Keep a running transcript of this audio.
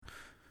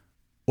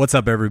What's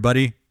up,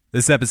 everybody?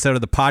 This episode of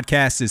the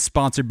podcast is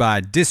sponsored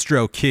by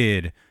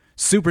DistroKid.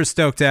 Super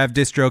stoked to have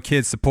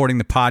DistroKid supporting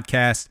the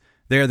podcast.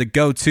 They are the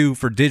go-to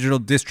for digital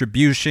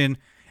distribution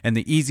and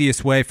the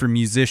easiest way for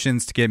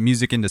musicians to get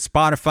music into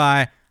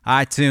Spotify,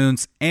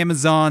 iTunes,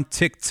 Amazon,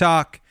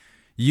 TikTok,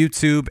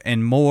 YouTube,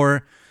 and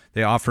more.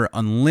 They offer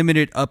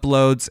unlimited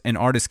uploads, and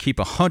artists keep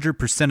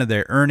 100% of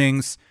their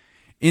earnings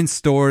in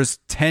stores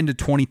 10 to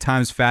 20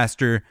 times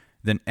faster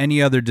than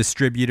any other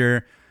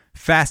distributor.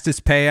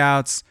 Fastest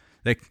payouts.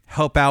 They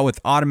help out with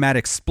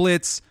automatic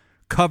splits,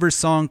 cover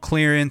song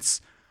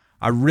clearance.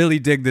 I really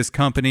dig this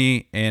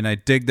company, and I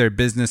dig their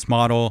business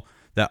model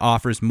that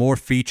offers more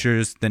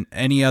features than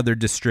any other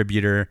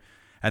distributor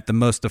at the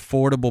most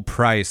affordable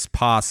price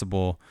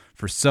possible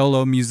for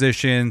solo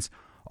musicians,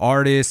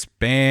 artists,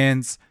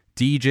 bands,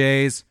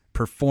 DJs,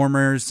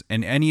 performers,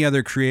 and any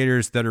other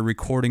creators that are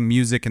recording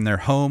music in their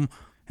home,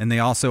 and they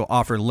also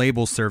offer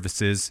label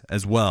services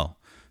as well.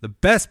 The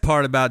best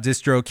part about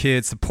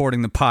DistroKid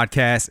supporting the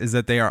podcast is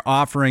that they are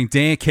offering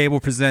Dan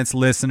Cable Presents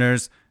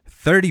listeners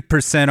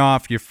 30%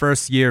 off your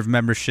first year of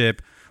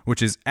membership,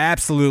 which is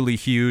absolutely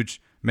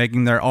huge,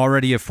 making their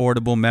already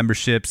affordable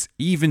memberships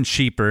even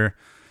cheaper.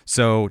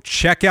 So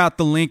check out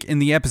the link in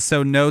the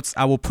episode notes.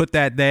 I will put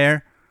that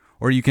there,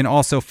 or you can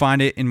also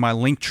find it in my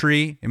link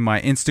tree in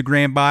my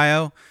Instagram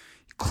bio.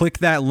 Click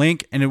that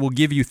link and it will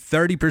give you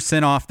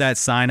 30% off that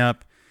sign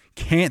up.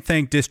 Can't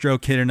thank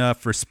DistroKid enough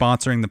for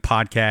sponsoring the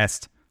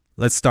podcast.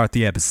 Let's start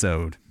the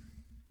episode.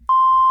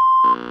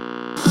 Look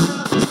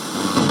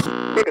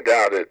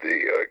down at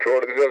the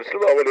corner.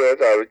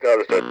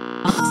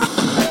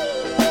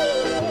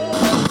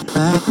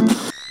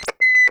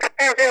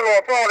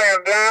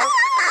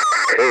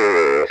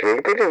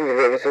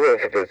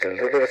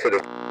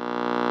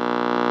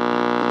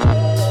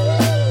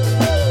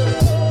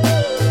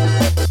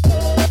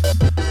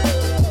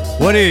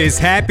 What is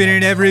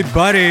happening,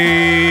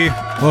 everybody?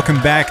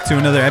 Welcome back to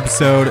another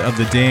episode of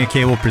the Dan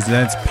Cable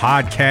Presents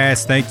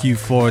podcast. Thank you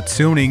for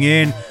tuning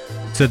in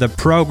to the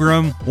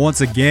program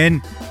once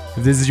again.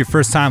 If this is your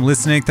first time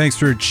listening, thanks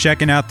for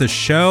checking out the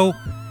show.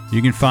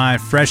 You can find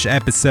fresh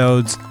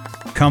episodes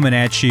coming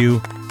at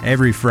you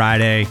every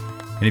Friday.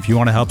 And if you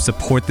want to help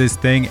support this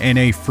thing in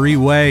a free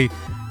way,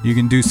 you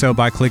can do so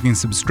by clicking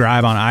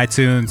subscribe on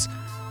iTunes,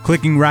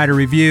 clicking write a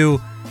review,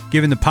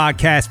 giving the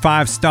podcast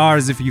 5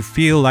 stars if you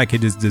feel like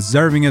it is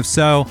deserving of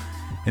so,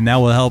 and that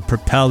will help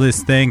propel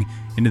this thing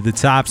into the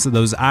tops of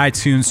those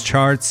iTunes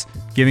charts,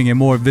 giving it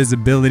more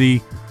visibility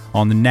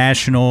on the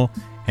national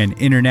and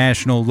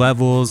international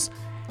levels,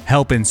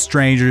 helping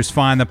strangers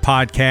find the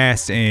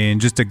podcast,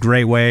 and just a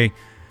great way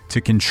to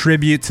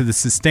contribute to the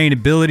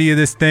sustainability of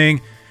this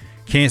thing.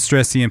 Can't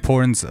stress the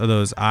importance of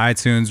those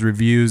iTunes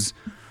reviews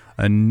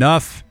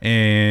enough,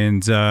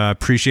 and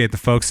appreciate the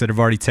folks that have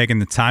already taken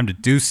the time to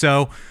do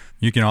so.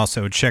 You can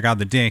also check out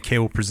the Dan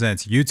Cable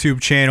Presents YouTube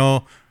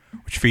channel,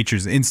 which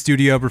features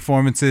in-studio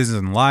performances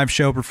and live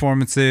show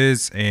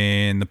performances,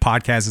 and the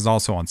podcast is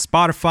also on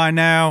Spotify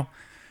now.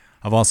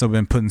 I've also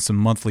been putting some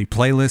monthly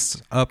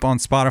playlists up on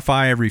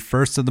Spotify every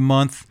first of the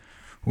month,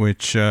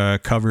 which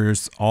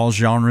covers all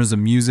genres of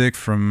music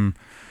from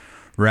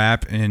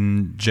rap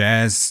and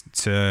jazz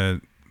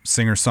to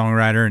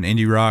singer-songwriter and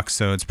indie rock,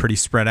 so it's pretty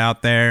spread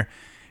out there.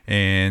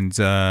 And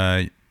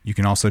you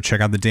can also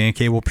check out the Dan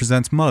Cable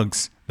Presents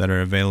mugs that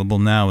are available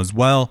now as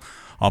well.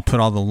 I'll put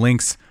all the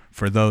links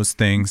for those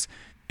things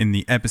in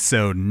the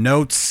episode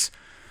notes.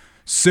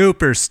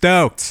 Super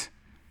stoked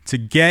to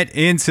get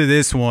into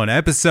this one.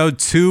 Episode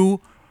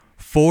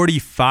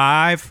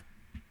 245.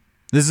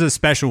 This is a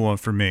special one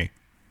for me,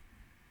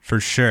 for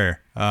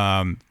sure.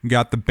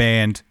 Got the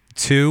band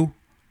 2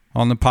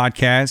 on the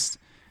podcast,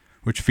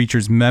 which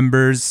features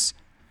members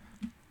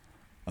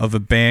of a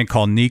band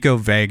called Nico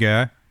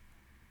Vega,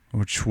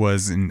 which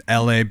was an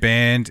LA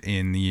band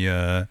in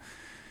the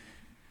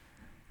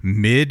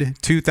mid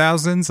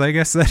 2000s, I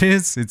guess that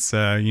is. It's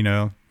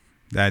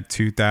that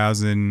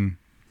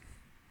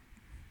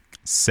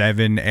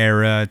 2007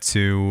 era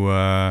to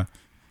I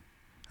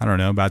don't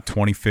know, about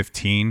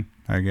 2015.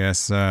 I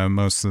guess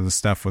most of the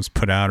stuff was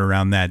put out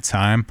around that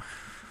time.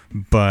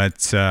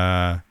 But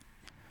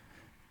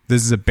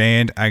this is a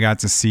band I got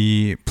to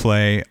see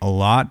play a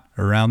lot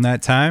around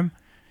that time,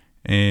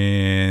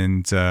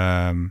 and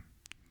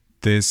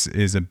this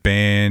is a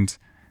band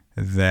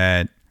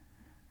that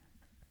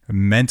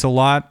meant a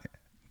lot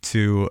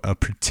to a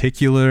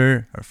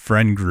particular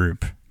friend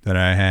group that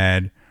I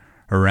had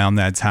around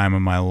that time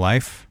of my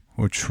life,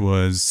 which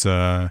was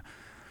from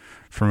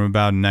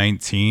about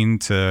 19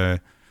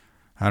 to,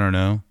 I don't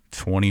know,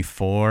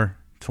 24,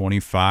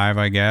 25,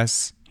 I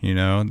guess. You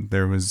know,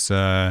 there was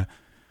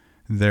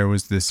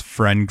this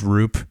friend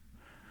group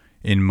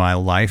in my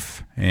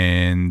life,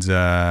 and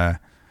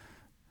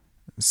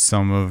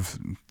some of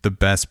the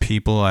best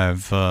people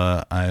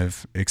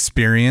I've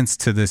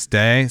experienced to this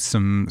day.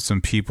 Some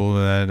people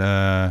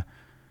that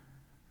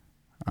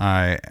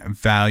I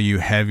value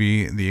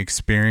heavy the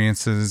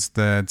experiences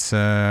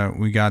that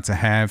we got to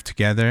have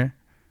together,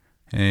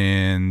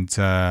 and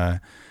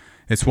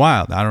it's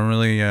wild. I don't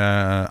really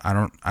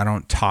I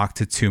don't talk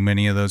to too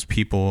many of those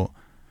people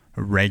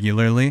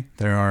regularly.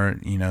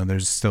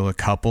 There's still a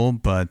couple,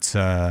 but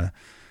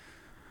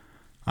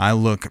I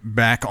look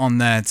back on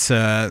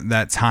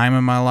that time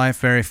in my life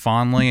very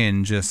fondly,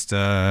 and just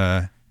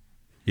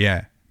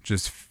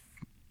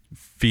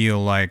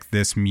feel like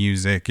this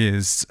music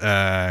is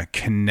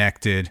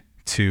connected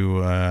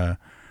to a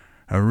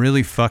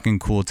really fucking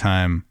cool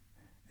time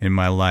in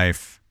my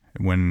life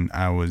when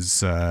I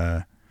was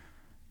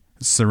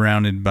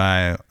surrounded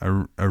by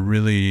a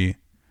really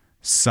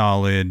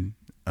solid,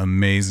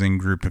 amazing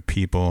group of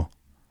people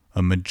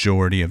a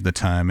majority of the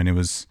time, and it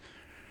was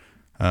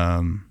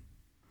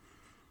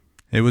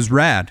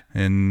rad.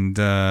 And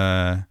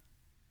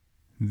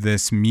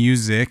this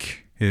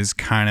music is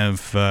kind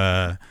of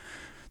the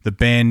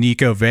band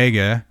Nico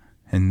Vega,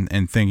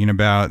 and thinking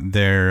about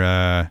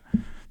their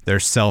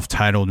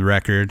self-titled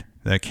record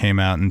that came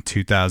out in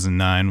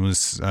 2009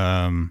 was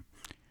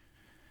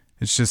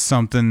it's just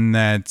something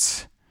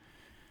that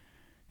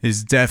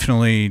is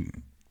definitely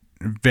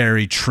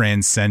very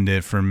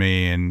transcendent for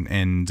me,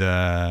 and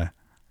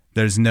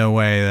there's no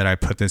way that I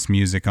put this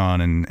music on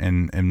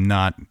and am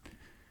not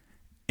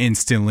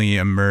instantly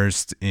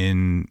immersed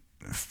in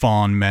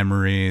fond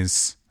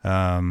memories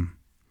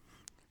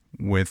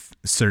with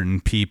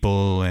certain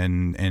people,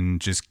 and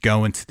just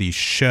going to these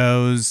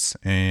shows,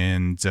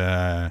 and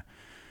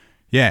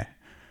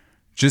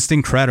just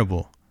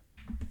incredible.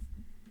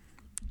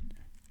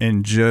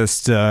 And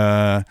just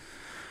kind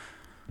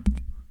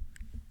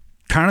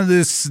of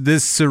this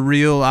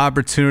surreal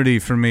opportunity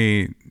for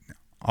me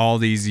all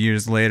these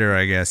years later,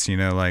 I guess,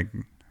 like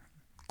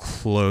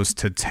close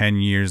to 10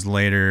 years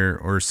later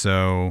or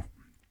so,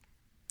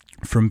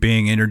 from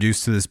being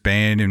introduced to this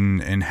band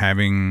and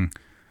having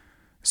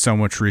so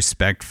much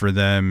respect for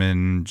them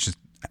and just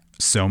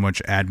so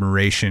much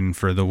admiration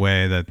for the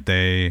way that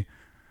they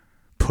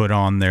put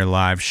on their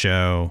live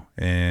show,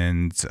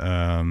 and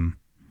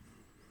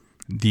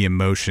the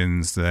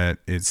emotions that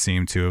it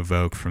seemed to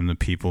evoke from the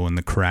people in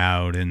the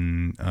crowd,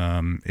 and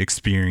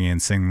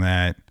experiencing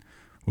that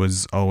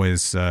was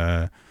always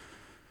a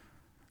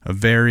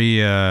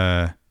very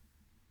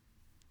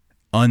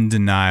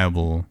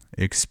undeniable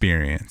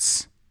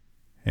experience.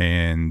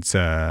 And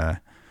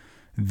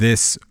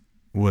this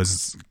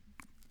was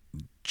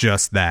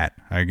just that,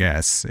 I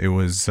guess. It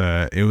was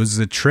a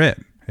trip.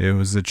 It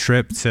was a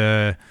trip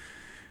to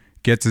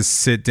get to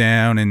sit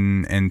down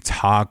and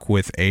talk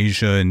with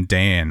Asia and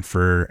Dan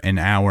for an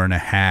hour and a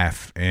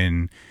half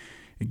and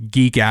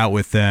geek out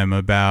with them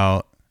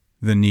about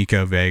the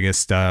Nico Vega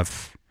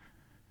stuff.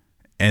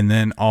 And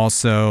then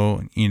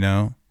also,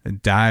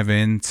 dive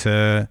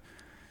into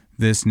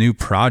this new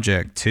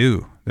project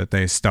too that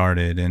they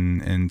started,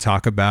 and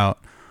talk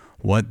about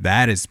what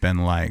that has been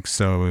like.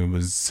 So it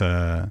was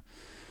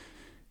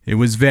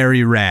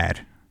very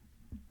rad,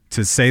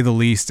 to say the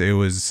least. It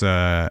was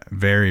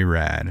very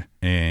rad,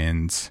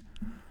 and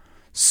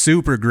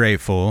super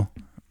grateful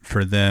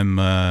for them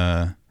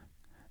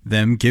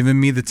giving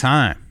me the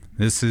time.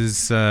 This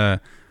is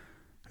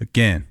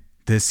again,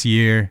 this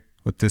year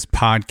with this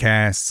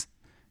podcast,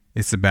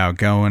 it's about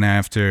going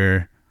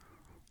after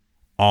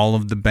all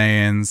of the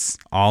bands,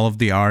 all of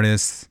the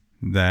artists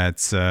that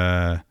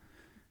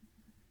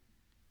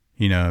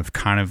have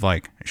kind of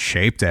like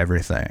shaped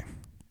everything,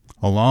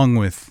 along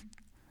with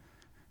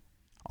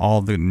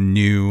all the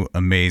new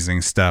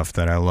amazing stuff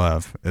that I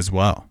love as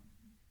well.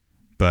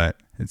 But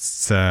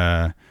it's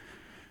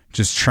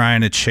just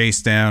trying to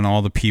chase down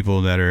all the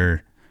people that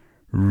are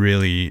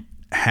really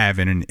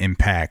having an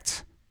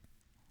impact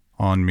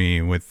on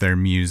me with their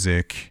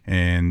music.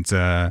 And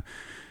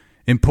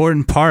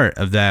important part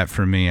of that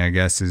for me, I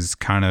guess, is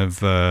kind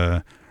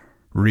of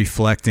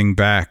reflecting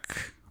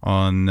back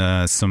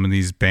on some of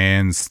these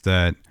bands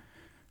that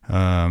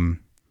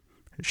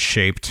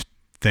shaped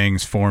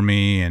things for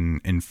me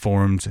and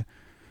informed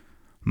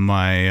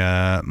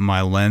my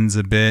my lens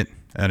a bit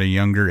at a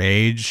younger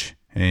age.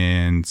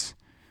 And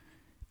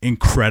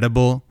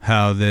incredible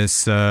how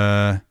this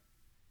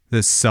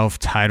this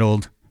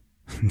self-titled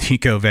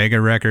Nico Vega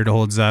record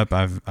holds up.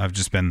 I've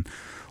just been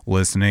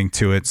listening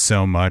to it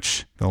so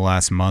much the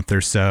last month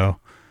or so,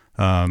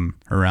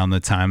 around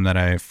the time that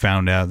I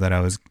found out that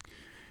I was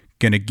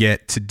gonna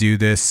get to do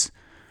this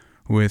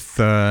with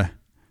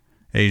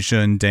Asia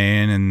and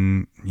Dan,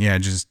 and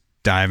just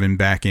diving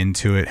back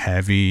into it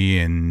heavy.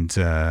 And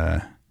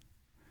the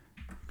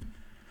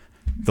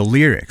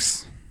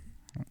lyrics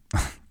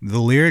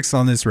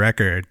on this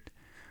record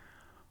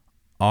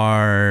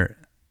are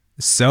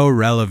so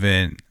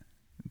relevant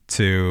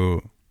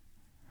to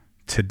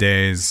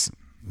today's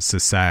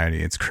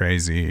society. It's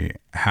crazy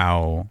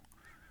how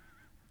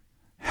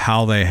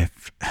they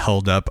have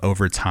held up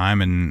over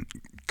time, and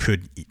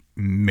could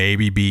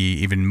maybe be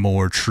even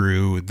more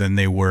true than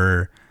they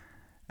were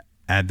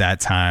at that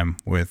time,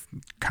 with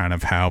kind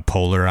of how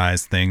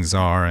polarized things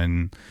are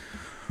and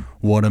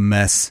what a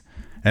mess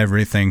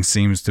everything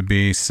seems to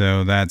be.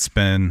 So that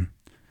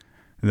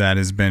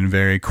has been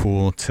very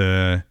cool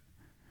to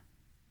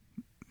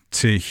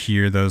to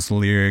hear those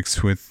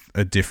lyrics with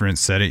a different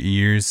set of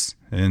ears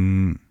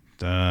and,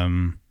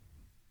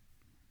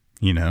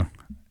 you know,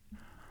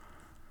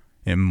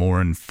 a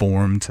more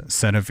informed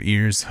set of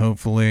ears,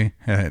 hopefully,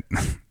 at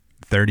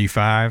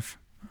 35.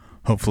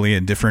 Hopefully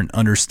a different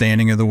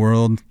understanding of the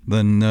world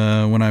than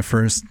when I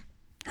first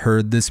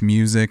heard this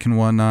music and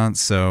whatnot.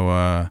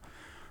 So,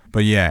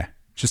 but yeah,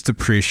 just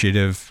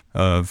appreciative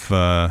of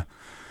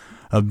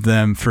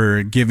them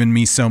for giving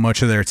me so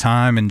much of their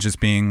time and just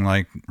being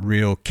like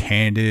real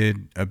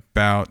candid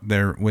about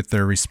their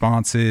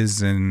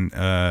responses and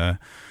the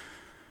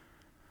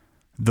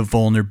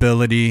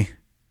vulnerability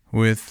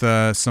with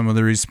some of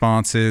the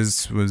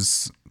responses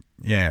was,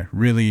 yeah,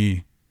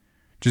 really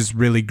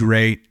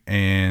great.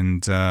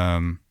 And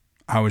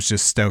I was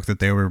just stoked that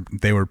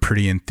they were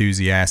pretty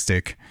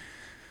enthusiastic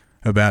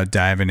about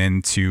diving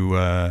into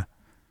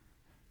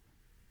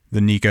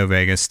the Nico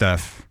Vega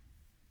stuff,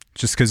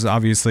 just because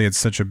obviously it's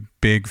such a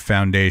big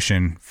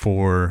foundation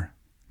for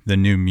the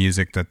new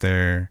music that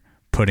they're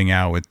putting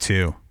out with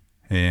too.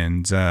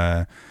 And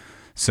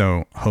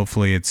so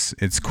hopefully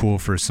it's cool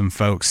for some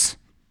folks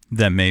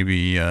that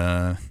maybe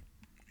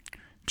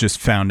just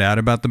found out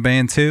about the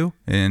band too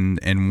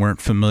and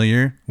weren't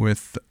familiar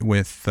with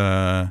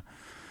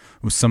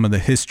some of the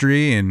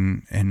history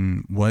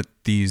and what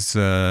these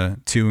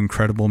two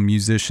incredible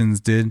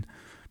musicians did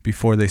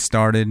before they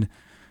started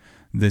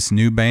this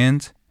new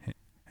band.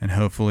 And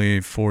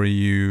hopefully for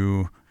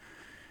you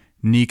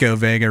Nico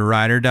Vega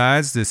ride or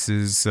dies, this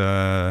is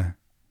as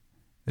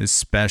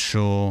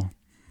special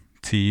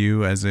to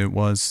you as it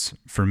was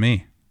for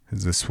me,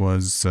 because this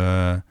was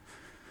a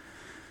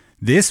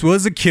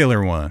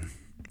killer one.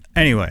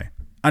 Anyway,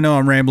 I know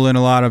I'm rambling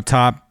a lot up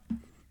top.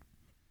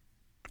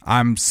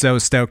 I'm so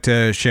stoked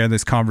to share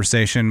this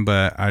conversation,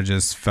 but I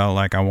just felt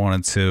like I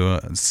wanted to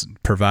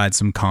provide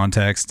some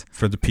context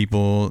for the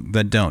people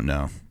that don't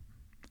know.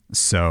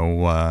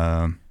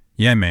 So,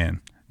 yeah,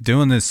 man,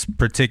 doing this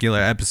particular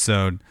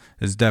episode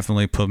has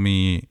definitely put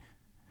me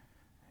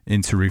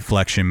into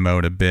reflection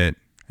mode a bit.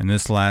 And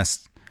this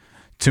last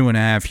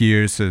 2.5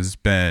 years has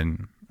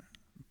been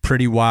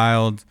pretty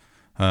wild.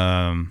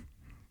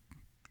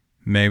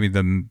 Maybe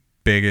the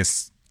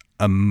biggest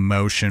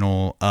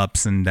emotional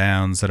ups and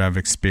downs that I've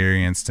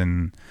experienced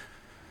in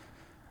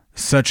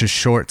such a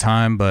short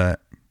time.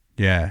 But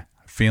yeah,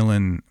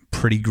 feeling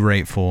pretty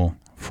grateful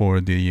for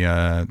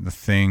the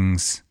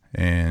things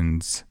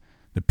and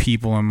the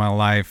people in my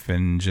life,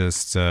 and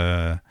just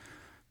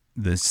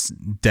this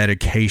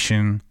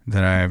dedication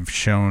that I've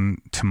shown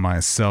to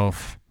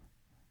myself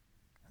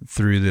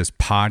through this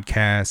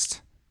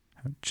podcast,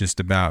 just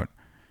about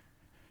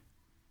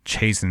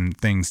chasing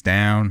things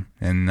down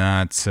and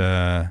not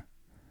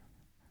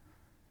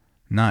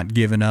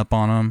giving up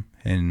on them,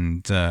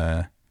 and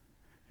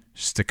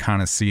just to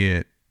kind of see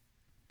it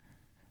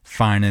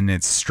finding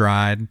its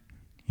stride,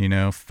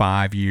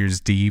 5 years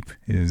deep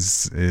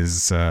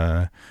is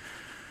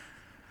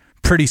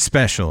pretty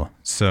special.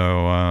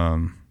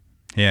 So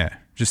yeah,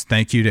 just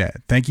thank you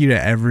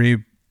to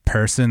every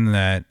person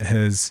that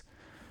has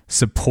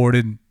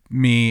supported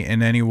me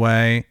in any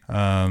way,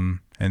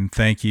 and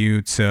thank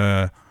you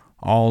to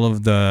all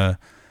of the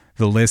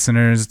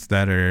listeners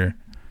that are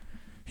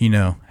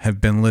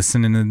have been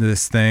listening to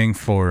this thing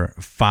for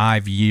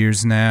 5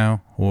 years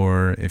now,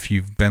 or if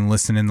you've been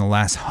listening the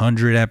last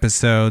 100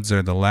 episodes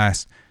or the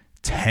last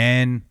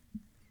 10,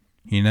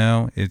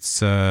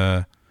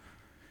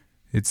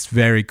 it's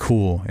very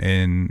cool,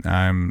 and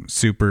I'm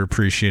super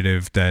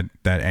appreciative that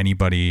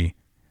anybody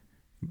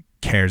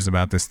cares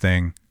about this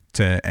thing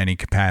to any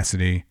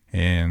capacity,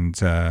 and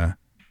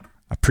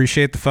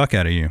appreciate the fuck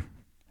out of you.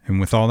 And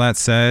with all that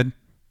said,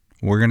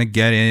 we're going to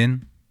get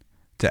in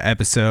to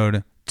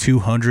episode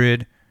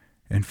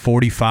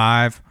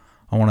 245.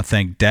 I want to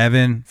thank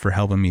Devin for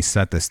helping me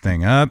set this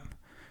thing up,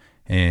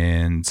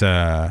 and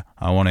I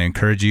want to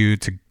encourage you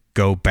to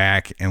go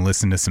back and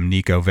listen to some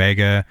Nico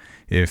Vega.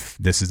 If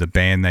this is a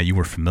band that you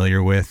were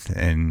familiar with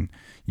and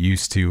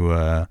used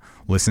to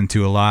listen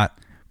to a lot,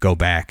 go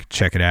back,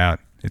 check it out.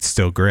 It's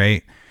still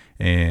great.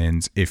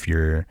 And if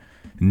you're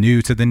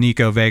new to the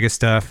Nico Vega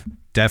stuff,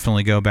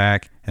 definitely go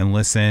back and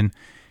listen.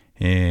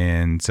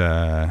 And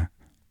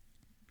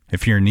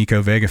if you're a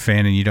Nico Vega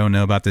fan and you don't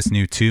know about this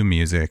new 2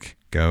 music,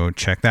 go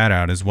check that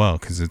out as well,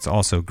 because it's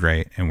also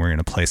great. And we're going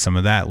to play some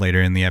of that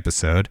later in the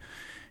episode.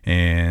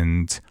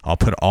 And I'll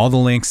put all the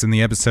links in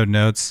the episode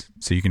notes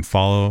so you can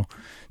follow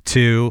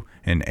 2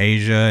 and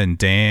Asia and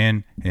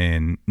Dan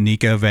and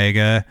Nico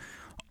Vega.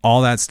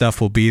 All that stuff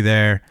will be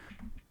there.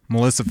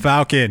 Melissa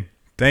Falcon,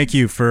 thank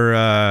you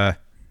for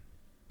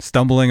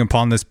stumbling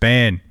upon this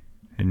band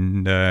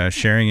and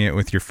sharing it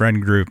with your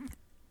friend group.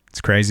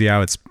 It's crazy how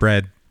it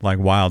spread like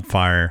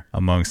wildfire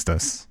amongst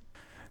us.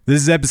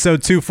 This is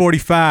episode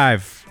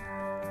 245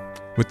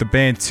 with the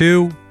band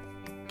 2,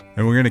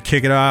 and we're going to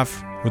kick it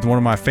off with one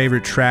of my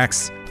favorite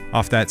tracks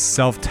off that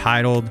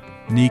self-titled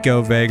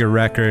Nico Vega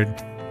record.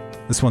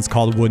 This one's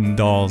called Wooden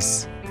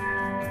Dolls.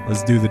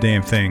 Let's do the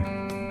damn thing.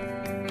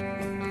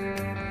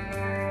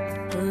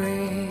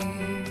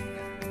 Breathe,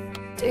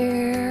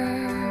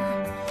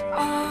 dear,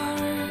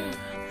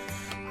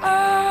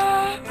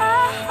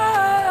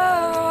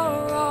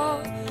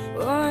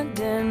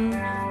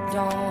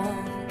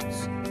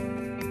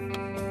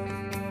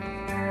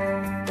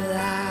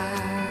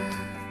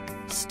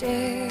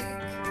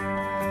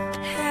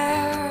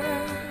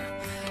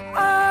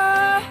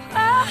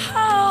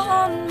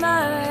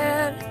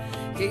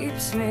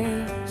 keeps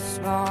me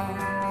small.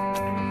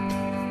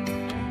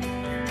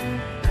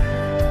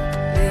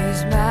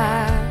 These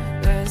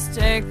matters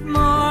take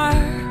more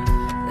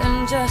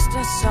than just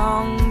a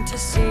song to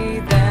see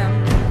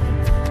them.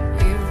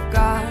 We've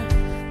got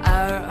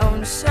our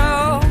own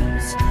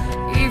souls,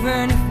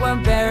 even if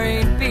we're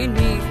buried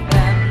beneath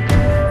them.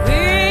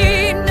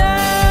 We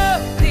know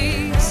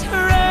these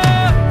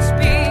roads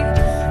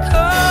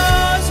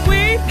because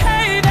we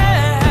pay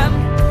them.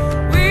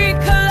 We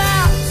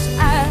collapse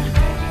at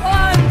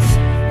once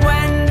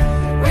when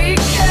we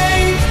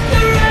came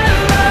the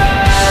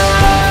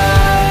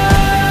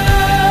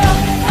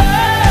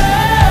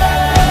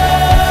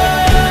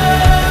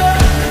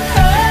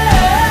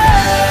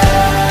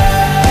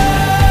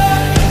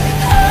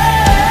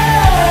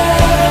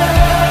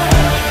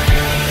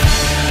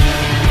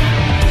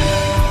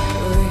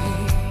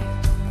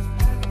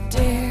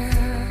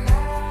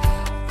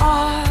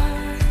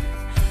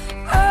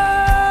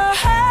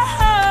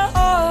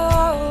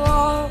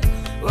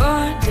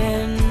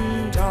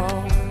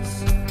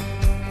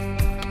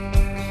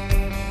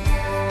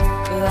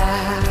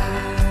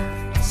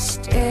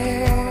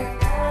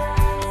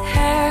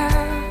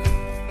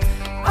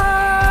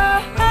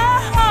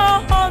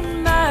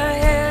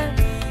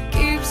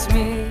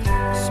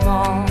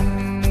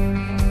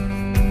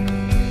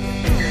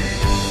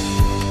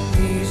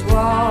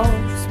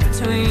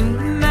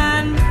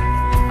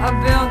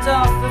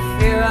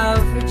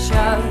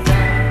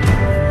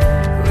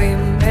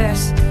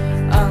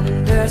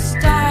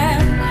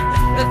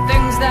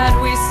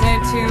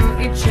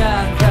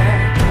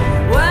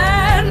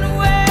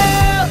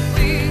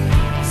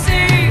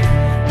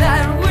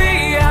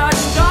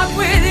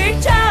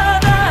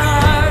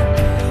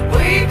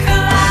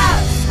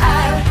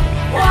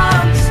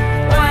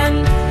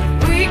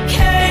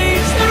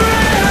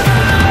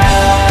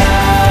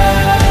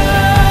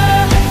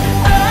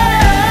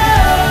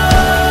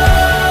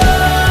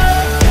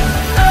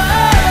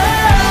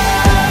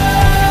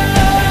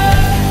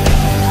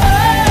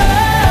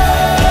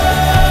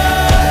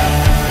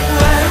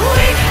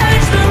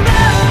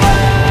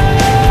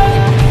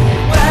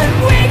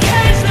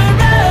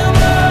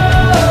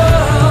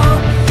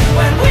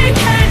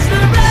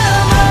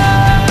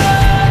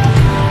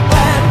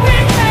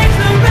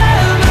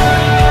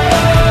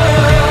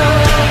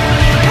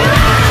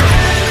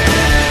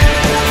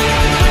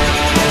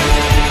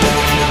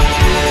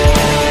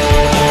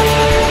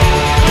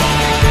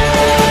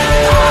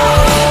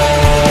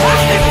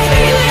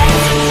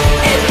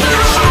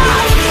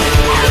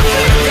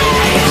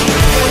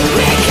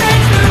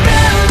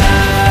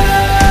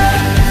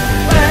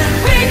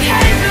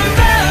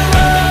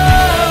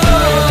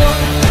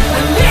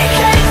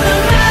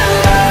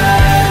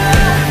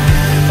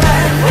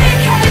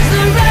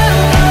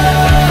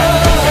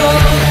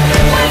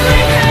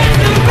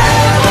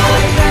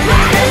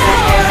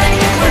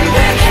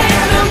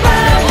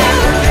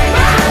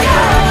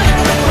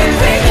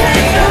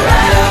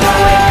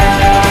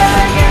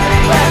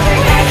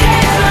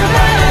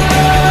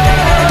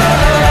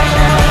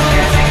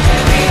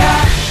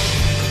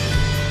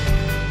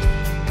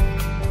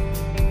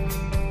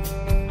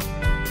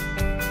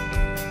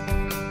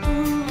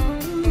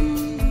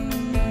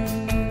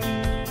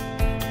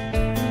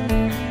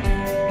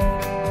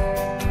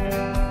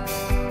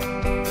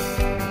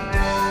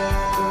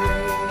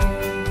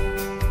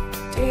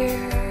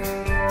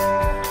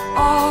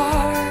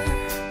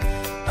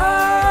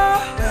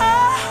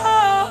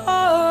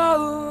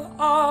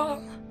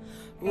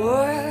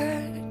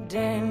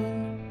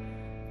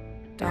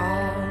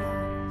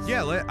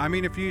I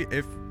mean,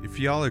 if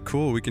y'all are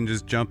cool, we can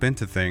just jump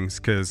into things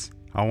because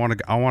I want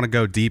to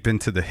go deep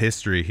into the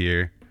history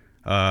here.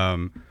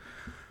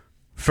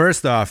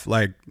 First off,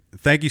 like,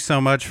 thank you so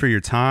much for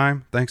your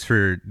time. Thanks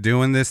for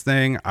doing this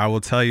thing. I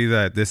will tell you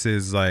that this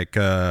is like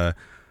a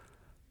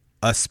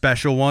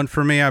special one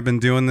for me. I've been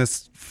doing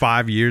this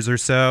 5 years or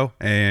so,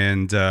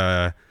 and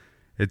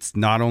it's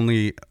not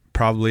only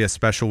probably a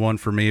special one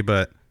for me,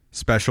 but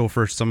special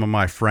for some of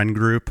my friend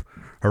group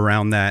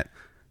around that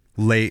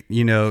late,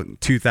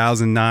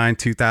 2009,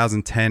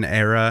 2010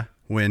 era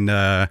when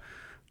a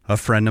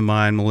friend of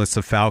mine,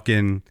 Melissa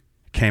Falcon,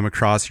 came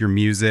across your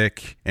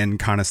music and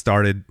kind of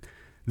started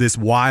this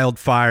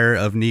wildfire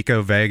of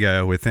Nico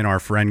Vega within our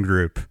friend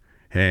group.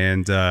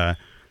 And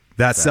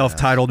that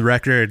self-titled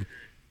record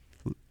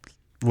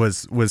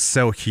was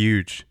so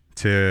huge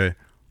to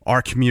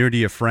our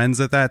community of friends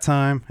at that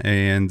time.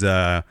 And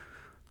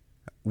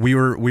we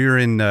were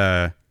in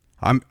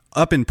I'm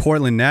up in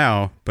Portland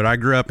now, but I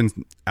grew up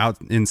out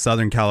in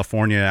Southern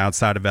California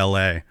outside of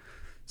LA.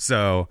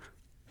 So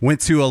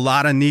went to a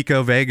lot of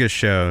Nico Vega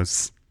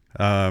shows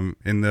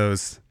in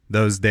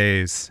those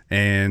days.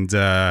 And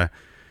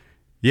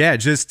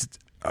just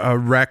a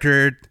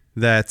record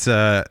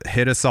that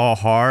hit us all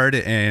hard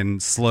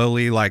and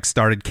slowly like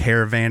started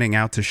caravanning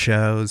out to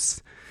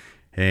shows.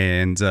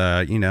 And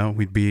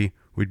we'd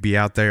be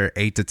out there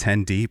 8 to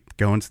 10 deep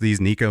going to these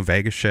Nico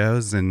Vega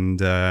shows. And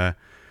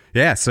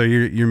so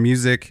your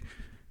music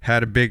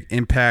had a big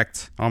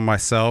impact on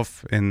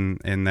myself in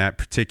that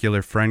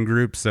particular friend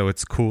group. So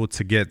it's cool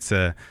to get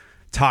to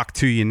talk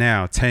to you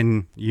now,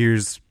 10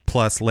 years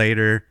plus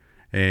later.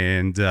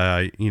 And,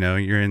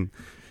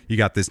 you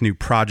got this new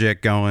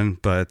project going,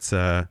 but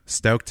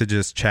stoked to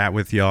just chat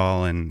with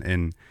y'all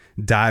and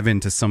dive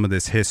into some of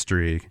this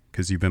history,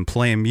 because you've been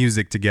playing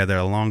music together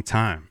a long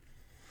time.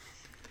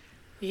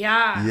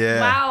 Yeah.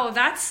 Wow,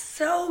 that's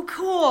so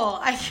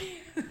cool.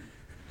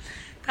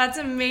 That's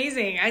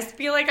amazing. I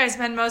feel like I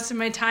spend most of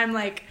my time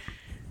like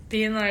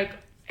being like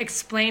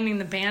explaining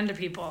the band to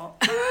people.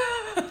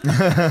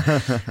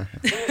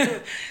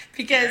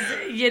 Because,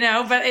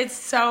 but it's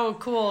so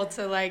cool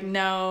to like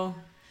know,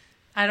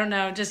 I don't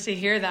know, just to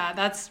hear that.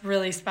 That's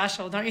really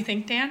special. Don't you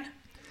think, Dan?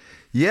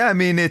 Yeah, I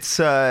mean, it's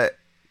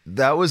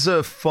that was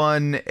a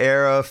fun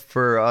era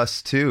for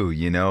us too.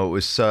 It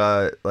was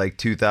like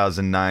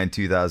 2009,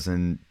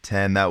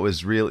 2010. That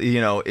was really,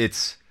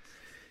 it's,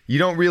 you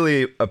don't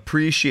really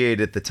appreciate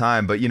it at the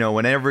time, but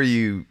whenever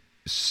you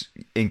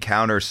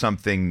encounter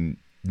something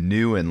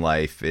new in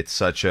life, it's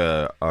such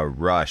a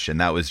rush. And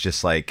that was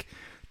just like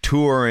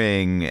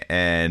touring,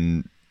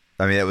 and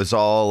I mean, it was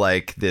all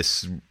like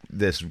this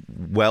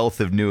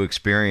wealth of new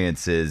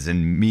experiences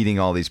and meeting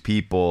all these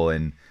people,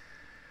 and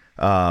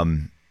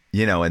and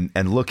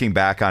looking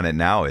back on it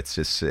now, it's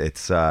just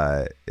it's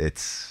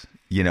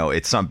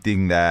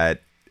something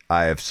that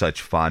I have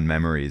such fond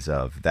memories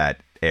of, that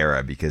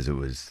era, because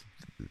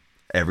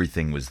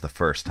everything was the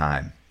first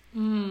time.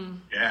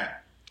 Yeah.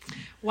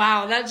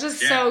 Wow, that's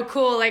just so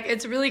cool. Like,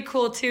 it's really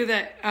cool too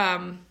that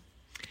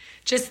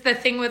just the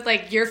thing with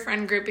like your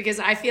friend group, because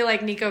I feel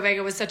like Nico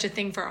Vega was such a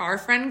thing for our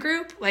friend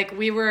group. Like,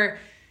 we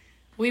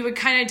would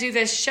kind of do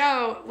this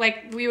show,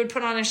 like we would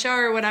put on a show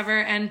or whatever,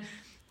 and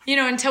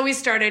until we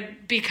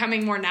started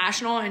becoming more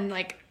national and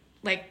like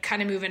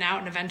kind of moving out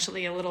and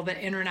eventually a little bit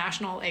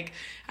international. Like,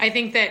 I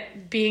think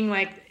that being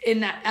like in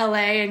that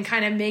LA and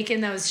kind of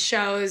making those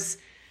shows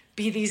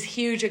be these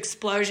huge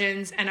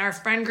explosions, and our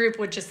friend group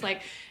would just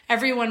like,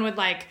 everyone would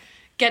like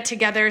get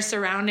together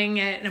surrounding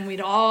it, and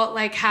we'd all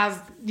like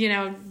have,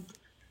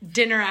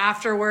 dinner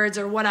afterwards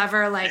or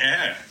whatever. Like,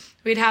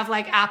 we'd have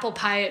like apple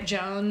pie at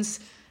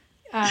Jones.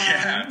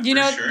 Sure. Do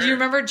you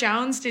remember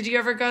Jones? Did you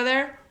ever go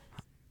there?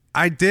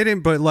 I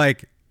didn't, but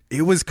like,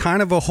 it was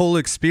kind of a whole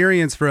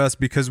experience for us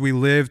because we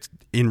lived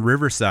in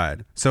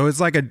Riverside. So it's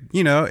like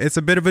it's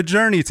a bit of a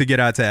journey to get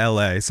out to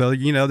LA. So,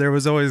 there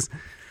was always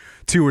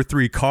 2 or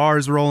 3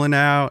 cars rolling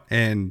out,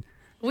 and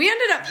we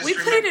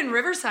played in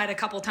Riverside a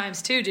couple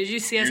times too. Did you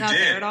see us out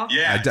there at all?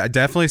 Yeah. I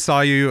definitely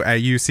saw you at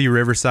UC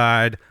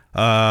Riverside.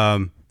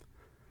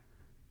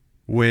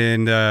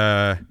 When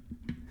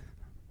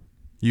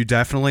you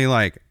definitely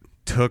like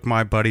took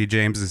my buddy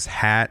James's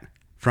hat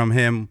from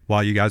him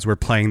while you guys were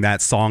playing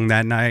that song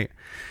that night,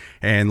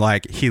 and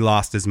like, he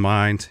lost his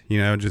mind,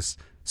 just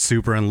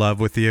super in love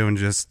with you, and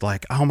just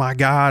like, oh my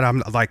God,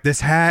 I'm like,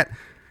 this hat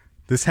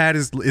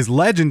is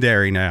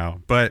legendary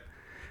now. But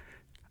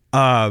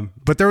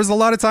there was a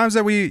lot of times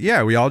that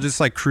we all just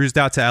like cruised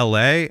out to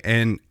LA,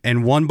 and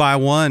one by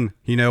one,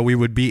 we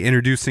would be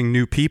introducing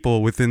new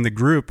people within the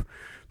group,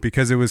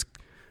 because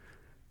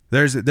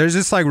there's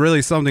just like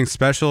really something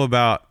special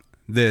about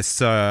this,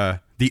 the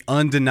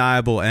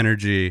undeniable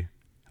energy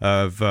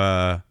of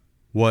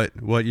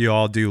what you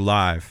all do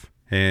live.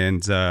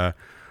 And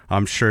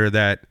I'm sure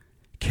that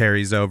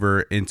carries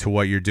over into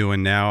what you're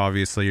doing now.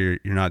 Obviously, you're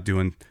not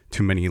doing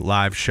too many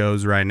live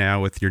shows right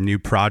now with your new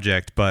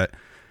project, but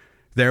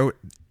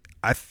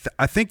I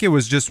think it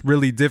was just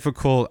really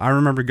difficult. I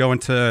remember going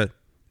to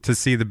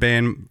see the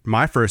band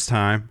my first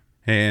time,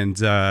 and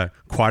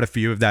quite a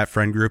few of that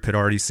friend group had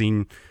already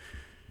seen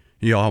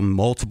y'all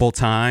multiple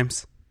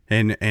times,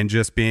 and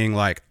just being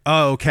like,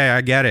 oh, okay, I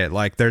get it.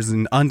 Like, there's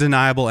an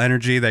undeniable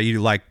energy that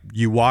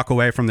you walk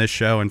away from this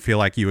show and feel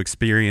like you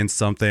experience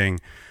something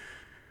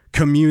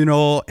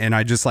communal. And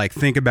I just like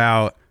think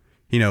about,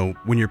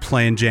 when you're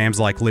playing jams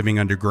like Living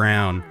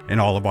Underground, and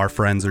all of our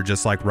friends are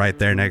just like right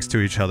there next to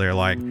each other,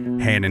 like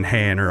hand in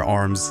hand or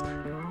arms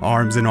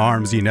in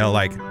arms,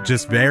 like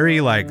just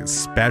very like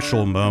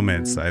special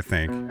moments, I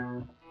think.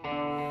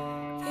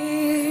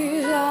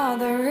 These are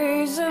the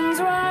reasons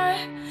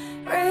why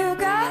we've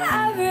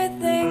got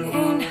everything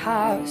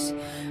in-house.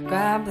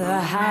 Grab the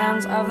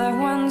hands of the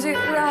ones you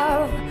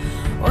love.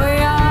 We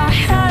are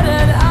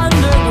headed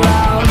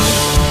underground.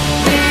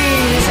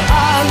 These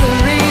are the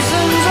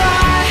reasons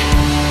why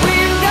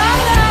we've got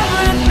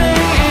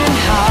everything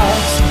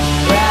in-house.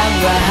 Grab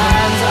the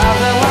hands of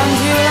the ones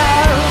you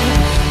love.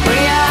 We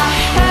are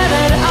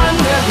headed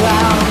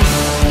underground.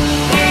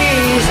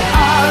 These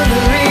are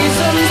the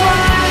reasons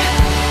why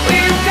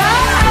we've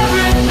got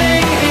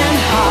everything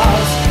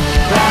in-house.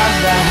 Grab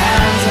the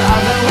hands of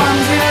the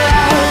ones you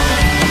love.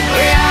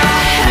 We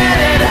are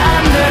headed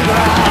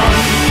underground.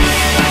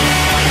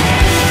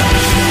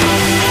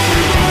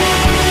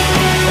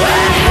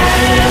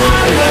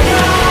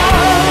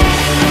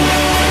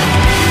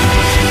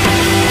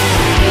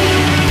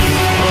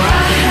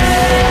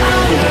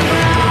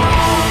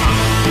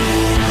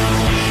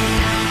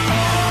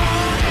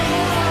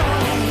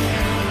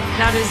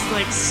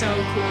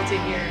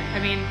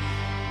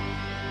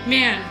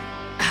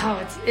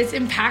 it's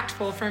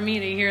impactful for me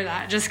to hear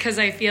that, just because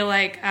I feel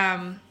like,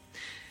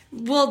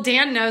 well,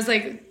 Dan knows,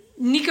 like,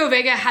 Nico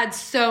Vega had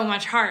so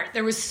much heart.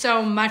 There was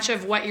so much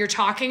of what you're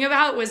talking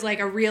about was like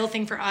a real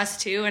thing for us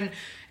too,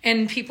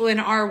 and people in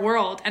our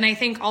world. And I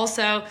think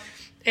also,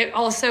 it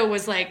also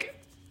was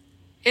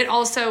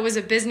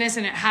a business,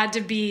 and it had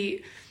to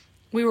be,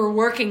 we were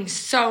working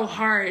so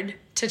hard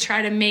to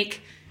try to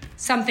make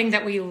something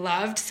that we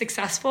loved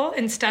successful,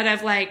 instead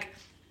of like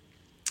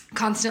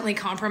constantly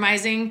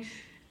compromising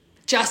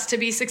just to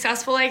be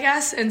successful, I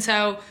guess. And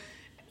so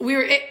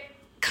it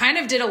kind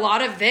of did a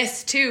lot of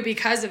this too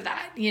because of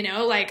that, you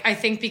know, like, I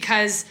think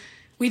because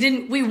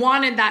we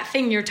wanted that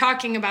thing you're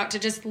talking about to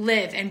just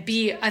live and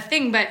be a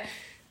thing, but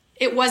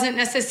it wasn't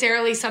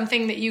necessarily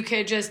something that you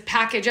could just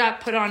package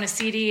up, put on a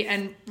CD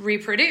and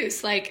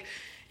reproduce. Like,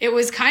 it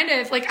was kind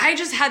of like, I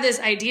just had this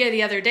idea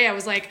the other day. I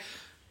was like,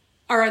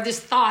 or this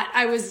thought,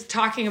 I was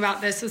talking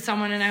about this with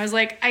someone, and I was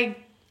like,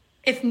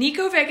 if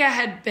Nico Vega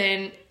had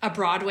been a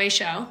Broadway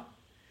show,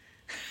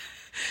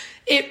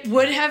 it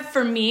would have,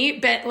 for me,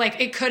 been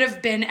like, it could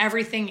have been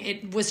everything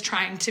it was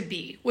trying to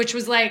be, which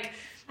was like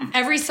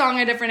every song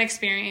a different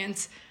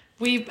experience.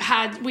 We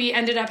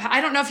ended up,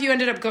 I don't know if you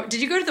ended up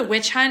did you go to the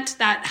Witch Hunt,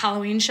 that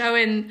Halloween show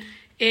in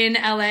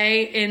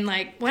LA in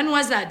like, when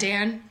was that,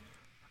 Dan?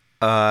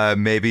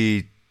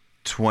 Maybe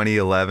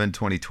 2011,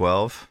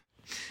 2012.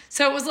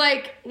 So it was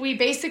like, we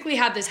basically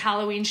had this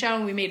Halloween show,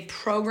 and we made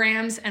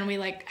programs, and we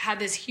like had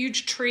this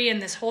huge tree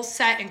and this whole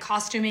set and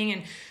costuming.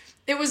 And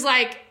it was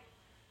like,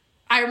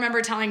 I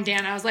remember telling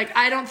Dan, I was like,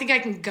 I don't think I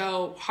can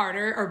go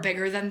harder or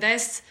bigger than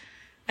this.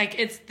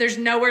 Like, there's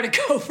nowhere to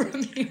go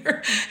from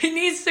here. It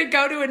needs to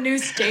go to a new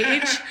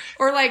stage,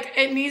 or like,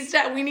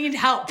 we need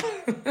help.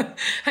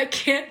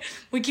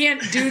 We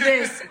can't do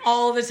this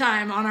all the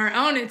time on our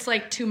own. It's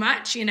like too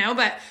much, you know,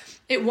 but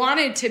it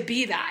wanted to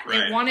be that.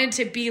 Right. It wanted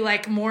to be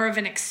like more of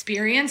an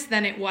experience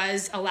than it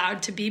was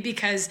allowed to be,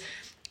 because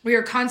we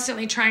were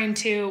constantly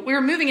we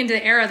were moving into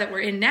the era that we're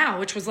in now,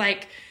 which was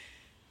like,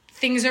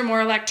 things are more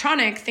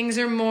electronic, things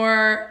are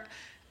more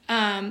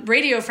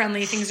radio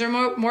friendly, things are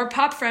more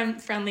pop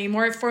friendly,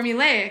 more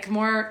formulaic,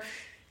 more,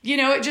 you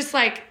know, it just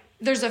like,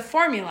 there's a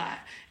formula,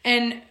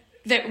 and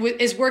that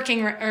is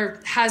working or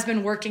has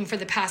been working for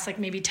the past like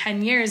maybe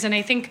 10 years. And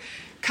I think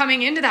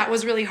coming into that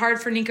was really hard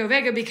for Nico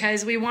Vega,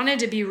 because we wanted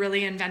to be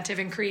really inventive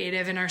and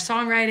creative in our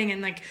songwriting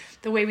and like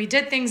the way we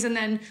did things. And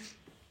then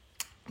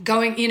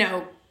going, you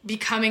know,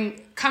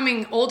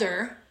 coming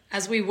older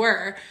as we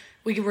were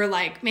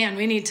like, man,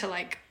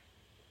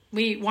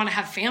 we want to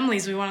have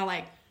families. We want to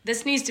like,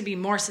 this needs to be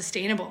more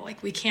sustainable.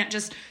 Like, we can't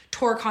just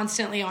tour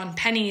constantly on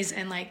pennies.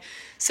 And like,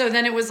 so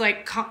then it was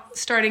like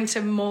starting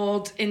to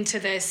mold into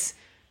this,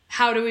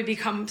 how do we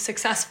become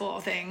successful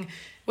thing,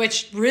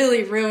 which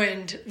really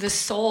ruined the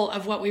soul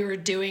of what we were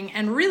doing.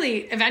 And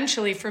really,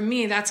 eventually for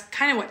me, that's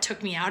kind of what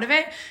took me out of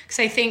it. Because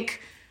I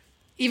think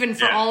even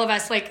for all of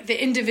us, like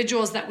the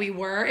individuals that we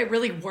were, it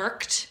really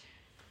worked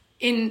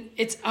in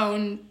its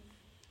own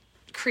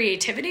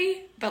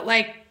creativity. But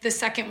like the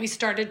second we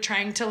started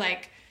trying to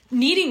like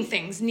needing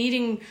things,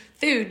 needing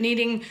food,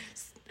 needing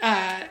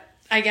I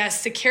guess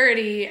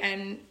security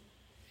and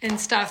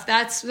stuff,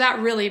 that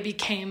really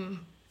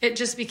became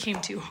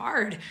too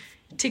hard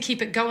to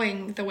keep it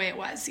going the way it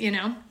was, you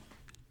know?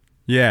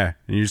 Yeah,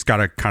 and you just got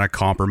to kind of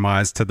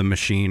compromise to the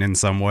machine in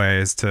some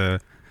ways to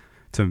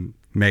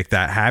make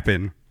that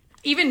happen.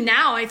 Even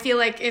now, I feel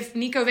like if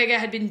Nico Vega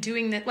had been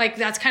doing that, like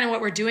that's kind of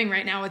what we're doing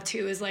right now with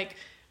Two, is like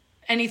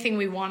anything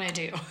we want to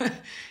do,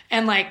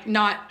 and like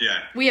not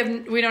we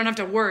don't have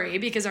to worry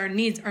because our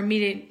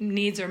immediate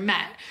needs are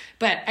met.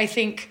 But I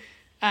think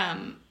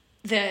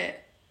the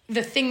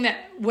thing that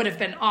would have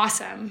been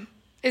awesome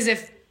is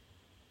if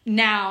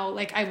now,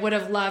 like, I would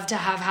have loved to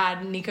have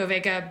had Nico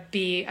Vega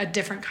be a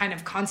different kind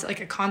of concept,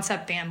 like a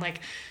concept band, like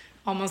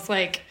almost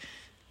like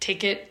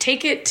take it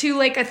to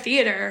like a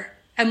theater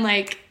and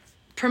like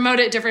promote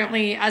it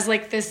differently as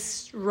like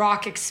this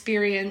rock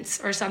experience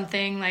or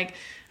something. Like,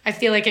 I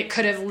feel like it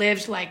could have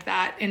lived like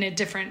that in a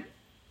different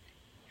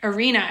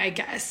arena, I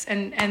guess.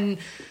 And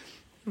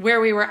where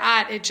we were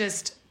at, it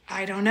just,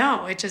 I don't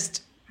know.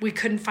 We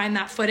couldn't find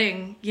that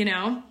footing, you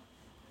know,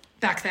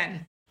 back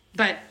then.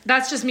 But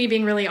that's just me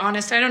being really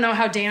honest. I don't know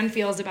how Dan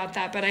feels about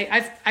that, but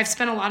I've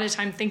spent a lot of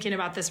time thinking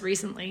about this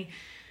recently,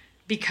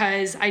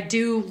 because I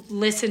do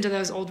listen to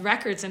those old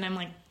records and I'm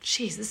like,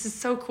 geez, this is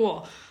so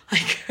cool.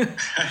 Like,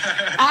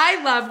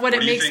 I love what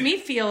it makes me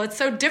feel. It's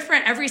so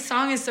different. Every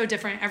song is so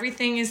different.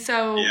 Everything is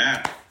so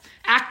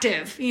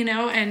active, you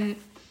know? And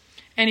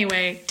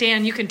anyway,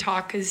 Dan, you can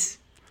talk, because...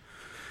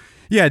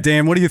 Yeah,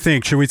 Dan, what do you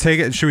think? Should we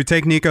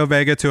take Nico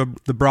Vega to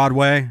the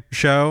Broadway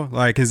show?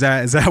 Like, is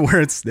that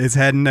where it's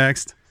heading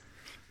next?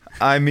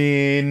 I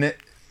mean,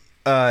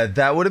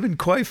 that would have been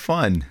quite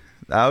fun.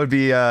 That would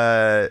be,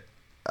 I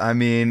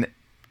mean,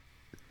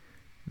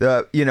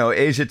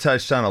 Asia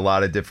touched on a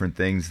lot of different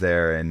things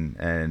there,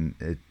 and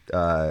it,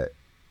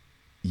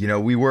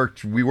 we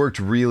worked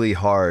really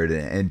hard,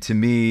 and to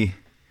me,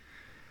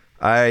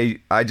 I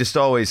just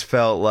always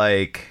felt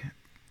like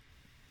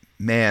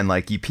man,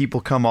 like people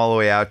come all the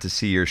way out to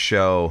see your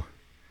show.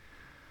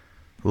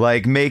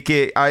 Like make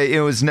it. It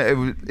was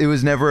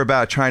never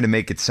about trying to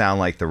make it sound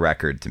like the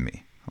record to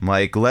me. I'm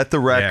like, let the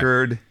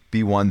record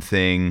be one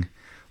thing,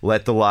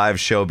 let the live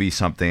show be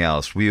something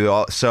else. We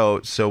all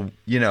so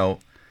you know,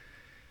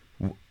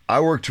 I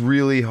worked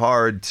really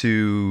hard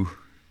to,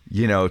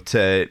 you know,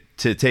 to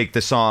take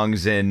the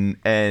songs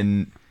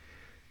and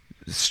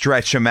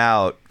stretch them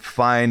out,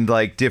 find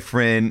like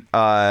different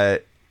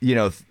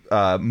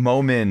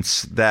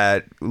moments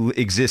that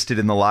existed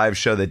in the live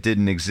show that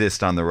didn't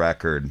exist on the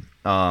record.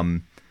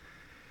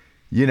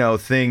 You know,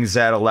 things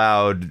that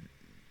allowed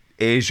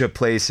Asia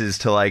places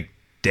to like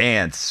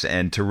dance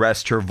and to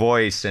rest her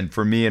voice, and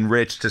for me and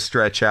Rich to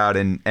stretch out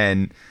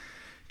and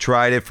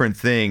try different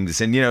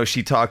things. And you know,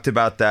 she talked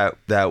about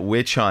that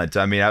witch hunt.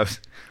 I mean,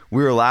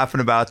 we were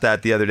laughing about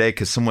that the other day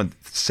because someone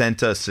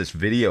sent us this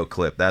video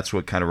clip. That's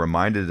what kind of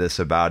reminded us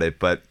about it.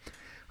 But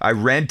I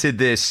rented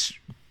this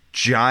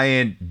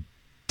giant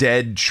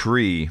dead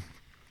tree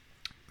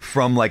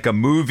from like a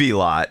movie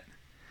lot,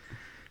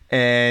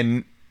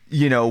 and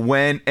you know,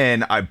 went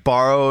and I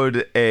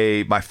borrowed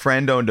my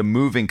friend owned a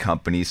moving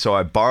company, so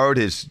I borrowed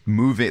his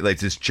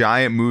this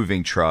giant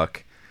moving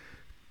truck,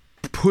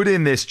 put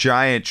in this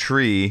giant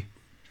tree,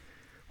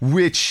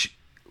 which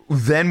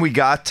then we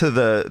got to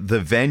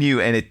the venue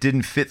and it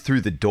didn't fit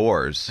through the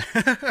doors.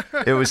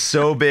 It was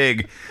so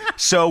big.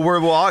 So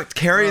we're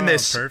carrying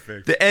this.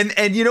 Perfect.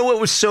 And you know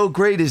what was so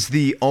great is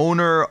the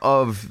owner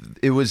of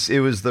it was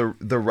the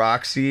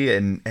Roxy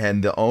and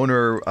the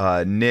owner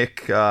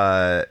Nick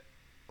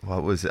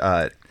what was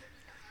yeah.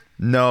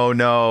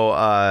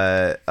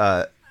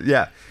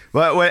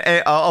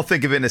 But I'll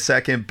think of it in a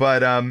second.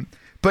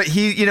 But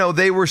he, you know,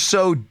 they were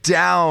so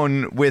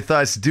down with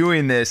us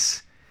doing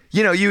this.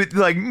 You know, you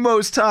like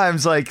most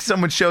times, like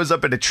someone shows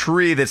up at a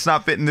tree that's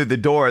not fitting through the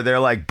door. They're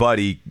like,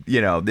 buddy,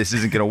 you know, this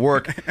isn't going to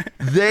work.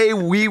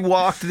 We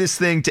walked this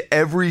thing to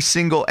every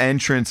single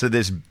entrance of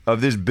this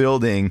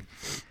building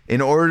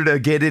in order to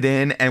get it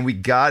in, and we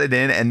got it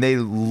in, and they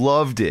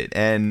loved it.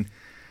 And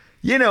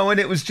you know, and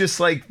it was just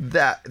like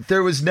that.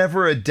 There was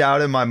never a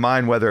doubt in my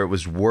mind whether it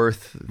was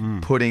worth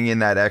putting in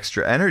that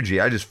extra energy.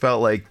 I just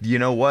felt like, you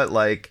know what,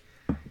 like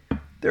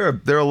there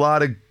are a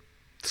lot of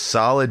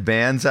solid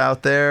bands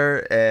out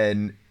there,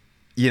 and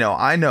you know,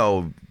 I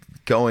know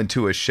going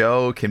to a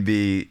show can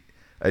be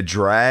a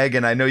drag,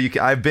 and I know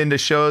I've been to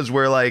shows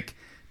where like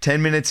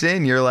 10 minutes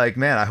in, you're like,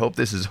 man, I hope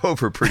this is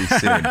over pretty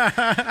soon.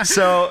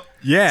 So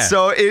yeah.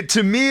 So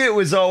to me, it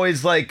was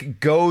always like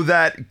go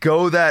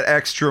that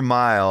extra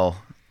mile.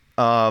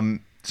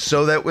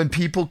 So that when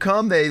people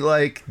come,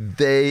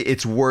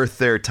 it's worth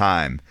their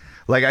time.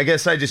 Like, I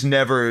guess I just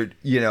never,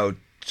 you know,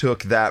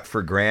 took that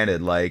for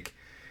granted. Like,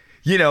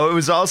 you know, it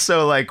was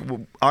also like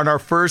on our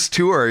first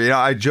tour, you know,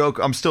 I joke,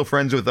 I'm still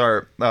friends with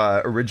our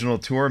original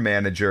tour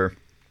manager,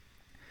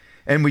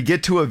 and we'd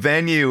get to a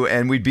venue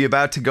and we'd be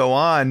about to go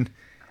on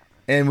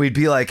and we'd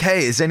be like,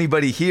 hey, is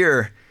anybody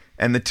here?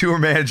 And the tour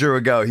manager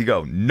would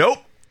go, nope.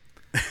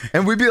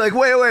 And we'd be like,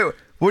 wait.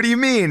 What do you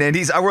mean? And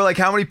we're like,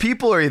 how many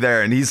people are you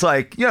there? And he's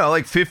like, you know,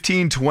 like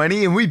 15,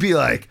 20. And we'd be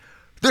like,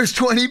 there's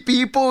 20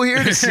 people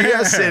here to see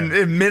us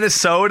in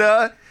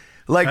Minnesota.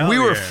 Like, we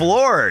were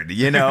floored,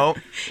 you know?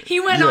 He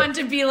went on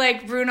to be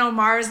like Bruno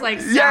Mars, like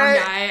sound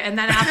guy. And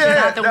then after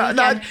that, the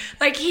weekend,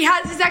 like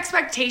his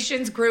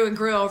expectations grew and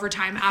grew over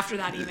time after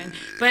that even.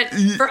 But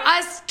for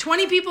us,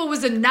 20 people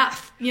was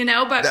enough, you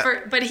know?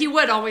 But he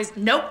would always,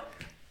 nope.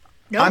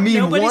 I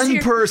mean, one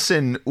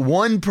person, you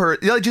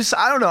know, just,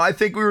 I don't know. I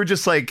think we were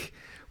just like,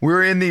 we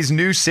were in these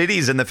new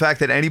cities, and the fact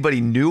that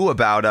anybody knew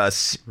about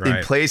us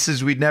in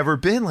places we'd never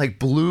been, like,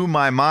 blew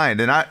my mind.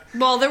 And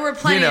there were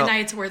plenty of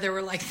nights where there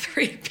were like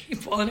 3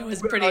 people, and it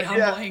was pretty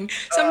humbling.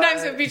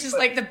 Sometimes it would be just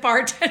like the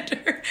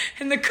bartender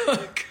and the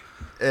cook.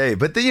 Hey,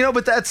 but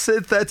that's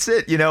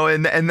it, you know,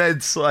 and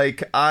that's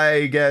like,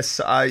 I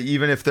guess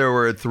even if there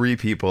were 3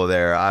 people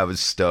there, I was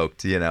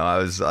stoked, you know, I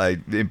was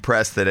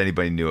impressed that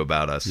anybody knew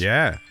about us.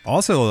 Yeah.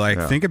 Also, like,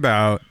 think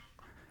about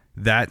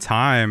that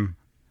time.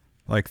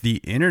 Like the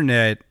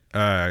internet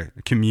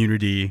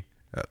community,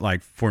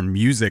 like for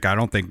music, I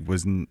don't think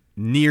was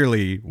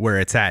nearly where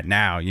it's at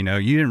now. You know,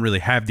 you didn't really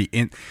have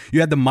you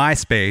had the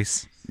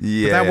MySpace,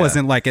 but that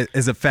wasn't like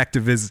as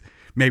effective as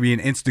maybe an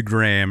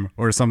Instagram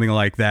or something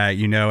like that.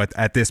 You know,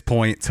 at this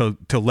point, to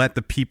let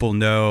the people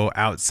know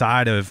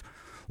outside of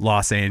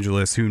Los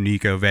Angeles who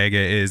Nico Vega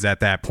is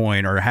at that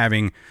point, or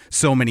having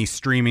so many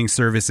streaming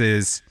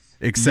services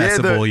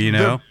accessible. You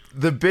know.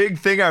 The big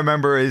thing I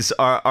remember is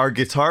the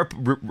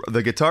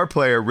guitar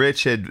player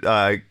Rich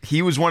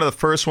he was one of the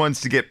first ones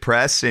to get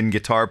press in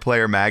Guitar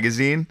Player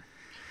magazine,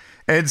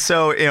 and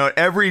so, you know,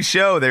 every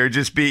show there'd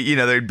just be, you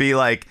know, there'd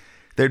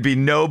be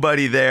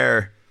nobody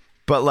there,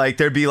 but like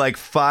there'd be like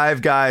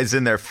 5 guys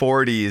in their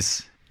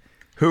 40s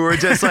who were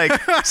just like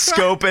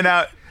scoping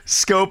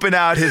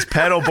out his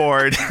pedal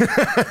board.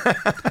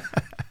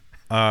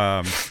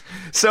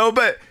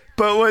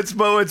 But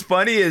what's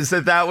funny is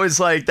that was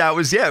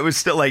it was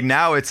still like,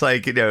 now it's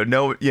like, you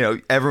know,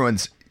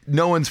 everyone's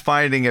no one's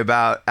finding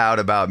out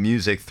about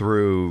music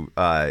through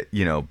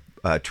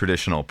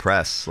traditional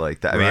press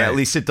like that. I mean, at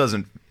least it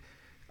doesn't.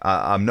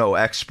 I'm no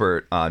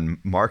expert on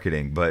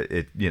marketing, but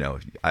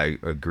I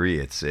agree.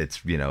 It's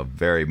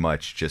very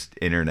much just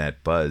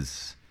internet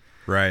buzz,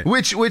 right?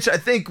 Which I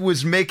think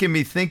was making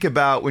me think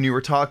about when you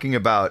were talking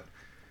about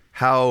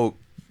how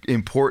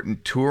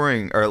important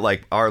touring or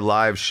like our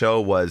live show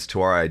was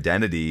to our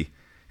identity,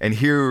 and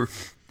here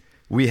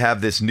we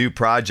have this new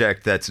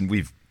project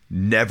we've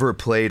never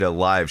played a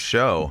live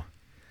show.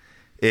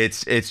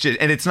 It's just,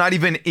 and it's not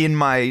even in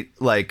my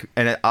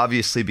and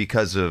obviously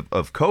because of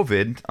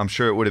COVID, I'm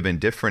sure it would have been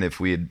different if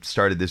we had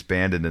started this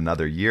band in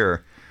another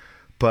year,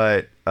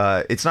 but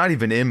it's not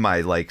even in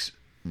my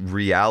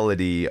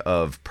reality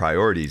of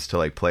priorities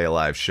to play a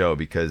live show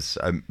because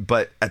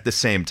but at the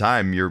same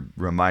time, you're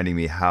reminding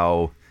me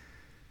how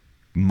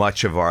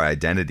much of our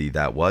identity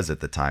that was at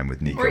the time with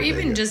Nico or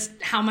even Vega. Just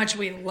how much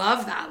we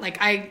love that.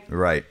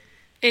 Right.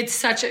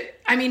 It's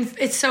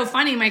it's so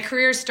funny. My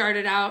career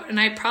started out,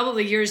 and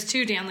probably yours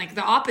too, Dan,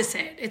 the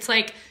opposite. It's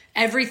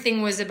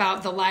everything was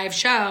about the live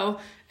show,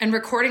 and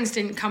recordings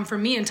didn't come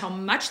from me until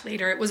much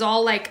later. It was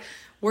all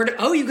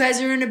you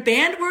guys are in a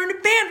band? We're in a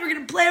band. We're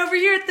going to play over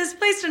here at this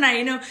place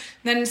tonight,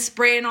 Then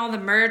spraying all the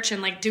merch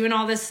and doing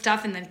all this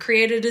stuff, and then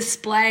create a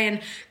display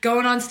and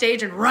going on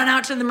stage and run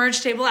out to the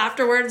merch table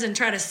afterwards and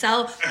try to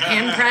sell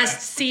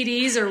hand-pressed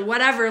CDs or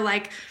whatever,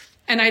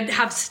 and I'd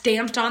have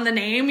stamped on the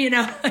name,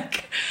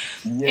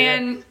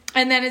 Yeah.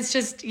 And then it's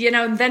just,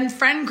 then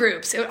friend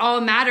groups, it all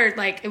mattered.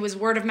 It was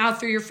word of mouth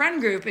through your friend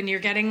group, and you're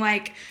getting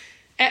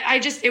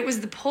it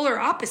was the polar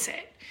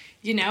opposite,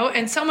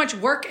 and so much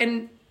work,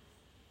 and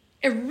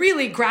it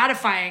really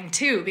gratifying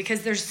too,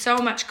 because there's so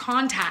much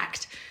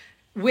contact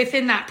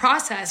within that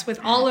process with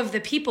all of the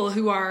people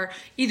who are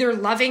either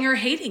loving or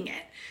hating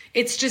it.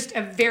 It's just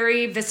a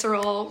very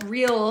visceral,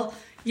 real,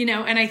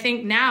 and I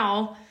think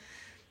now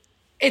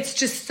it's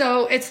just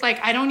so, it's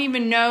I don't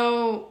even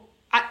know,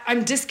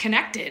 I'm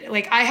disconnected.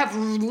 I have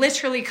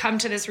literally come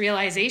to this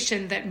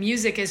realization that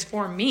music is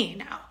for me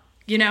now.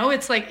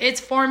 It's it's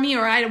for me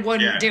or I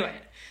wouldn't do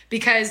it,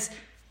 because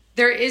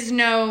there is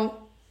no,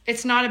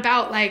 it's not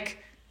about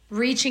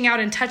reaching out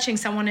and touching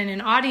someone in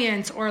an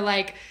audience or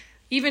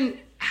even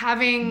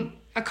having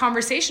a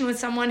conversation with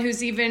someone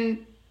who's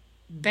even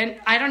been,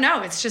 I don't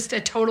know. It's just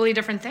a totally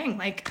different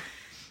thing.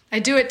 I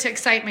do it to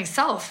excite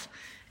myself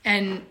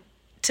and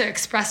to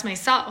express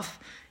myself,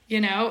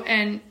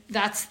 and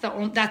that's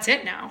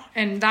it now.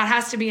 And that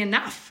has to be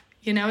enough.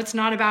 It's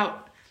not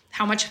about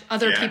how much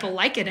other people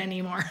like it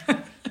anymore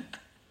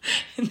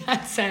in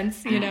that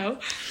sense,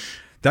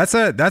 That's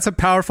a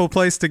powerful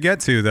place to get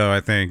to, though, I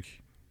think.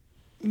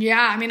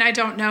 Yeah, I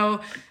don't know.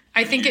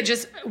 I think it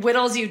just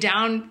whittles you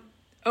down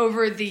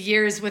over the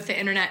years with the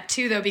internet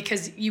too, though,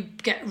 because you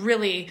get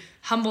really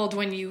humbled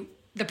when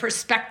the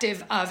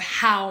perspective of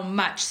how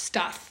much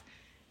stuff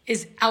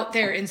is out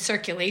there in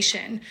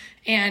circulation,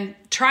 and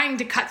trying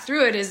to cut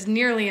through it is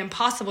nearly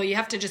impossible. You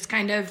have to just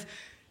kind of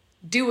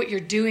do what you're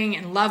doing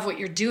and love what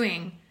you're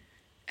doing.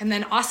 And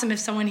then awesome if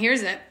someone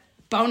hears it,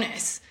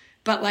 bonus.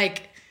 But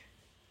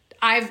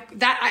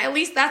at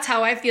least that's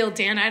how I feel,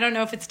 Dan. I don't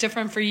know if it's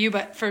different for you,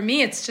 but for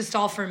me, it's just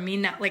all for me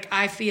now.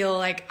 I feel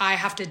like I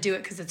have to do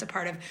it because it's a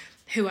part of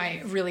who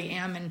I really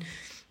am, and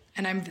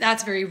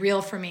that's very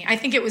real for me. I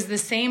think it was the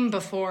same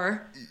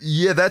before.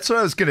 Yeah, that's what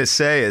I was gonna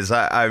say. Is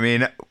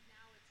when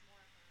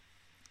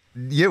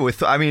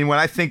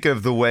I think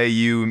of the way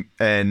you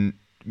and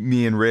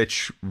me and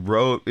Rich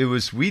wrote, it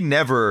was we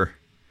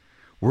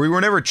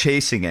were never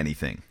chasing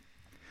anything.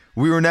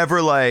 We were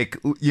never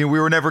we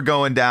were never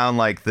going down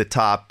the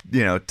top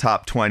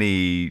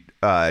 20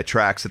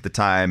 tracks at the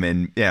time,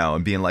 and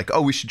and being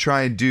oh, we should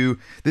try and do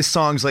this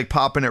song's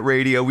popping at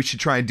radio. We should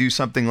try and do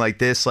something like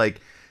this.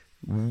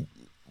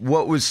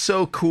 What was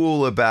so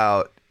cool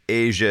about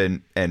Asia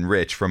and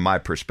Rich, from my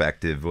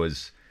perspective,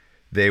 was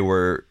they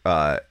were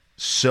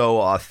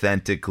so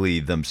authentically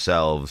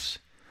themselves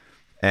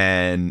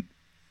and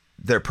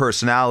their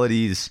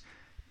personalities,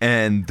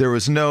 and there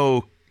was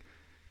no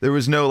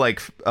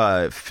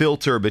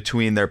filter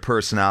between their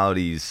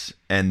personalities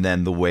and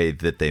then the way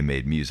that they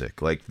made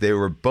music. They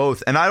were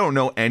both, and I don't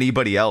know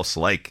anybody else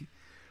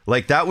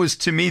that was,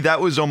 to me, that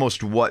was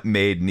almost what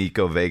made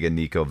Nico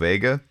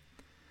Vega.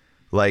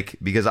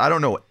 Because I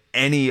don't know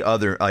any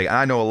other,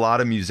 I know a lot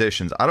of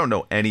musicians. I don't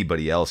know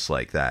anybody else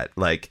like that.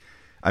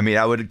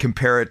 I would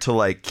compare it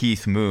to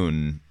Keith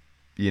Moon,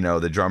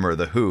 the drummer of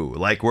The Who,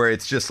 where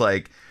it's just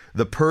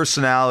the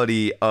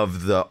personality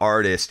of the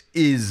artist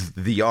is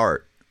the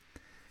art.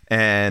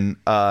 And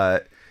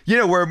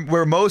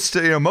where most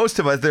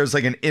of us, there's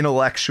an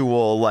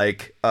intellectual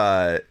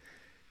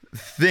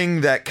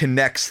thing that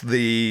connects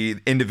the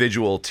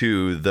individual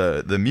to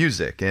the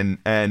music, and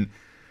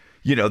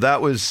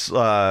that was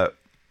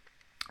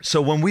so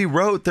when we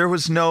wrote, there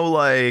was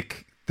no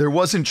there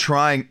wasn't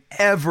trying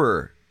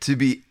ever to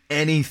be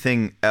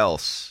anything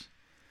else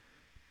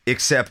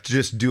except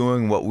just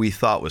doing what we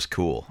thought was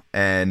cool,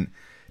 and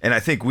I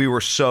think we were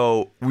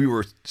so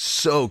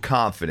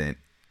confident.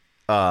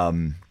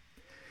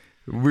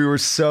 we were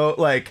so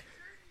like,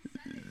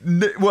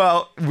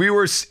 well, we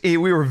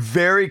were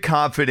very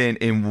confident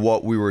in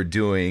what we were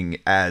doing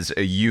as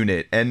a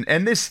unit, and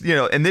this, you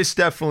know, and this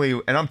definitely,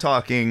 and I'm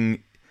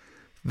talking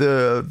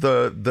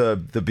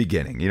the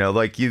beginning, you know,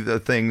 like the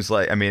things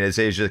like, I mean, as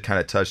Asia kind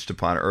of touched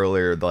upon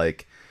earlier,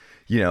 like,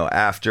 you know,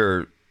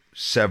 after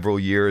several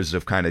years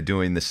of kind of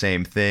doing the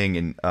same thing,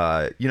 and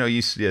you know,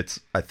 it's,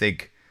 I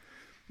think,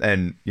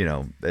 and you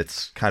know,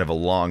 it's kind of a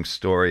long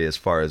story as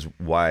far as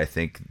why I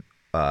think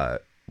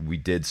we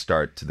did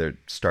start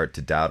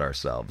to doubt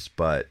ourselves,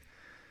 but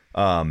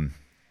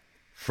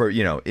for,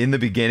 you know, in the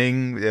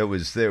beginning, there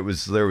was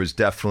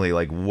definitely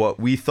like what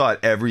we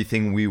thought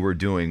everything we were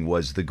doing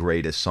was the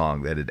greatest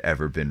song that had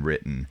ever been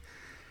written.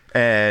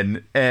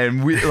 And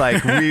we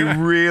like, we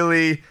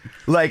really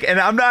like, and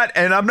I'm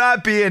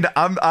not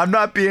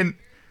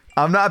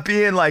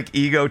being like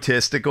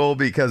egotistical,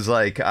 because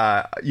like,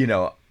 you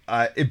know,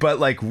 but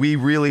like we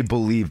really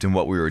believed in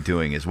what we were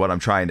doing is what I'm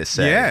trying to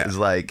say. Yeah. Is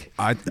like,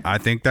 I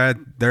think that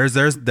there's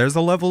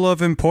a level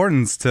of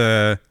importance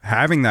to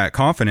having that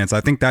confidence.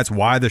 I think that's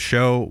why the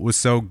show was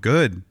so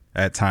good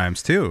at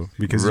times too,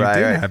 because you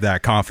did have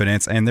that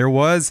confidence, and there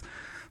was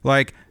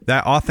like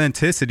that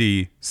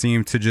authenticity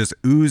seemed to just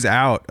ooze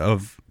out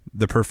of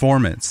the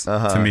performance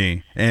to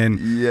me. And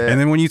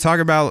then when you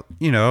talk about,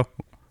 you know,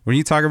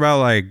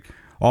 like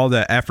all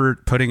the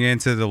effort putting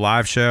into the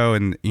live show,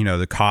 and you know,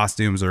 the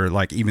costumes, or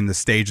like even the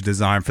stage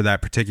design for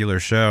that particular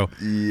show.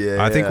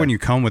 I think when you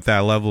come with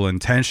that level of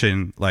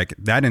intention, like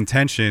that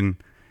intention,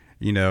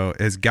 you know,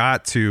 has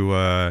got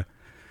to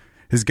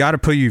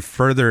put you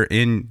further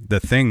in the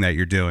thing that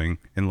you're doing,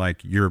 and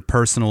like your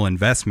personal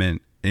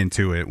investment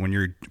into it when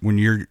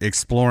you're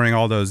exploring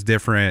all those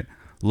different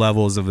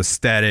levels of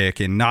aesthetic,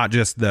 and not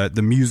just the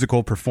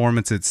musical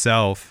performance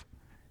itself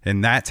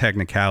and that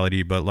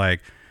technicality, but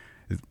like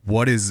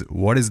what is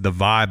the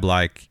vibe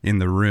like in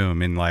the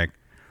room, and like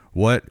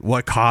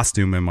what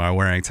costume am I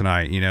wearing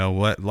tonight? You know,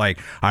 what, like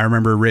I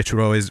remember Rich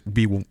would always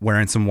be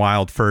wearing some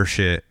wild fur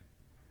shit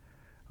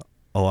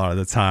a lot of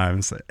the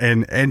times,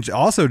 and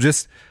also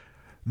just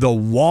the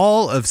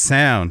wall of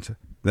sound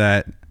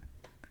that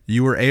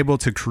you were able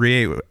to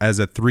create as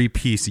a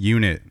 3-piece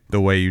unit the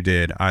way you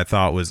did, I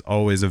thought was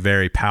always a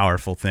very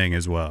powerful thing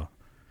as well.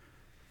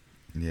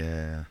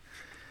 Yeah.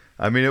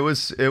 I mean, it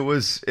was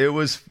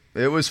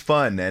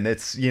fun, and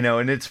it's, you know,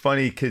 and it's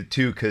funny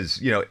too, cause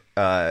you know,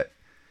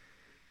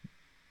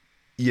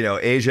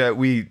 Asia,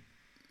 we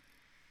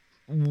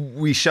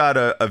shot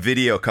a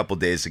video a couple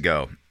days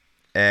ago,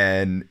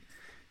 and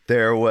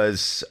there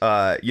was,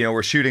 you know,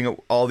 we're shooting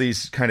all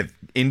these kind of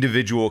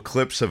individual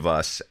clips of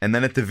us, and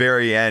then at the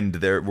very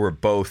end, we're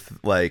both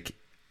like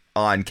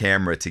on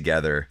camera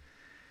together,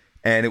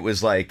 and it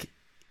was like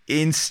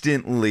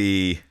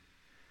instantly,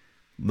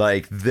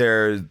 like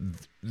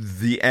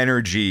the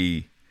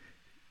energy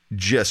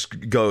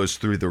just goes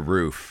through the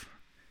roof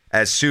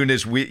as soon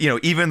as we, you know,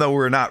 even though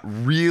we're not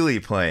really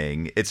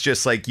playing, it's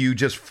just like you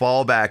just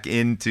fall back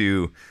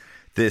into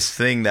this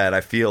thing that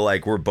I feel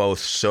like we're both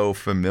so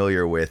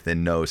familiar with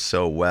and know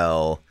so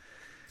well,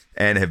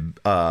 and have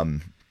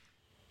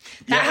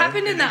that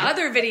happened in the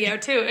other video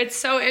too. It's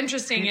so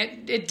interesting.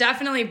 It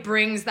definitely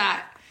brings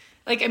that,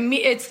 like,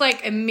 it's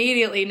like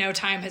immediately no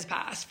time has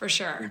passed, for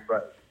sure.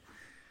 Right.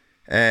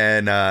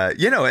 And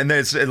you know, and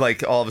there's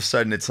like all of a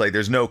sudden it's like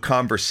there's no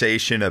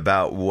conversation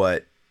about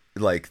what,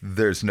 like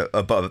there's no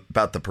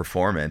about the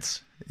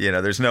performance. You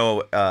know, there's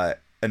no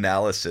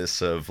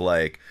analysis of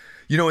like,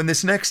 you know, in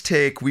this next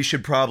take we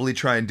should probably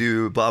try and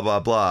do blah blah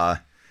blah.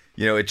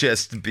 You know, it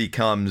just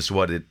becomes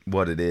what it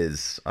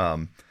is.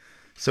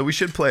 So we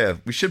should play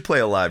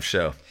a live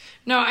show.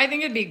 No, I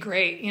think it'd be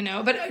great, you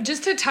know. But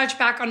just to touch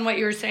back on what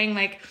you were saying,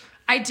 like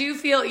I do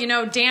feel, you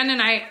know, Dan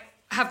and I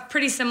have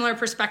pretty similar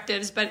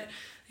perspectives, but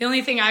the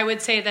only thing I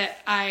would say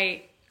that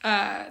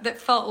that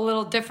felt a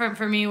little different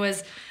for me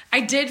was I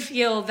did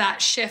feel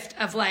that shift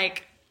of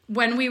like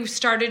when we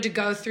started to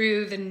go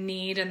through the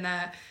need and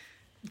the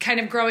kind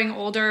of growing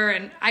older,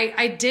 and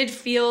I did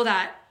feel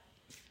that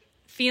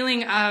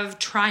feeling of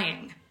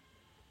trying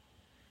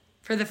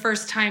for the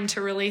first time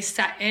to really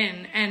set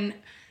in, and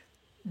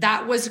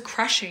that was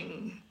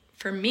crushing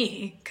for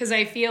me, because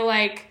I feel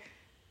like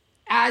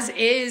as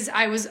is,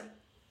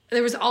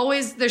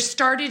 there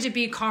started to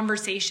be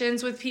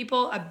conversations with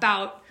people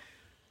about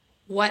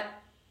what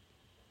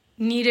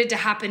needed to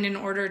happen in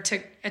order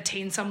to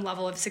attain some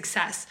level of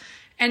success.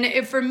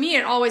 And for me,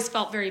 it always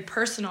felt very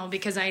personal,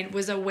 because I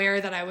was aware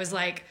that I was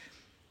like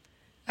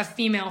a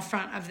female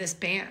front of this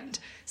band.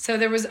 So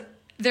there was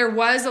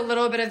a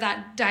little bit of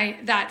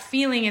that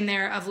feeling in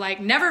there of like,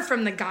 never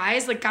from the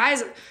guys, like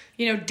guys,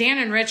 you know, Dan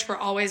and Rich were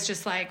always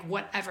just like,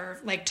 whatever,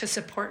 like to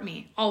support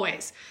me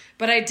always.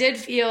 But I did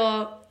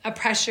feel a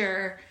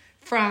pressure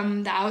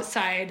from the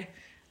outside,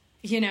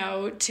 you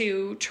know,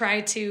 to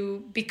try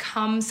to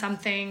become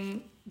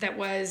something that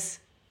was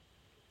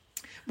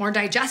more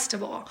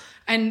digestible.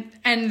 And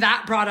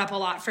that brought up a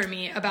lot for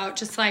me about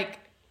just like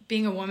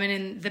being a woman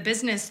in the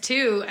business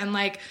too, and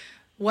like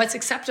what's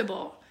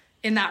acceptable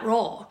in that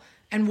role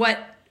and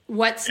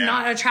what's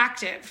not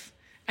attractive.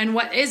 and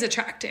what is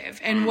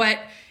attractive and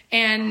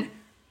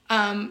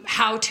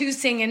how to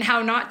sing and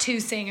how not to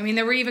sing. I mean,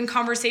 there were even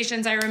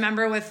conversations I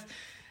remember with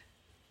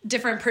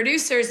different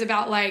producers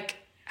about like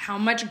how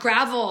much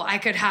gravel I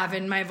could have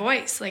in my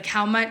voice, like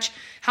how much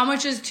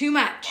is too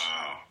much,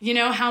 you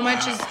know, how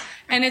much is,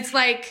 and it's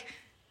like,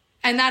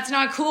 and that's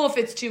not cool if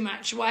it's too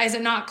much. Why is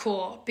it not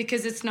cool?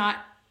 Because it's not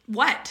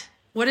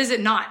what is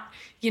it not?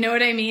 You know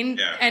what I mean?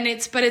 Yeah. And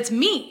but it's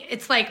me.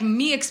 It's like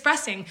me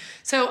expressing.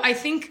 So I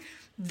think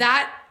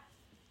that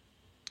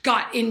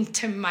got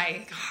into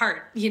my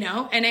heart, you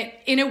know, and it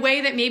in a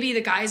way that maybe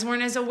the guys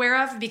weren't as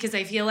aware of, because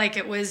I feel like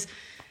it was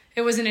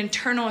an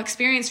internal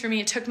experience for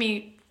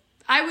me.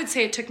 I would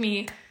say it took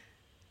me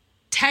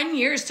 10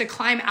 years to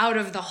climb out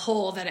of the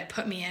hole that it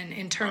put me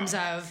in terms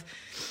of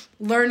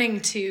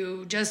learning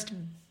to just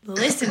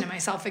listen to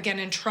myself again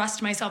and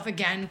trust myself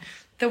again,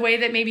 the way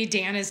that maybe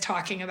Dan is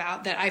talking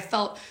about, that I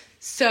felt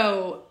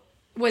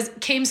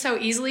came so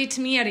easily to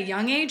me at a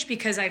young age,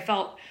 because I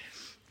felt,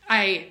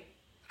 I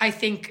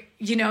think,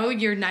 you know,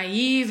 you're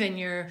naive and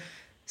you're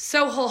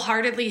so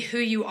wholeheartedly who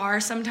you are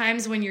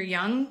sometimes when you're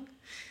young,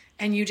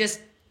 and you just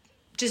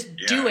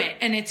do it,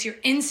 and it's your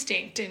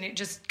instinct, and it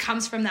just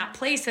comes from that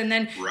place. And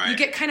then you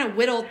get kind of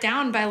whittled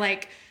down by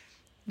like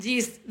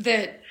the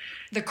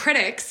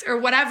critics or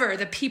whatever,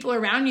 the people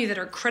around you that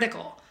are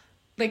critical,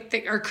 like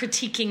they are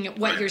critiquing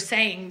what you're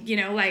saying, you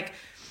know, like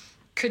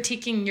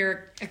critiquing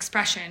your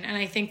expression. And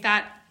I think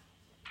that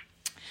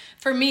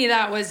for me,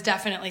 that was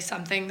definitely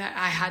something that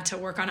I had to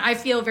work on. I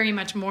feel very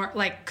much more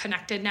like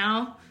connected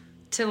now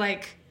to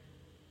like,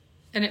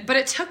 but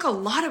it took a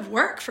lot of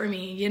work for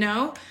me, you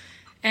know?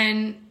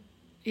 And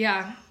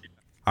yeah.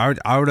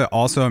 I would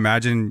also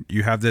imagine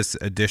you have this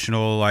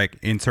additional like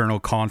internal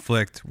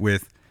conflict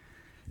with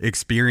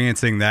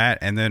experiencing that,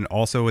 and then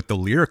also with the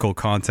lyrical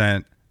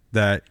content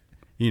that,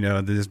 you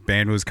know, this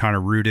band was kind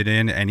of rooted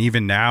in, and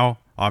even now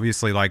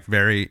obviously like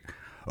very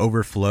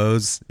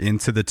overflows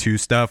into the two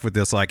stuff with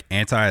this like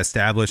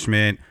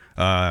anti-establishment,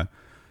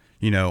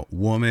 you know,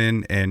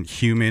 woman and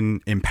human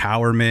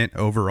empowerment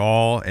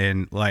overall.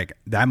 And like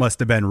that must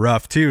have been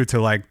rough too,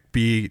 to like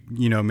be,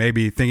 you know,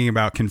 maybe thinking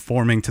about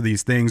conforming to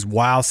these things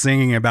while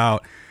singing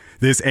about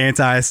this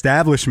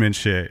anti-establishment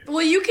shit.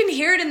 Well, you can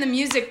hear it in the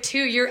music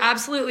too. You're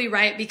absolutely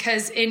right,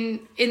 because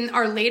in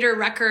our later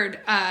record,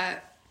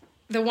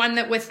 the one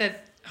that with the,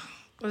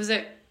 what was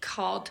it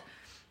called?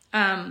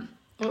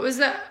 What was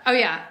the, oh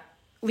yeah,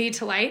 Lead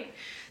to Light.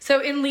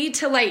 So in Lead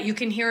to Light, you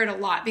can hear it a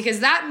lot, because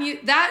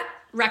that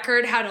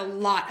record had a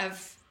lot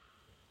of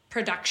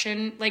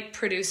production, like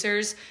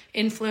producers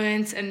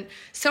influence, and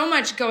so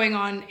much going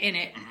on in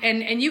it.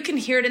 And you can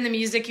hear it in the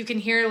music. You can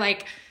hear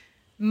like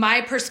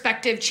my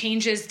perspective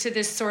changes to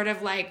this sort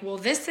of like, well,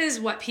 this is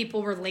what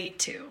people relate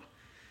to.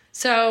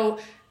 So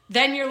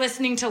then you're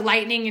listening to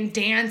Lightning and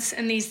Dance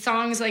and these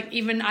songs, like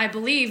even I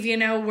Believe, you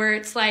know, where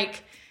it's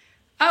like,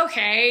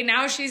 okay,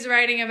 now she's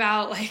writing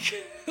about like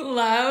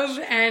love,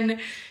 and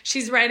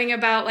she's writing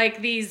about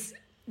like these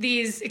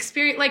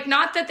experience, like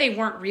not that they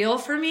weren't real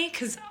for me,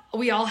 because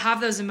we all have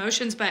those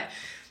emotions, but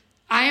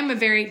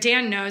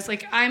Dan knows,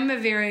 like I'm a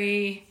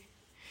very,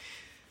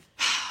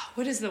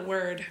 what is the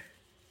word?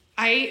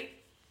 I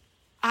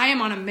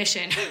am on a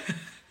mission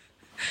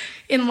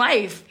in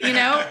life, you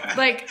know,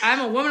 like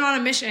I'm a woman on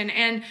a mission.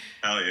 And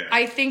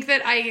I think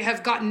that I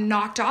have gotten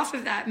knocked off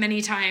of that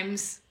many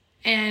times.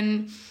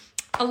 And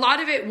a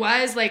lot of it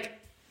was like,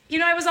 you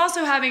know, I was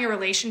also having a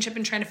relationship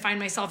and trying to find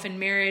myself in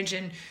marriage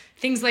and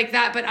things like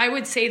that. But I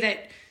would say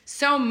that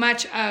so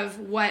much of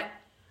what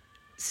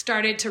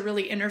started to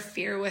really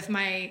interfere with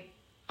my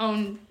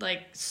own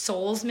like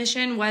soul's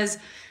mission was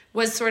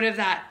sort of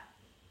that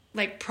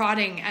like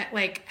prodding at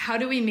like, how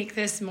do we make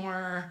this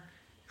more,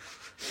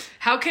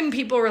 how can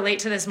people relate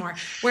to this more?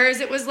 Whereas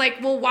it was like,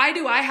 well, why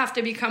do I have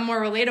to become more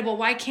relatable?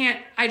 Why can't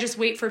I just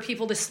wait for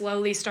people to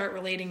slowly start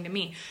relating to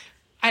me?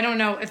 I don't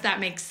know if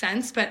that makes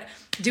sense, but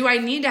do I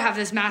need to have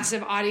this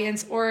massive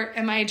audience, or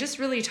am I just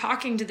really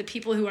talking to the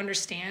people who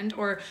understand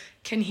or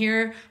can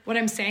hear what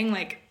I'm saying?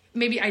 Like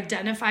maybe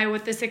identify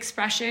with this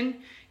expression,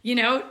 you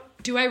know,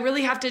 do I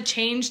really have to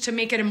change to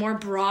make it a more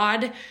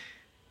broad,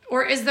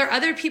 or is there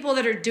other people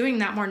that are doing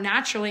that more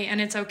naturally?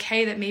 And it's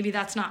okay that maybe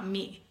that's not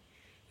me,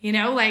 you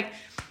know, like,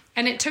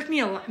 and it took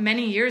me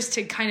many years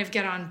to kind of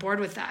get on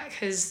board with that.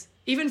 Cause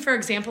even for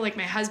example, like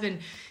my husband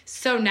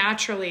so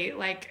naturally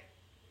like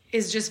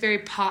is just very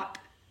pop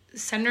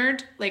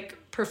centered, like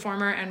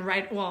performer and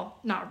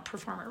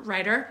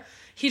writer.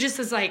 He just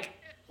is like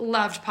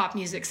loved pop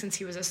music since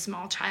he was a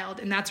small child.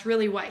 And that's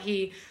really what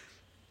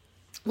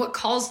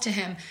calls to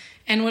him.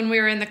 And when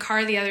we were in the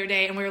car the other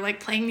day and we were like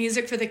playing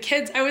music for the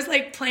kids, I was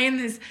like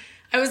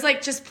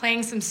just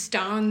playing some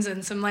Stones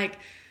and some like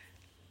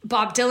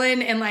Bob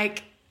Dylan, and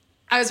like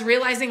I was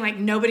realizing like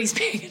nobody's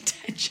paying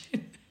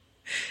attention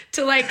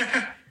to like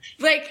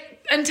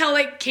until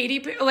like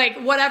Katy, like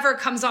whatever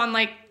comes on,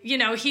 like, you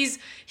know, he's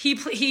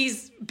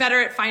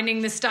better at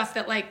finding the stuff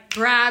that like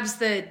grabs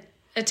the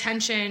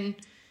attention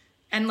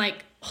and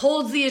like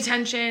holds the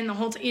attention the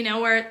whole you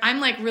know, where I'm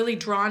like really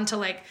drawn to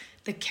like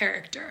the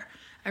character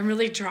I'm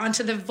really drawn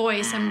to the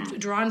voice. I'm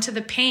drawn to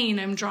the pain.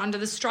 I'm drawn to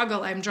the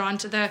struggle. I'm drawn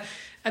to the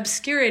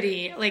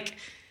obscurity. Like,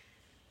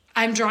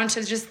 I'm drawn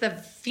to just the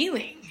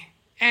feeling.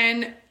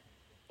 And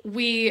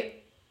we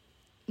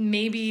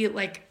maybe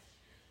like,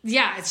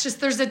 yeah, it's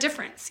just, there's a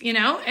difference, you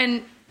know?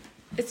 And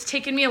it's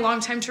taken me a long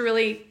time to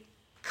really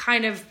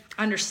kind of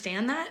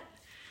understand that,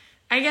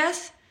 I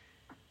guess,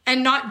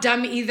 and not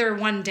dumb either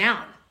one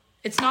down.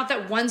 It's not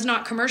that one's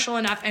not commercial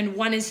enough and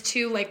one is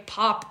too like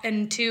pop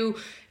and too,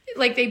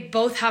 like, they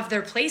both have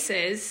their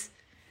places,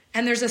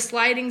 and there's a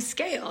sliding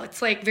scale.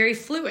 It's like very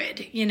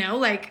fluid, you know,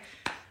 like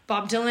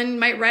Bob Dylan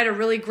might write a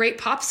really great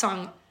pop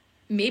song,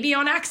 maybe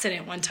on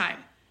accident one time,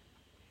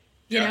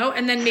 you know,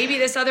 and then maybe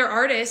this other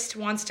artist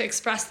wants to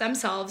express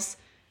themselves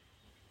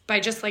by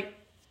just like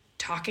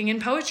talking in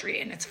poetry,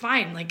 and it's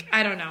fine. Like,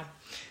 I don't know.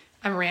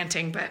 I'm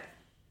ranting, but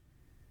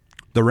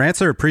the rants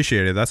are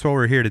appreciated. That's what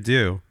we're here to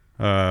do.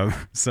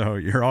 So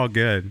you're all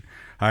good.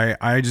 I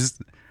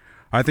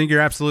think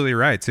you're absolutely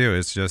right too.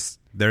 It's just,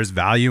 there's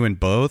value in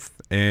both,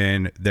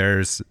 and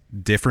there's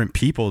different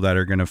people that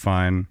are going to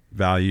find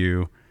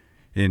value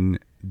in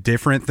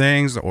different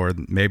things, or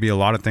maybe a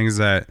lot of things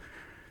that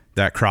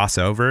cross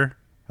over.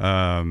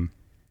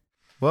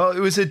 Well, it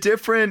was a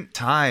different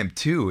time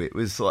too. It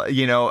was like,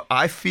 you know,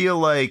 I feel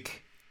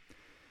like,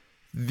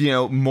 you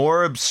know,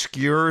 more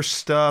obscure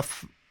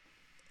stuff,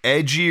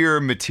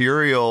 edgier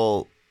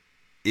material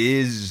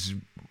is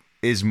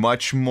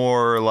much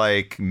more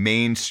like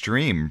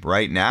mainstream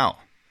right now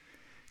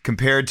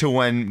compared to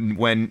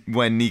when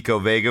Nico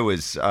Vega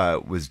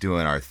was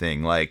doing our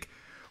thing. Like,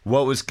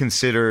 what was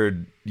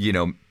considered, you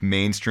know,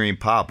 mainstream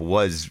pop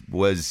was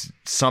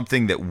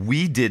something that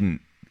we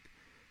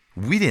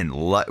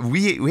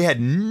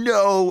had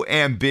no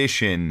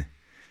ambition.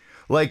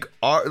 Like,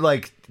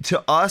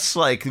 to us,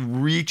 like,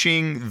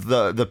 reaching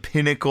the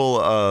pinnacle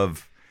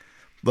of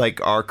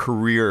like our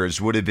careers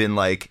would have been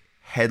like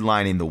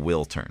headlining the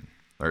Wiltern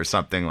or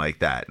something like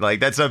that. Like,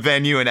 that's a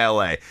venue in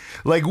LA.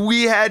 Like,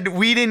 we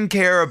didn't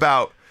care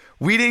about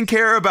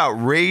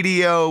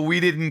radio. We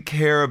didn't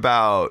care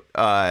about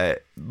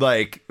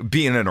like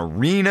being an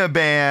arena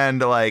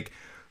band. Like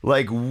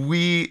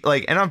we,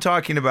 like, and I'm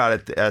talking about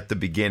it at the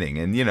beginning,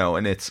 and you know,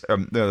 and it's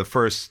the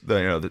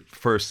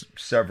first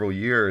several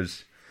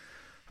years.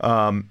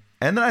 And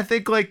then I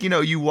think, like, you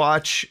know, you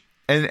watch,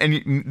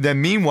 and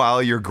then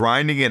meanwhile you're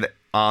grinding it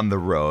on the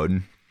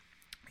road,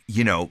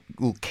 you know,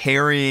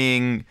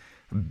 carrying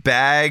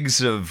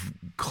bags of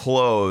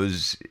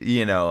clothes.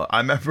 You know, I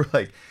remember,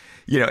 like,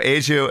 you know,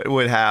 Asia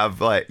would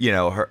have, like, you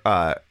know,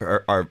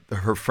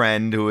 her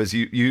friend who was,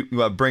 you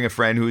bring a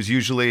friend who was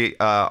usually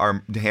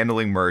are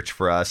handling merch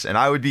for us, and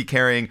I would be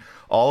carrying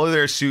all of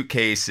their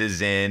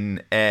suitcases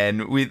in,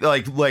 and we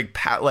like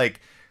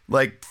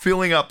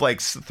filling up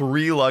like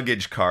 3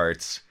 luggage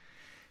carts.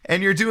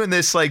 And you're doing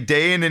this like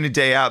day in and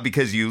day out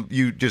because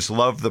you just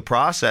love the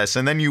process.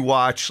 And then you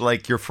watch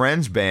like your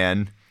friend's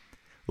band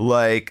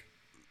like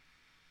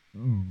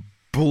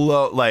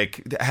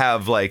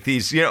have like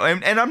these, you know,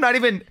 and I'm not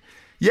even,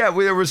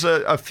 there was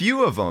a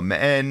few of them,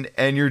 and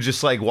you're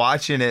just like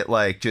watching it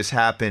like just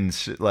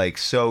happens like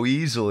so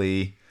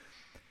easily.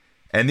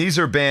 And these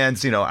are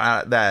bands, you know,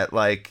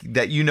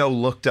 that you know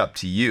looked up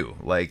to you,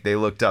 like they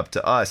looked up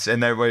to us,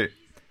 and they were.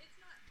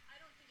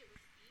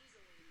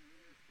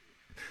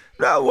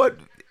 No, what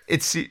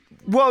it's,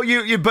 well,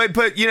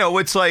 but you know,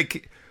 it's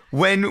like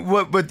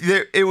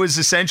it was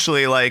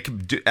essentially like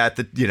at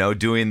the, you know,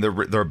 doing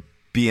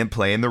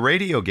playing the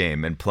radio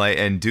game and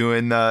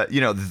doing the,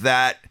 you know,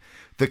 that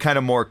the kind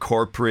of more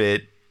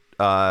corporate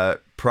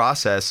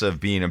process of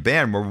being a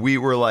band, where we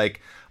were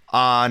like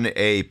on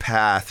a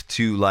path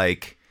to,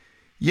 like,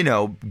 you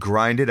know,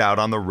 grind it out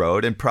on the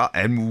road, and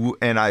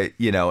I,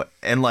 you know,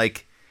 and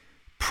like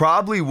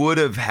probably would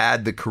have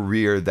had the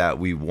career that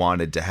we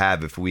wanted to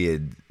have if we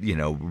had, you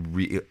know,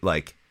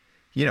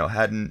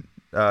 hadn't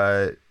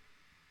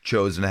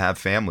chosen to have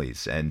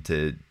families and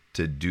to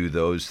do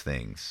those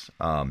things.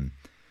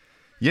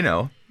 You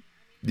know,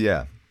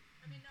 yeah.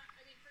 I mean,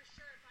 for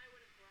sure, if I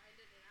would have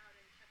grinded it out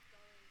and kept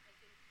going,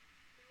 I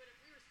think we were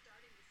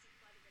starting to see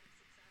quite a bit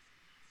of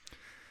success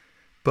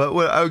in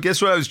that. But I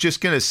guess what I was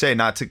just gonna say,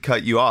 not to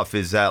cut you off,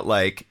 is that,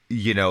 like,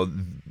 you know,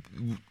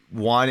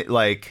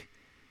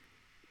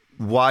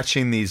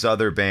 watching these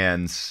other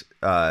bands,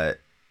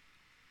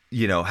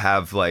 you know,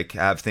 have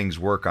things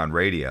work on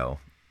radio,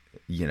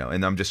 you know,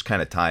 and I'm just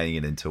kind of tying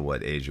it into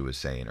what Asia was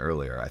saying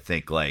earlier. I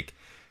think, like,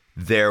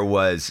 there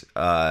was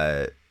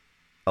a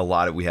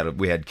lot of, we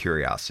had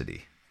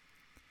curiosity,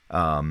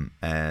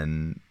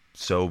 and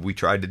so we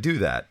tried to do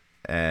that,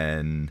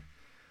 and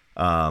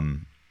I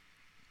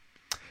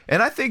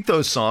think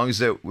those songs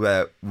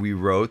that we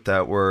wrote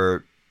that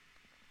were,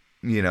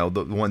 you know,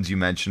 the ones you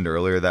mentioned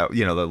earlier, that,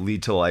 you know, the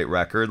Lead to Light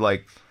record,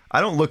 like,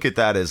 I don't look at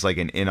that as like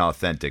an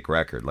inauthentic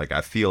record. Like, I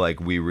feel like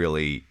we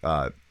really,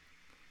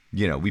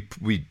 you know,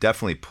 we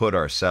definitely put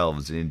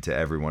ourselves into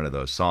every one of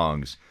those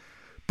songs,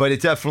 but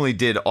it definitely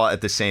did at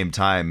the same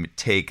time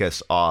take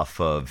us off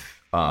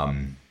of,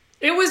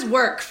 It was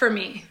work for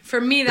me.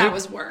 For me, that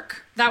was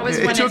work. That was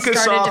when it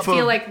started to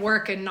feel like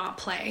work and not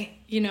play.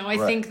 You know, I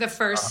think the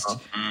first,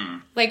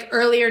 like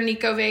earlier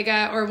Nico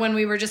Vega, or when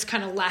we were just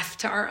kind of left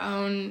to our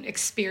own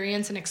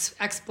experience and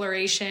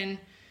exploration,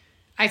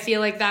 I feel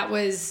like that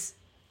was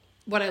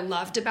what I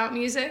loved about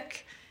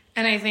music.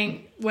 And I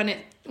think when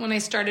I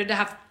started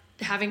to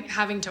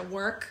having to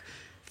work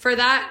for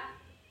that,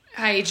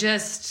 I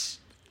just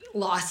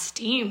lost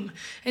steam.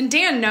 And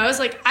Dan knows,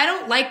 like, I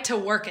don't like to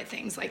work at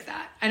things like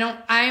that.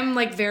 I'm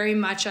like very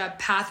much a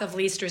path of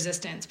least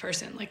resistance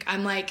person. Like,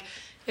 I'm like,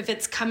 if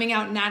it's coming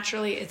out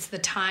naturally, it's the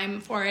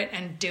time for it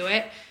and do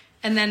it.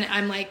 And then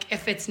I'm like,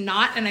 if it's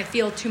not and I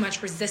feel too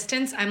much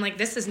resistance, I'm like,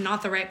 this is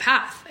not the right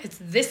path. It's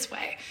this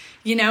way,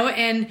 you know?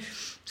 And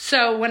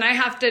so when I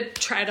have to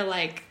try to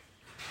like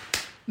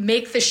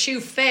make the shoe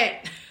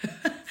fit,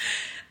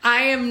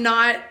 I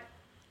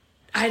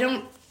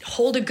don't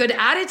hold a good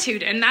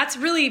attitude. And that's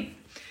really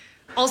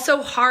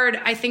also hard,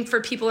 I think, for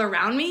people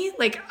around me,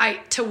 like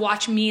to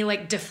watch me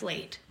like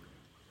deflate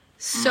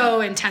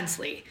so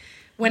intensely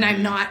when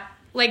I'm not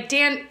like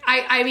Dan.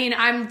 I mean,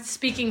 I'm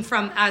speaking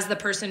from as the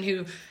person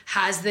who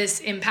has this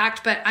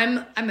impact, but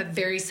I'm a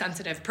very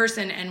sensitive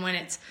person. And when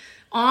it's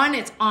on,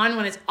 it's on.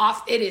 When it's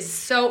off, it is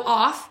so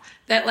off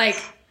that like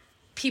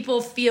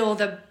people feel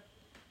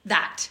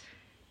that,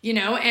 you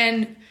know,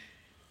 and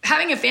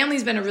having a family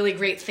has been a really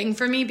great thing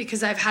for me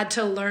because I've had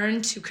to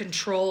learn to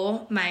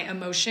control my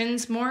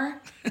emotions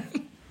more.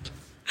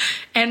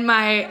 And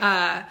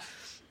my,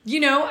 you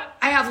know,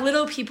 I have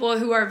little people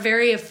who are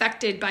very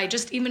affected by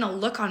just even a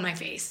look on my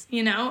face,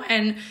 you know?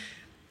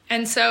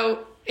 And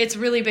so it's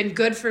really been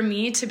good for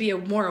me to be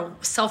more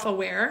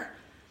self-aware.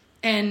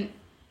 And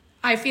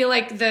I feel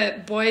like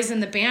the boys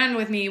in the band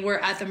with me were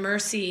at the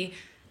mercy,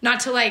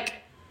 not to like,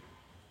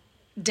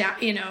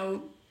 you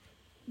know,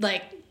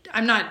 like,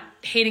 I'm not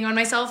hating on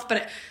myself,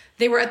 but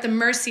they were at the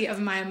mercy of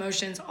my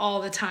emotions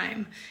all the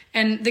time.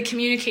 And the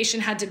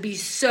communication had to be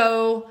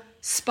so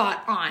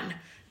spot on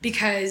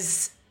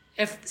because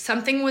if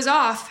something was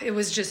off, it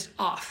was just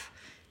off,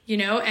 you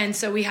know? And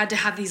so we had to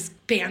have these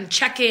band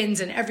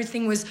check-ins and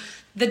everything was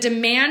the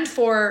demand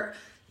for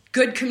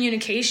good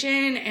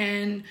communication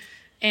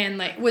and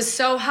like was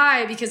so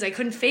high because I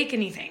couldn't fake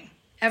anything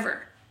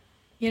ever,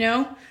 you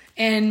know?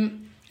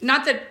 And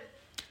not that,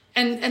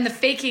 and the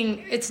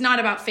faking, it's not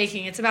about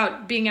faking. It's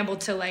about being able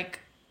to like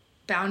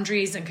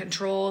boundaries and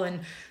control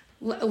and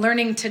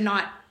learning to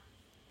not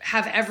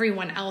have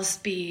everyone else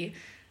be,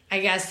 I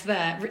guess,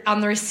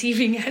 on the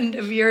receiving end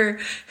of your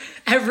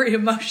every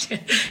emotion,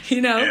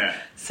 you know? Yeah.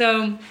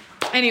 So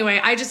anyway,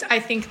 I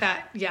think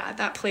that, yeah,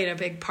 that played a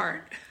big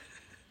part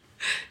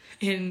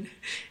in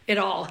it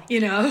all, you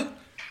know?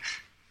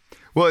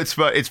 Well, it's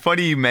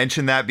funny you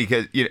mentioned that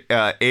because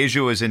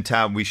Asia was in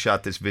town. We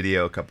shot this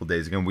video a couple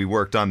days ago and we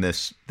worked on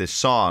this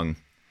song.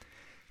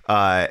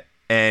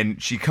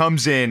 And she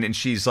comes in and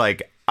she's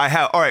like, I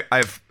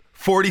have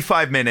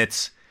 45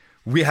 minutes.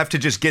 We have to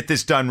just get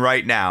this done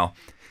right now.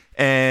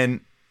 And,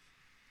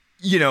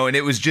 you know, and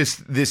it was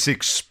just this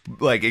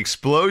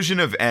explosion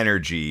of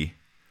energy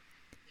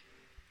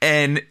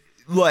and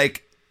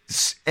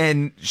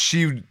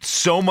she,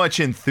 so much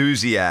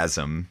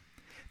enthusiasm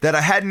that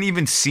I hadn't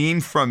even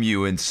seen from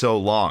you in so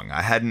long.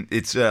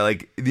 It's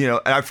like, you know,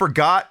 I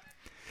forgot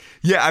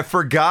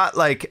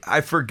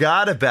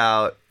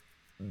about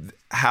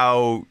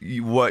how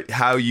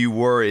you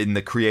were in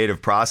the creative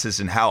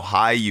process and how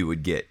high you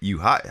would get,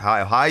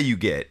 how high you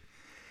get.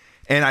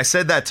 And I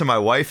said that to my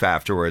wife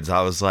afterwards.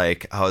 I was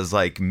like, how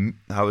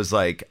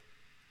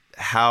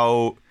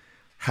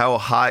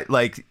high,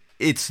 like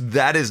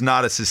that is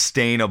not a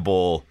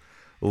sustainable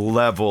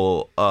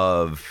level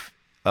of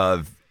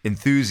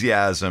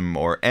enthusiasm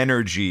or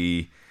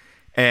energy.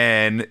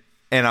 And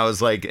I was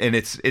like, and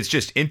it's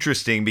just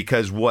interesting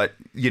because what,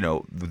 you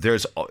know,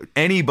 there's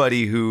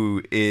anybody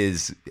who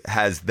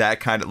has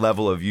that kind of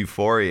level of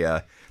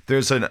euphoria,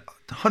 there's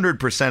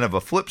 100% of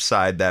a flip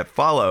side that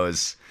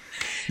follows,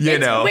 you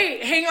know.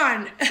 Wait, hang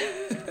on.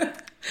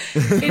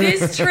 It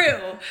is true,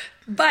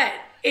 but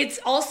it's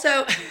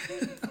also,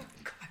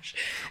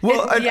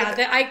 well,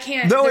 I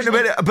can't. No,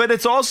 but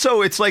it's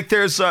also, it's like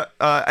there's and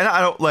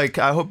I don't like.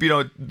 I hope you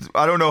don't.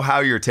 I don't know how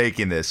you're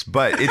taking this,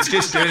 but it's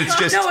just. No,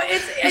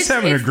 it's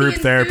having a group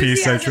therapy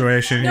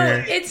situation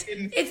here. It's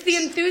the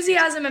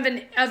enthusiasm of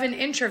an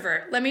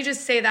introvert. Let me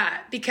just say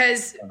that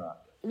because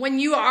when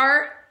you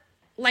are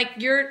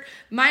like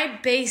my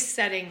base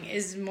setting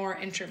is more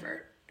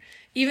introvert,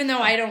 even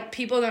though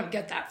people don't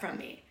get that from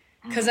me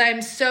because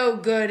I'm so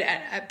good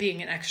at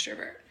being an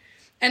extrovert.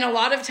 And a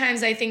lot of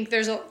times I think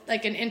there's an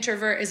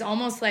introvert is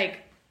almost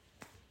like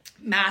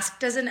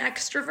masked as an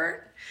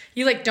extrovert.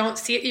 You like don't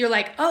see it. You're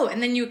like, oh,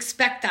 and then you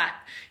expect that.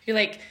 You're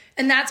like,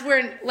 and that's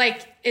where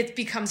like it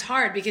becomes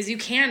hard because you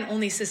can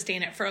only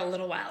sustain it for a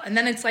little while. And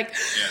then it's like,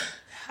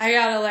 I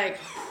gotta like,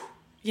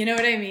 you know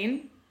what I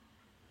mean?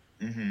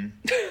 Mm-hmm.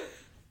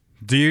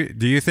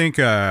 Do you think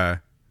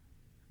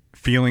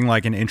feeling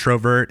like an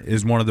introvert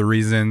is one of the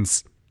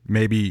reasons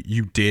maybe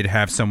you did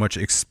have so much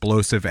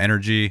explosive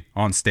energy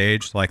on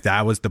stage? Like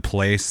that was the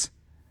place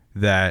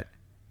that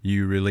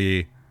you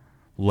really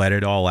let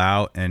it all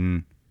out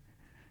and,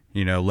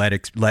 you know,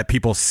 let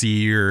people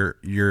see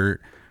your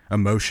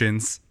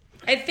emotions?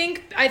 I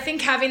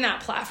think having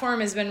that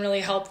platform has been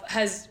really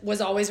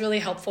was always really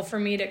helpful for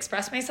me to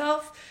express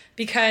myself,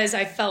 because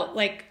I felt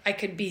like I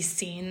could be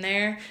seen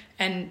there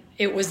and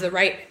it was the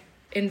right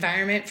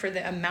environment for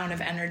the amount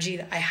of energy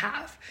that I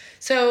have.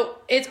 So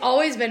it's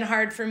always been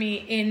hard for me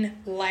in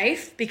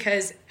life,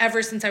 because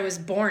ever since I was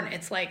born,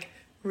 it's like,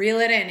 reel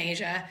it in,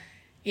 Asia,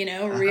 you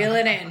know, reel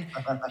it in.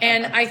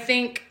 And I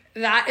think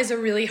that is a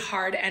really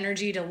hard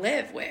energy to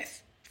live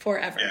with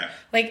forever. Yeah.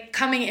 Like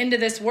coming into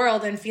this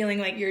world and feeling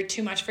like you're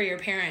too much for your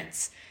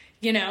parents,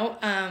 you know,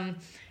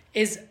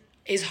 is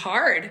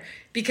hard,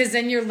 because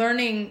then you're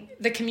learning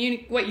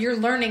what you're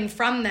learning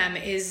from them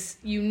is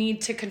you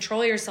need to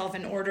control yourself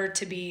in order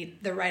to be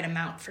the right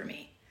amount for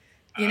me,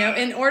 you know,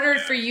 in order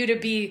for you to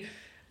be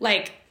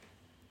like,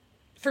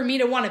 for me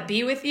to want to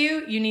be with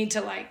you, you need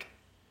to like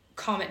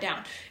calm it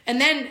down.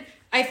 And then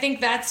I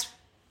think that's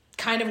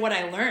kind of what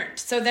I learned.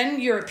 So then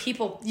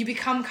you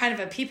become kind of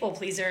a people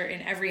pleaser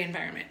in every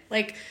environment.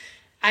 Like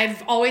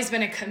I've always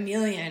been a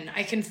chameleon.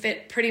 I can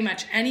fit pretty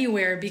much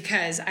anywhere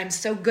because I'm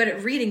so good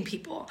at reading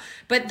people,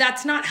 but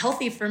that's not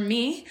healthy for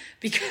me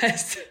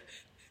because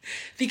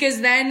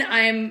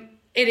then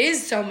it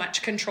is so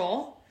much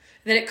control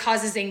that it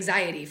causes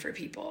anxiety for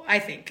people. I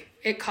think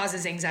it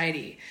causes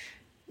anxiety,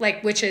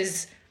 like, which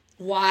is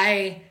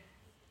why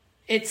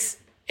it's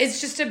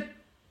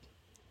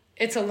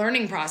a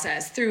learning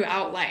process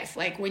throughout life.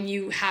 Like when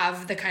you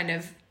have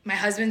my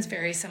husband's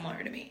very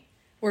similar to me.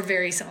 We're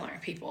very similar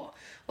people.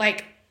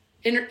 Like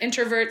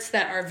introverts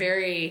that are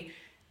very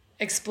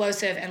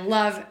explosive and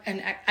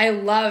I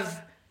love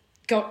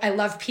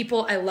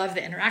people. I love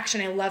the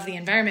interaction. I love the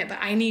environment, but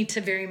I need to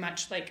very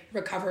much like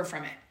recover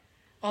from it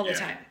all the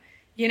time,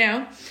 you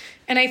know?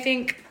 And I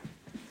think,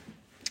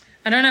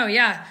 I don't know.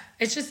 Yeah.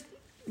 It's just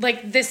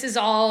like,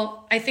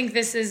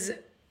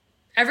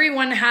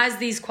 everyone has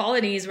these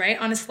qualities, right?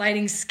 On a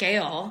sliding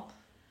scale.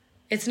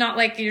 It's not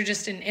like you're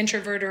just an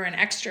introvert or an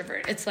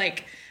extrovert. It's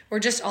like we're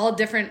just all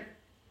different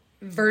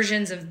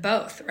versions of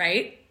both,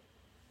 right?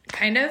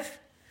 Kind of.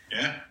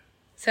 Yeah.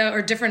 So,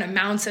 or different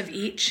amounts of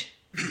each.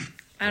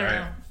 I don't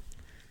know.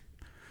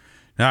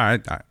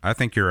 No, I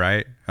think you're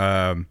right.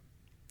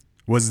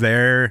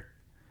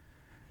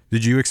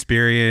 Did you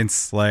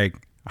experience like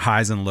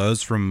highs and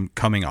lows from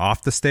coming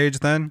off the stage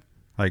then?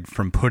 Like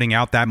from putting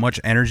out that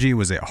much energy,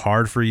 was it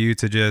hard for you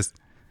to just,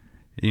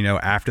 you know,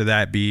 after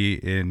that be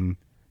in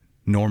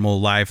normal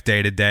life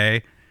day to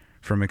day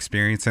from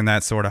experiencing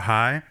that sort of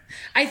high?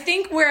 I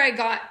think where I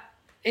got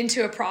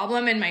into a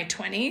problem in my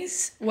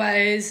 20s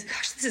was,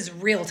 gosh, this is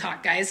real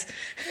talk, guys.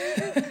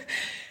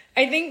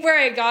 I think where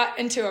I got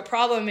into a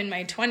problem in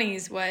my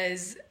 20s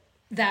was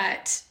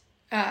that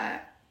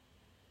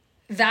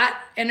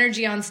that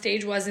energy on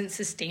stage wasn't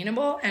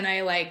sustainable, and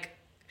I like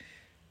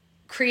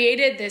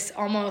created this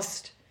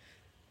almost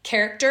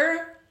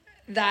character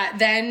that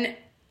then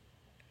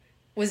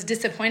was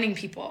disappointing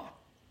people.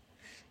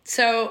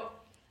 So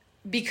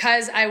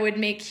because I would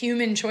make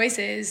human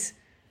choices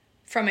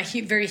from a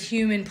very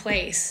human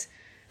place,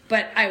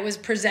 but I was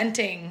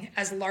presenting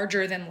as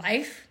larger than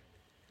life,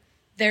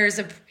 there's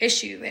a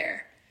issue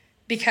there,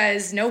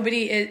 because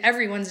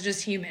everyone's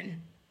just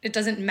human. It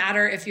doesn't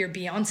matter if you're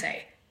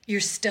Beyonce. You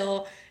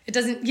know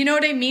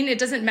what I mean? It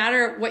doesn't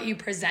matter what you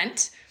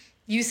present.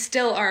 You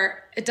still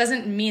are, it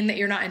doesn't mean that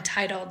you're not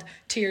entitled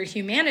to your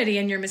humanity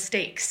and your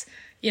mistakes,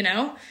 you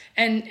know?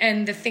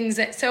 And the things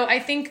so I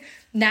think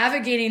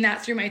navigating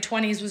that through my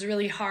 20s was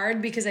really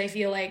hard, because I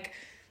feel like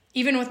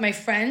even with my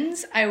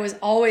friends, I was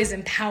always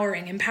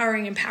empowering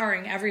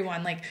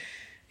everyone. Like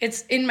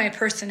it's in my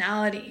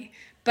personality,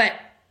 but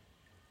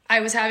I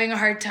was having a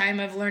hard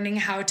time of learning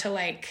how to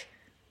like,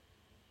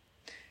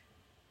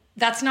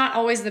 that's not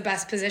always the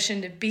best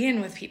position to be in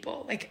with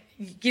people. Like,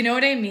 you know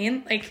what I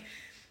mean? Like,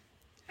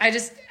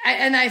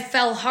 I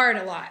fell hard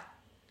a lot,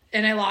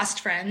 and I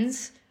lost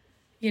friends.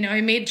 You know,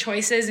 I made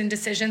choices and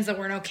decisions that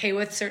weren't okay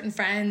with certain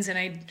friends.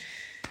 And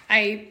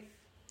I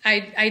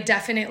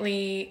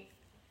definitely,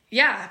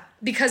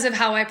 because of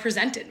how I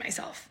presented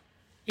myself,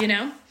 you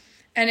know,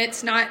 and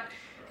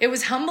it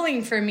was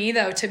humbling for me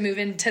though, to move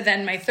into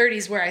then my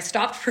 30s where I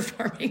stopped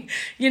performing,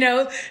 you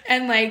know,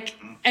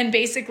 and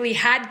basically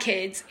had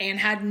kids and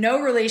had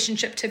no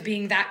relationship to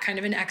being that kind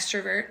of an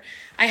extrovert.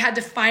 I had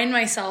to find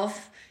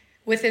myself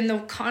within the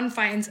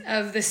confines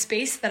of the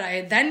space that I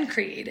had then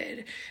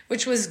created,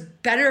 which was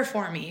better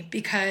for me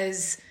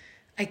because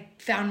I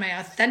found my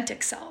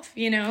authentic self,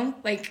 you know,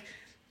 like,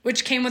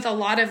 which came with a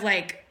lot of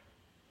like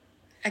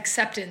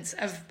acceptance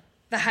of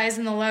the highs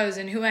and the lows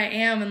and who I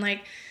am, and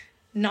like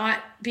not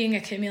being a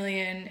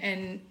chameleon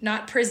and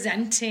not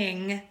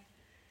presenting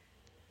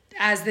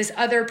as this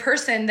other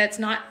person that's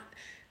not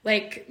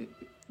like,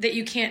 that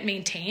you can't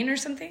maintain or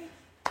something.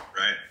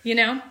 Right. You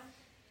know?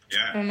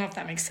 Yeah. I don't know if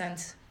that makes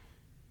sense.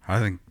 I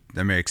think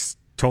that makes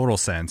total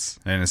sense.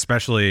 And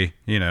especially,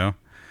 you know,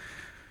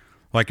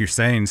 like you're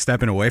saying,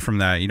 stepping away from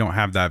that, you don't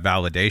have that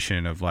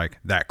validation of like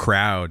that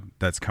crowd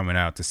that's coming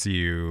out to see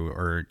you,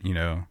 or, you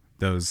know,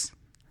 those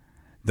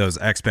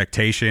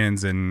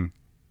expectations and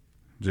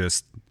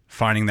just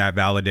finding that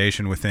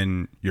validation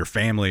within your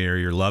family or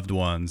your loved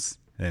ones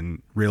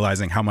and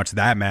realizing how much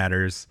that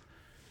matters.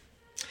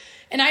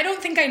 And I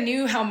don't think I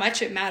knew how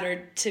much it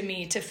mattered to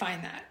me to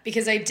find that,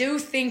 because I do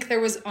think there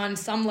was on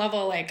some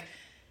level like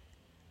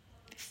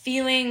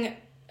feeling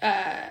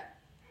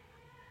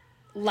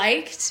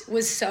liked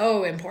was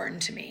so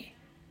important to me.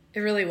 It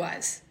really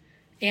was.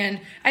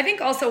 And I think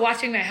also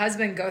watching my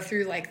husband go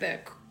through like the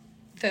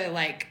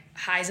like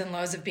highs and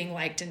lows of being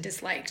liked and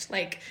disliked,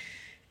 like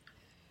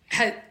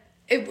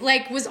it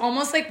like was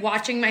almost like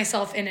watching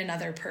myself in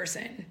another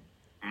person,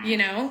 you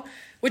know,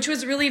 which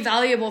was really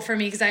valuable for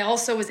me, because I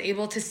also was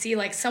able to see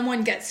like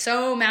someone get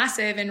so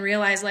massive and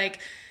realize like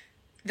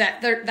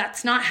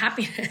that's not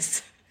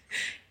happiness.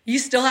 You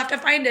still have to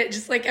find it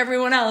just like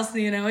everyone else,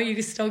 you know,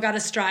 you still got to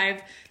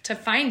strive to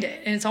find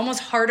it. And it's almost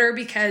harder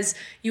because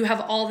you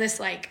have all this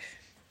like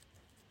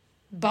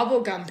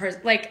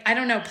bubblegum, like, I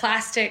don't know,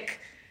 plastic,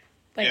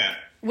 like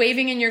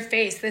waving in your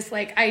face, this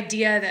like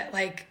idea that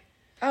like,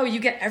 oh, you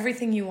get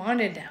everything you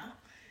wanted now.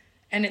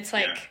 And it's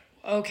like,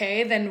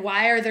 okay, then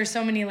why are there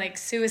so many like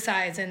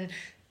suicides, and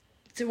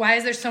why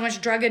is there so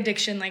much drug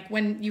addiction? Like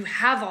when you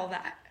have all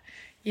that,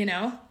 you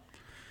know?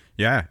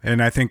 Yeah.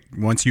 And I think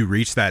once you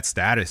reach that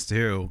status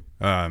too,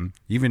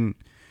 even,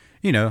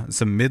 you know,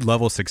 some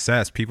mid-level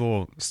success,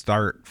 people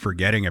start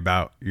forgetting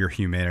about your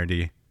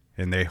humanity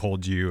and they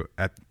hold you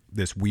at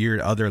this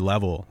weird other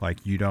level.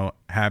 Like you don't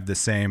have the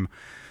same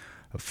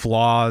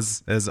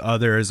flaws as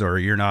others, or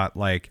you're not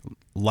like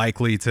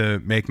likely to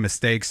make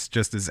mistakes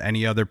just as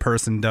any other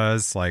person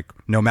does. Like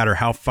no matter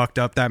how fucked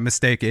up that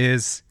mistake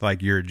is,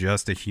 like you're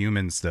just a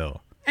human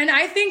still. And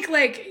I think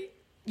like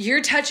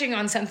you're touching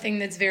on something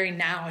that's very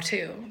now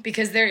too,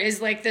 because there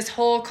is like this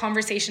whole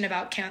conversation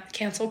about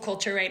cancel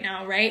culture right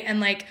now, right? And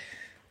like,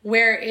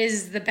 where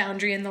is the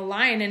boundary and the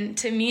line? And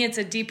to me, it's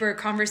a deeper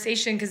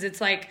conversation, because it's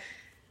like,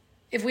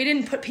 if we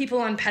didn't put people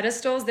on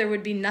pedestals, there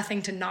would be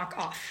nothing to knock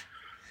off.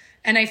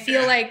 And I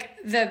feel like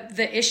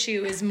the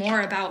issue is more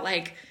about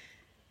like,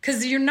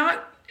 because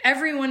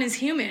everyone is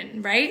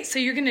human, right? So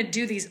you're going to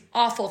do these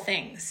awful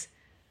things.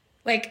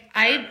 Like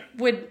I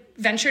would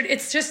venture,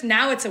 it's just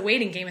now it's a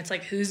waiting game. It's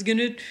like, who's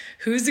it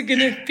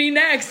gonna be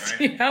next?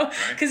 You know,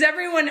 because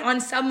everyone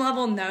on some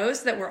level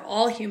knows that we're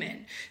all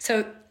human.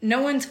 So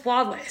no one's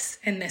flawless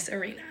in this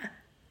arena,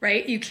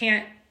 right?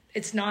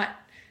 It's not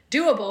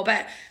doable,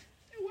 but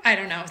I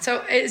don't know.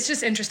 So it's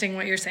just interesting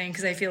what you're saying,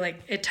 because I feel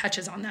like it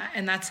touches on that.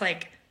 And that's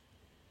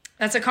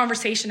a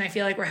conversation I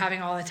feel like we're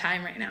having all the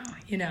time right now,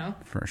 you know?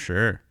 For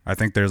sure. I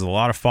think there's a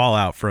lot of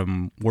fallout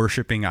from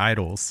worshiping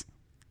idols,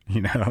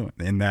 you know,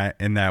 in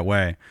that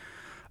way.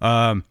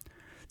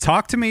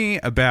 Talk to me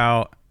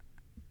about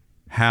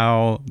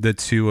how the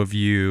two of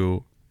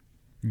you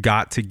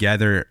got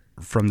together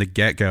from the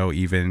get-go,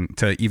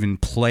 even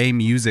play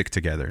music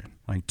together.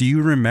 Like, do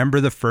you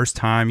remember the first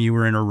time you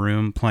were in a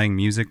room playing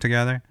music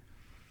together?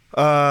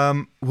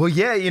 Well,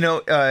 yeah, you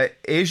know,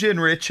 Asia and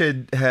Rich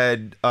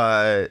had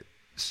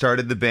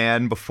started the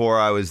band before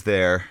I was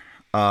there.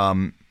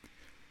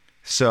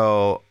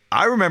 So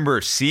I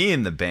remember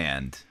seeing the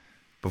band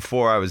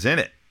before I was in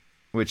it,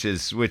 which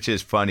is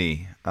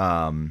funny.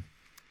 But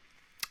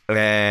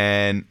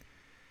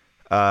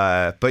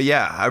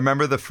yeah, I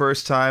remember the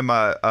first time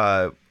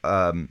I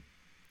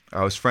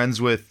was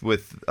friends with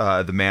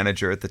the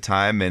manager at the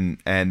time,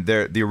 and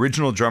the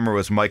original drummer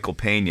was Michael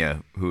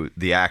Pena,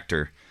 the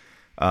actor,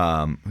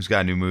 who's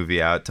got a new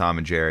movie out, Tom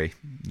and Jerry.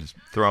 Just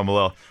throw him a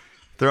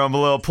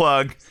little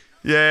plug.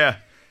 Yeah.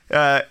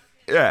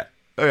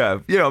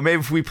 You know, maybe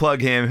if we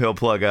plug him, he'll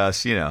plug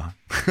us, you know.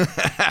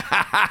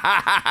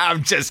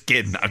 I'm just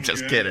kidding.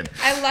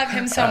 I love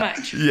him so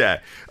much. Yeah.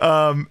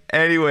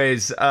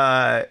 Anyways,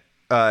 yeah,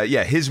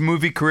 his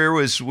movie career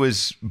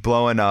was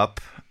blowing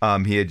up.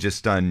 He had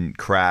just done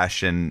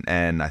Crash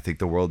and I think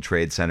the World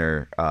Trade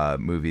Center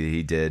movie that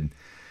he did.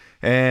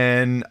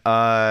 And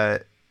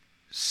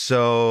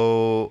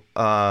so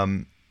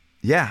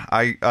yeah,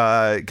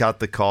 I got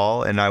the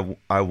call and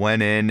I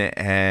went in,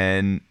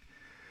 and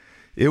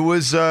it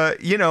was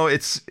you know,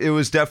 it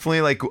was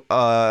definitely like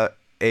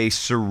a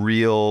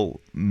surreal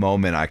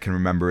moment. I can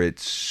remember it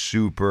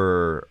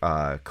super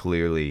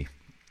clearly.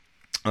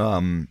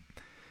 And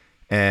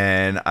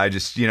I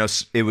just, you know,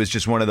 it was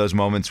just one of those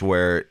moments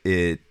where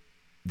the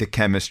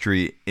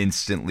chemistry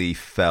instantly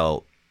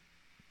felt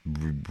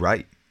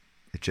right.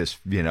 It just,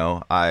 you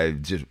know,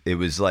 it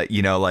was like,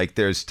 you know, like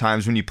there's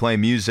times when you play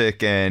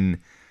music and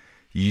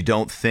you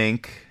don't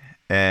think,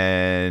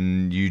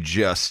 and you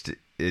just,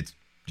 it's,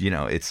 you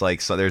know, it's like,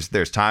 so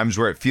there's times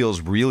where it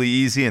feels really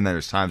easy, and then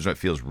there's times when it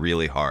feels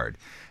really hard.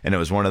 And it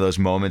was one of those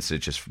moments that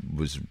just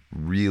was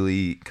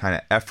really kind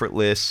of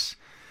effortless.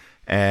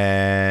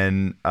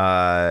 And,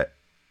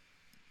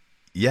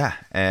 yeah.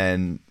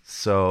 And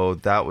so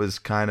that was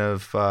kind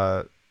of, that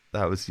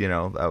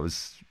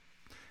was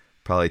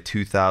probably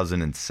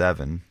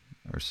 2007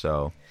 or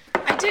so.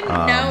 I didn't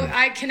know,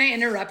 can I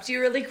interrupt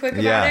you really quick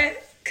about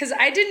it? Because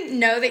I didn't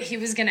know that he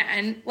was going to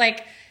end,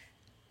 like,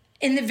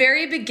 in the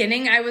very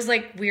beginning, I was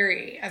like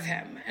weary of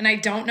him, and I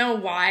don't know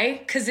why.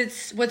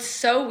 Because what's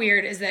so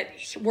weird is that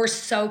we're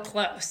so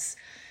close,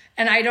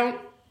 and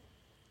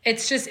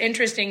it's just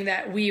interesting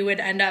that we would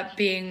end up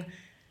being.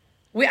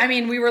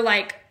 We were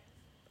like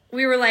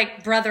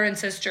brother and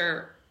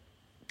sister,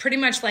 pretty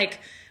much. Like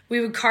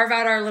we would carve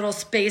out our little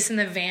space in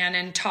the van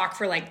and talk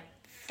for like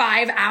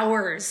 5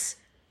 hours,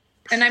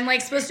 and I'm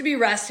like supposed to be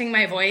resting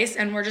my voice,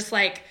 and we're just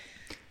like.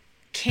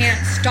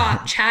 Can't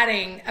stop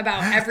chatting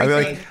about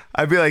everything.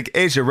 I'd be like,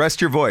 Asia,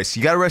 rest your voice.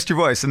 You got to rest your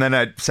voice. And then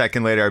a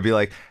second later, I'd be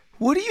like,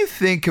 what do you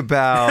think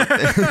about?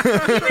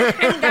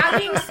 And that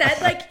being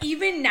said, like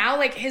even now,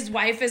 like his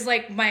wife is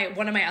like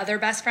one of my other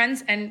best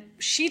friends, and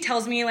she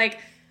tells me like,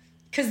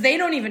 because they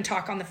don't even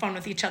talk on the phone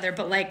with each other,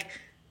 but like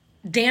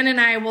Dan and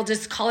I will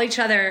just call each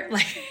other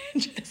like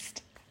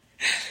just.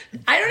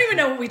 I don't even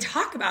know what we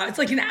talk about. It's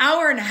like an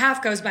hour and a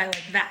half goes by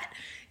like that,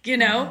 you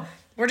know.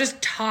 We're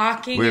just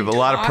talking. We have a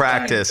lot of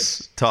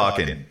practice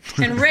talking.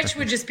 And Rich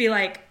would just be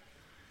like,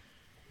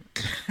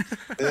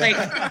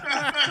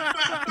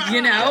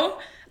 you know?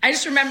 I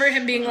just remember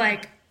him being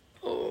like,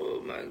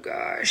 oh my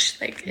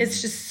gosh. Like,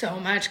 it's just so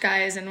much,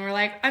 guys. And we're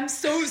like, I'm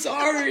so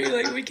sorry.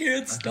 Like, we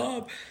can't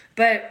stop.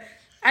 But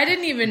I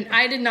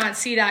did not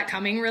see that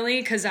coming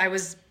really, because I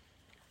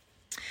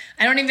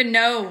don't even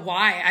know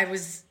why.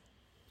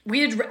 We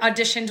had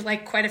auditioned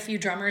like quite a few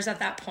drummers at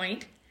that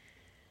point.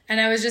 And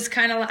I was just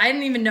kind of, I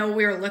didn't even know what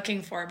we were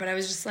looking for, but I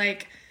was just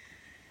like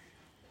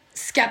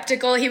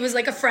skeptical. He was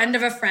like a friend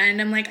of a friend.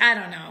 I'm like, I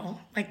don't know.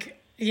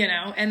 Like, you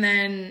know, and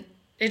then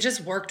it just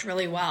worked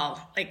really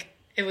well. Like,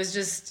 it was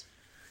just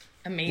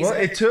amazing. Well,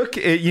 it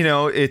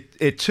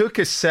took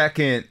a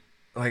second.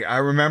 Like, I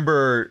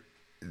remember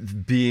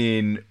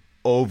being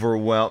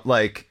overwhelmed.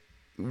 Like,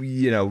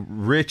 you know,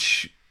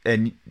 Rich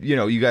and, you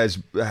know, you guys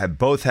have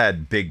both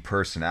had big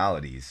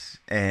personalities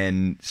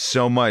and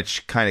so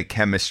much kind of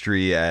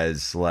chemistry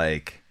as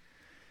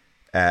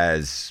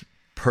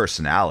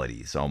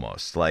personalities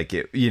almost. Like,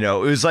 it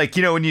was like,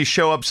 you know, when you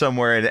show up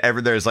somewhere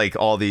and there's like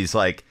all these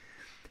like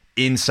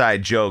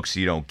inside jokes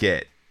you don't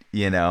get,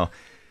 you know.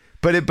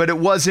 But it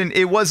wasn't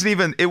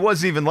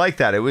even like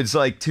that. It was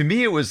like, to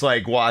me, it was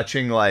like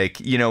watching, like,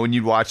 you know, when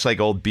you'd watch like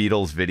old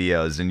Beatles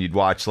videos and you'd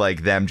watch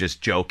like them just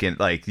joking,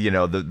 like, you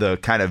know, the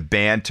kind of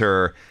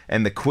banter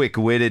and the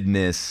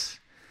quick-wittedness.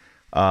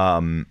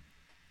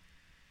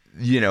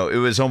 You know, it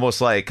was almost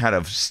like kind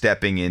of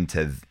stepping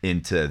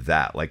into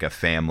that, like a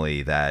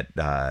family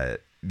that,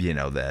 you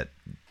know, that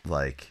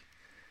like,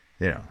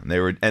 you know,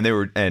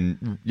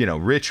 and you know,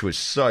 Rich was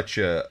such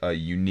a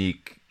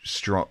unique,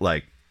 strong,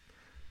 like,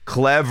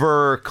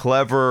 clever,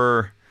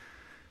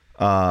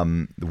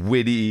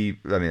 witty.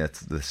 I mean,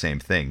 that's the same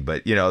thing,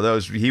 but you know,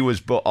 he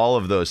was all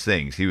of those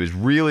things. He was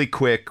really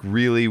quick,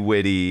 really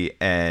witty,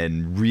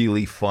 and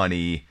really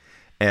funny,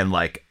 and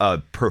like a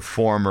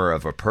performer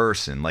of a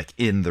person, like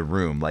in the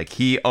room. Like,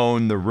 he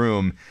owned the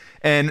room,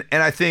 and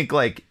I think,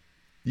 like,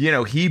 you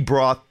know, he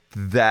brought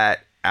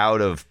that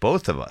out of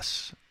both of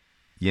us.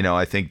 You know,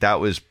 I think that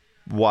was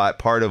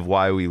part of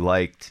why we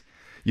liked.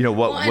 You know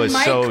what was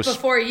Mike, so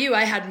before you,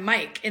 I had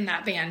Mike in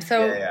that band.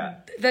 So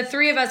the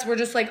three of us were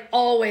just like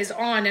always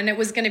on, and it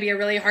was going to be a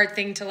really hard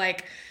thing to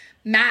like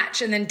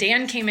match. And then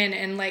Dan came in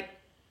and like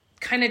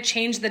kind of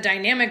changed the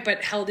dynamic,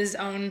 but held his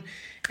own,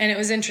 and it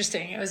was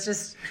interesting. It was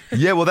just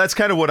yeah. Well, that's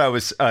kind of what I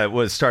was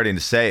starting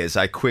to say. Is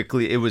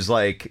it was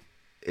like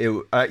it,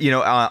 you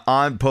know,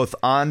 on both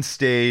on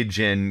stage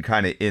and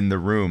kind of in the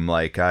room.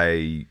 Like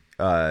it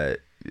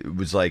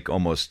was like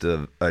almost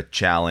a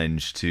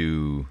challenge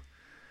to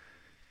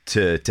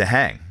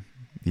hang,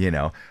 you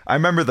know. I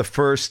remember the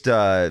first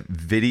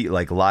video,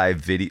 like live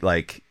video,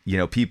 like, you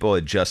know, people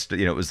had just,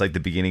 you know, it was like the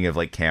beginning of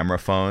like camera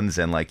phones,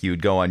 and like you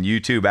would go on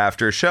YouTube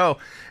after a show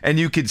and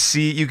you could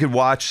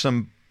watch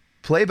some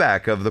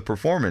playback of the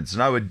performance,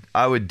 and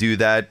I would do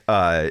that,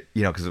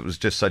 you know, because it was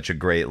just such a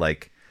great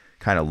like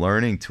kind of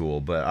learning tool.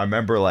 But I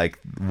remember like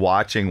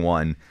watching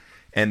one,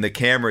 and the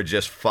camera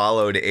just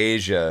followed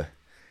Asia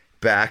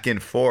back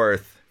and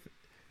forth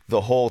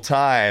the whole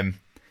time.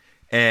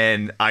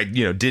 And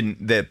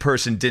the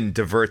person didn't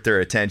divert their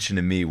attention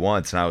to me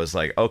once. And I was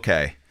like,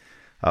 okay.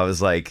 I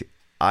was like,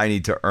 I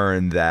need to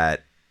earn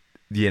that,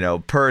 you know,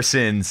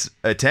 person's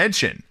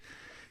attention,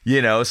 you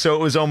know? So it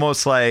was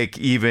almost like,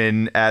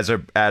 even as a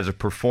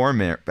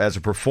performer,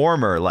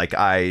 like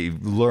I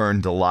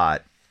learned a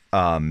lot,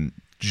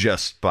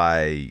 just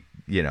by,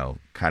 you know,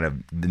 kind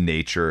of the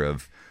nature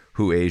of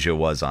who Asia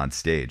was on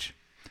stage.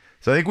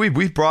 So I think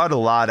we brought a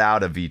lot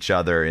out of each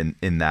other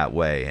in that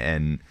way.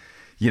 And,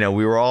 you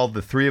know,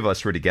 the three of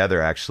us were together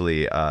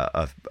actually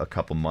a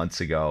couple months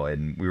ago,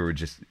 and we were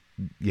just,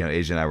 you know,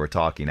 Asia and I were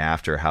talking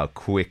after how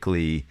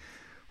quickly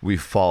we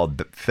fell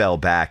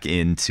back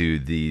into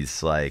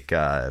these like,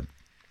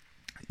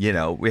 you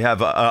know, we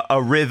have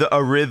a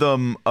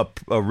rhythm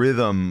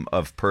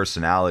of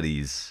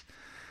personalities.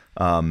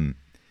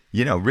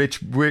 You know,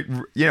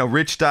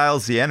 Rich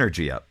dials the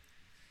energy up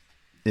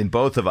in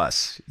both of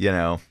us, you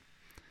know,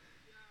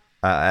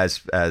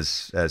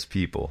 as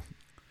people.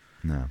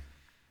 No.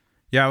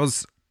 Yeah, I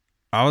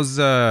was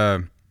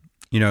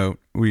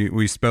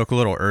we spoke a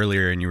little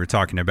earlier, and you were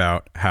talking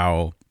about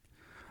how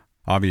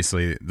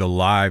obviously the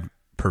live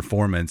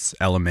performance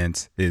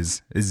element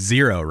is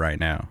zero right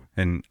now,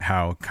 and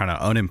how kind of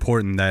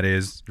unimportant that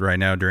is right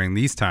now during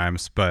these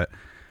times. But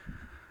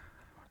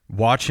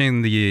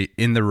watching the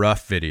In the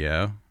Rough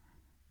video,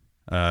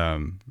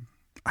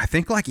 I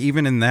think like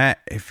even in that,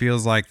 it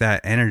feels like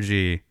that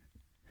energy,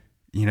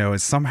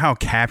 is somehow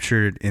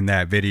captured in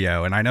that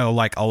video. And I know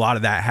like a lot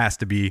of that has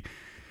to be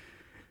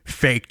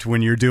faked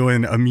when you're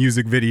doing a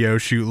music video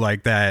shoot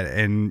like that,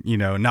 and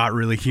not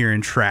really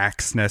hearing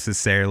tracks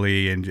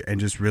necessarily, and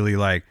just really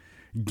like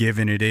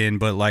giving it in.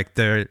 But like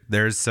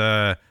there's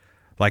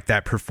like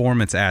that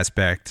performance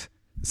aspect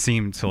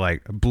seemed to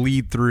like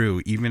bleed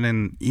through even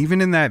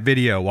in that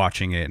video,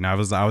 watching it. And I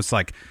was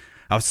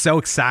so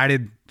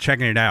excited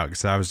checking it out,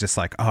 because I was just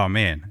like, oh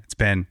man, it's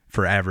been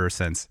forever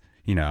since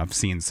I've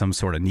seen some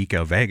sort of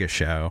Nico Vega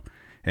show.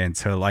 And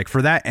so like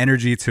for that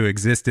energy to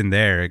exist in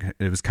there,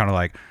 it was kind of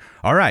like,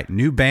 all right,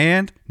 new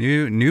band,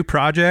 new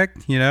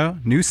project,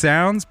 new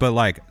sounds, but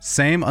like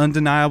same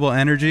undeniable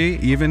energy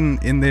even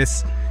in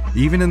this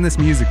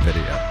music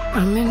video.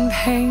 I'm in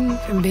pain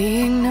from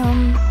being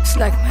numb. It's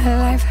like my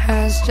life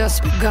has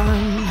just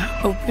begun.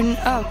 Open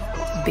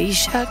up, be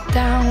shut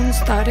down,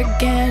 start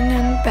again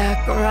and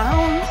back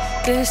around.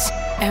 This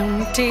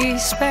empty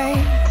space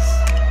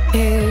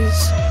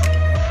is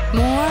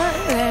more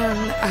than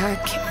I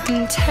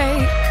can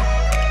take.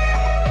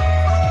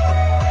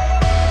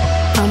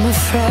 I'm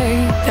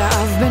afraid that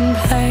I've been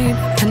played,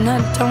 and I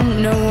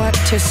don't know what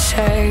to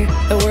say.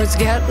 The words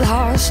get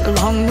lost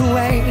along the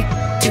way,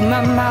 to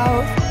my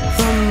mouth,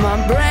 from my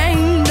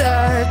brain.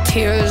 The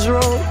tears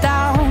roll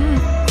down,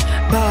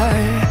 but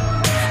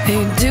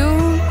they do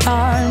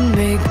not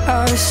make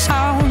a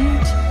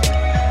sound.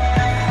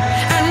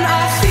 And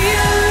I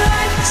feel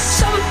like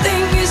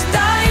something is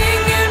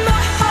dying in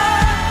my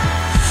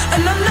heart,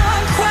 and I'm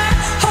not quite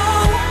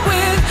whole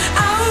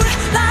without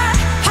that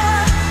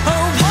heart.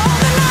 Oh, pull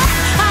the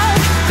knife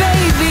out,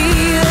 baby,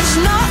 there's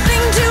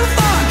nothing to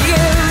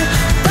forgive,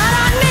 but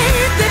I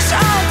need this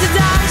all to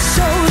die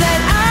so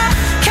that I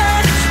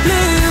can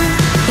live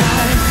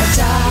like a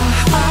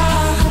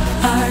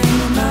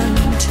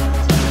diamond,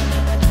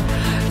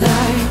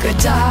 like a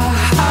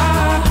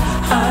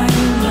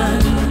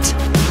diamond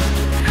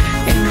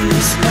in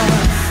this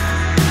love,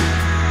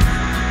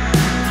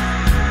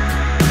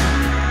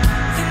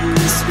 in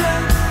this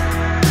love.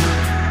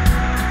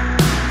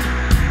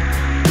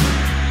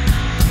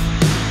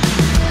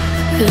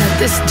 Let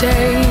this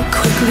day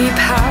quickly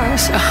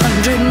pass,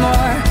 100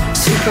 more,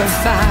 super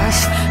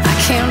fast. I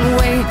can't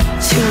wait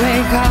to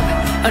wake up.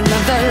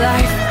 Another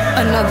life,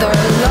 another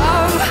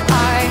love.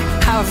 I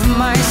have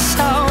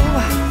myself,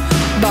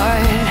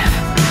 but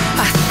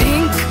I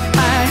think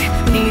I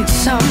need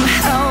some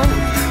help.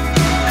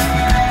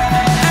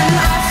 And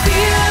I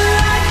feel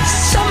like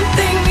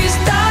something is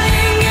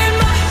dying in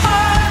my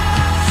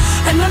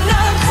heart, and I'm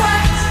not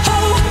quite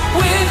whole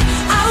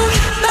without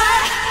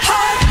that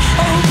heart.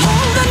 Oh,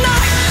 pull the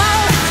knife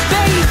out,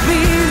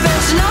 baby,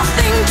 there's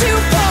nothing to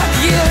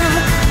forgive,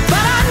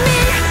 but I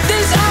need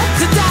this all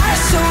to die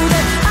so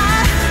that I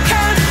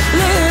can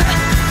live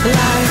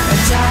like a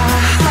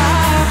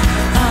diamond,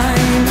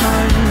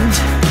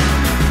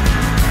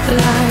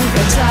 like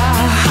a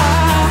diamond.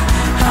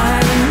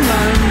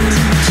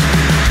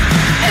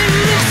 In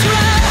this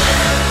world,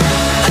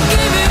 I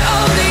give it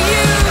all to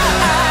you.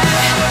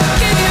 I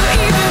give you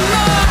even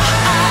more.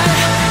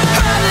 I'd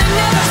rather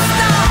never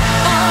stop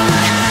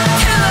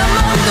until I'm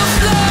on the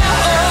floor.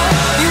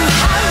 You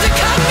have to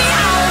cut me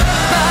out,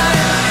 but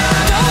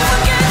don't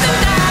forget the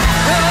night,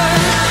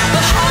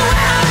 the whole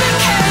way I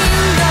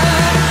became the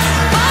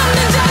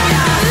bondage of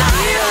your life. I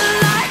feel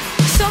like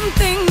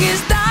something is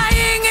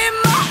dying in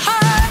my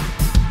heart,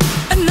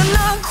 and I'm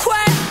not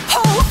quite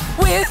whole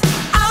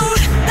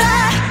without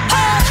that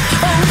heart.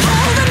 Oh,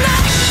 pull the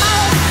knife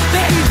out,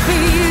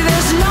 baby,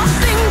 there's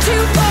nothing to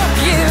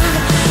forgive,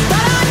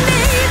 but I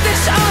need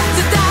this all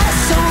to die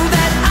so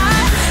that I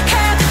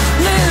can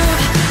live.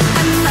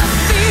 And I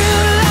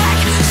feel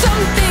like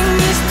something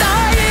is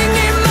dying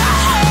in my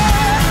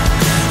heart,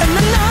 and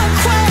I'm not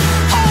quite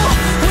whole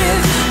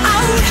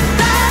without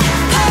that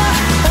heart.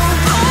 Oh,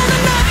 pull the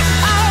knife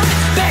out,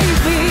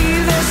 baby,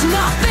 there's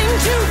nothing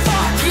to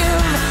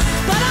forgive,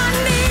 but I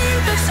need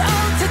this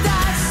all to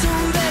die so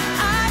that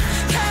I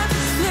can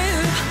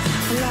live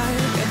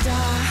like a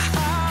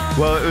diamond.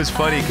 Well, it was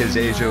funny because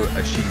Asia,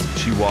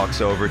 she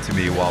walks over to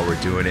me while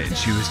we're doing it, and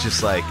she was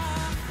just like,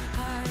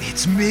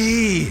 "It's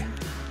me."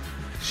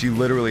 She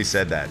literally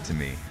said that to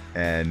me,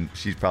 and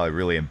she's probably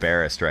really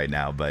embarrassed right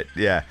now. But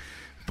yeah,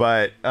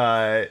 but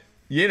I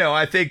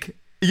think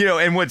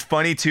and what's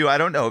funny too, I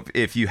don't know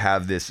if you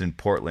have this in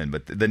Portland,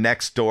 but the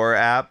Nextdoor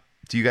app.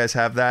 Do you guys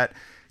have that?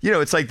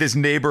 It's like this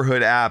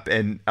neighborhood app,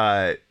 and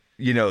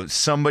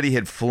somebody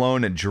had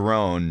flown a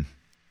drone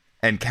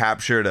and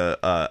captured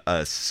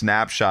a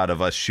snapshot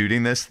of us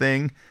shooting this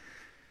thing,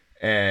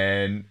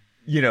 and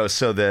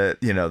so there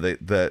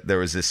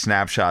was this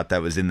snapshot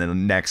that was in the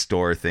next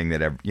door thing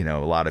that a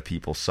lot of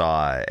people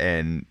saw,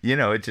 and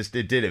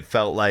it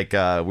felt like we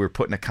were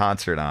putting a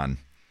concert on,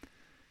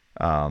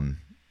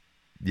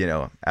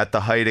 at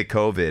the height of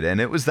COVID, and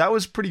that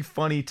was pretty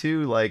funny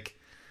too. Like,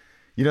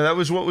 that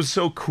was what was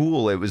so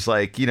cool. It was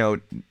like,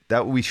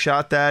 that we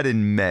shot that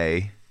in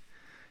May,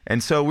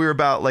 and so we were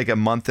about like a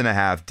month and a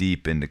half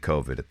deep into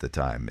COVID at the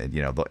time, and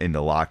into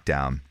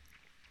lockdown,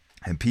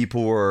 and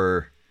people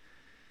were.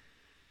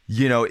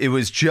 It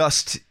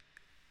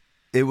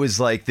was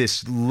like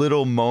this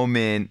little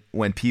moment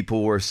when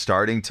people were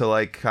starting to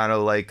like kind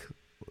of like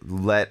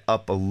let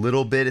up a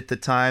little bit at the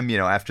time,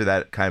 after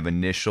that kind of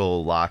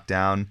initial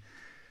lockdown.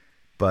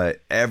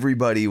 But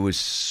everybody was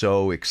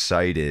so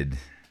excited.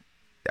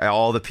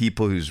 All the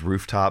people whose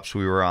rooftops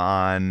we were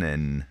on,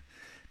 and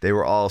they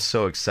were all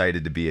so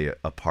excited to be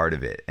a part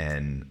of it.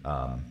 And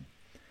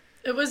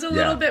it was a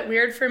little bit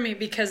weird for me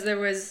because there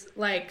was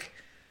like...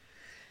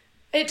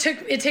 It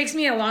takes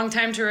me a long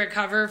time to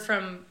recover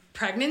from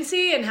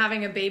pregnancy and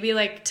having a baby,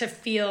 like to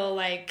feel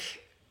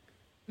like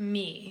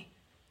me,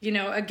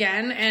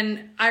 again.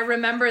 And I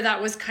remember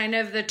that was kind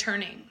of the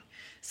turning.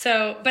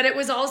 So, but it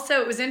was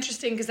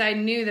interesting because I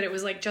knew that it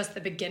was like just the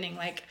beginning.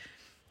 Like,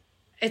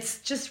 it's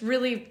just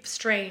really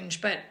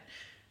strange, but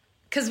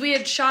because we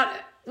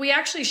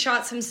actually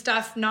shot some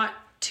stuff not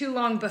too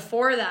long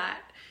before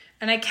that.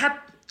 And I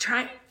kept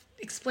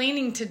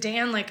explaining to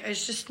Dan, like,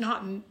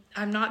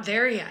 I'm not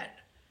there yet.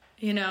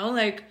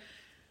 Like,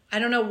 I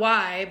don't know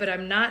why, but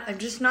I'm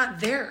just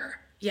not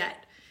there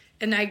yet.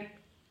 And I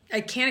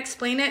can't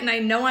explain it. And I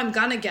know I'm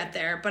gonna get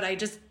there, but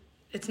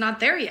it's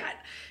not there yet.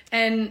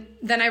 And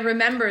then I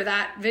remember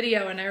that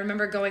video and I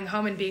remember going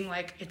home and being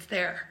like, it's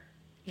there,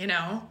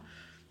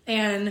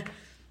 and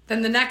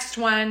then the next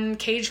one,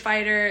 Cage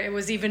Fighter, it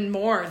was even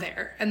more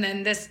there. And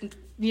then this,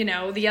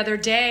 the other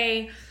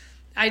day,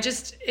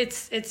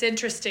 it's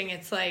interesting.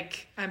 It's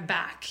like, I'm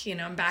back,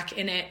 I'm back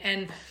in it.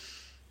 And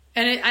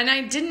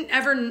I didn't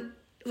ever,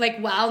 like,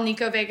 while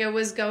Nico Vega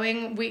was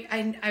going,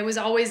 I was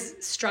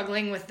always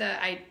struggling with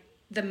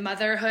the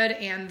motherhood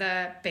and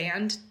the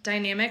band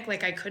dynamic.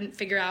 Like, I couldn't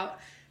figure out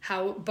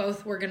how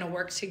both were going to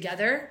work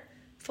together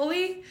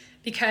fully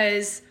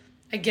because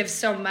I give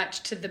so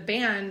much to the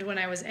band when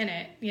I was in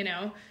it,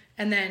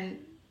 and then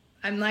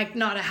I'm like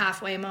not a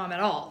halfway mom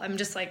at all. I'm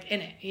just like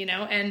in it,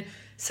 and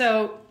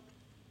so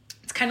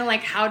it's kind of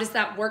like, how does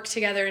that work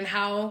together, and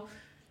how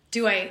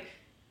do I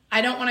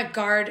don't want to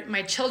guard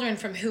my children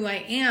from who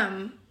I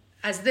am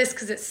as this,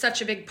 because it's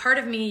such a big part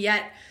of me,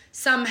 yet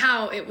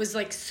somehow it was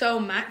like so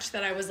much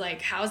that I was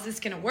like, how's this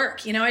going to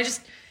work?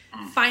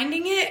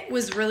 Finding it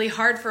was really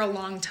hard for a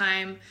long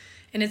time.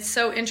 And it's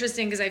so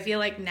interesting because I feel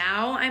like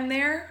now I'm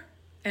there,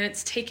 and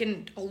it's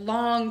taken a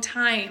long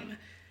time,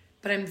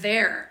 but I'm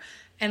there.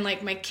 And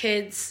like my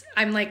kids,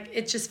 I'm like,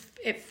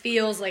 it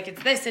feels like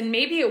it's this. And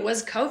maybe it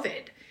was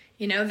COVID,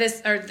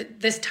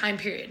 this time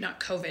period, not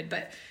COVID,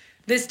 but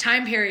this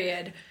time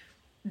period,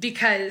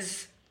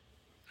 because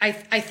I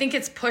think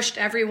it's pushed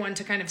everyone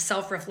to kind of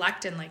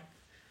self-reflect and like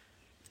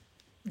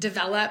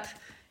develop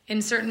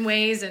in certain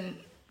ways and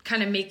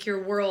kind of make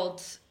your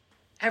world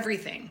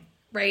everything,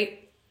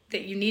 right,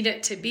 that you need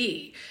it to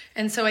be.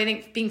 And so I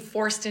think being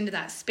forced into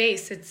that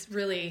space, it's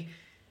really,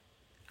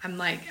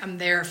 I'm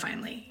there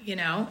finally,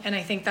 and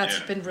I think that's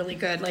been really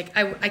good. Like,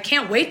 I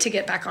can't wait to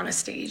get back on a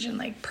stage and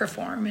like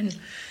perform and,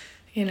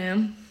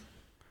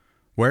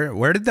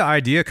 Where did the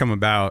idea come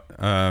about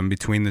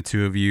between the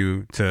two of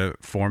you to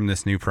form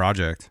this new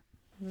project?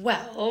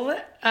 Well,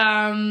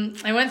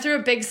 I went through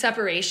a big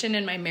separation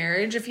in my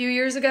marriage a few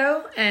years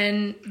ago.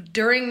 And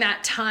during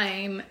that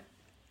time,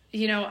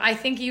 I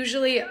think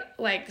usually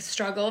like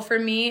struggle for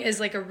me is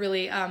like a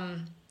really,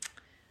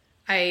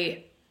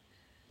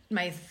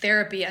 my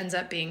therapy ends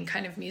up being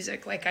kind of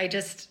music. Like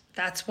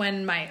that's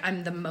when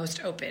I'm the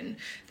most open.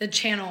 The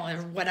channel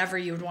or whatever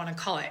you would want to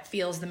call it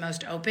feels the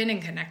most open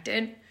and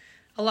connected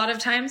a lot of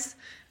times.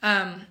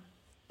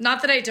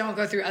 Not that I don't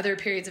go through other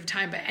periods of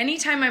time, but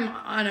anytime I'm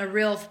on a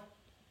real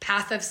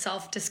path of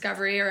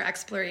self-discovery or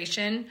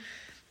exploration,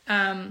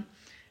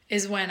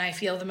 is when I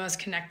feel the most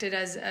connected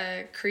as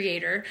a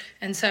creator.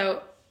 And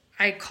so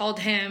I called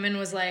him and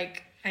was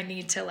like, I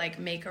need to like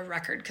make a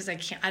record because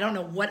I don't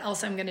know what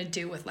else I'm going to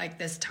do with like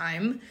this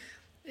time.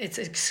 It's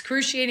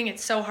excruciating.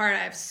 It's so hard. I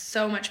have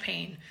so much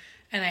pain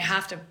and I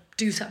have to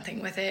do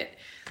something with it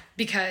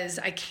because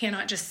I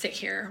cannot just sit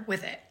here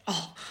with it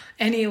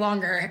any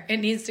longer. It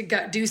needs to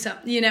go do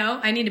something,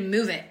 I need to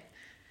move it.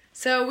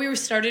 So we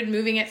started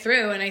moving it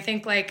through, and I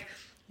think like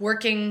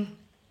working,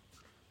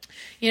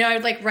 I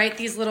would like write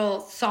these little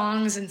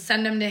songs and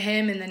send them to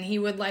him, and then he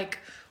would like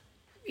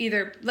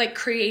either like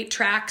create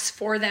tracks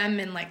for them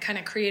and like kind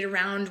of create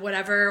around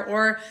whatever,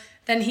 or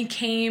then he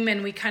came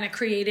and we kind of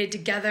created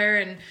together,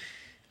 and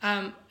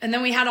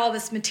then we had all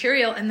this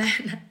material, and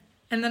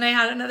then I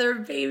had another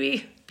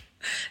baby.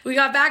 We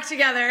got back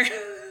together.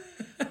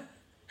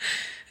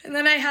 And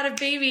then I had a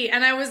baby,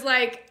 and I was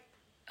like,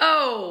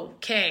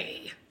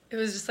 okay. It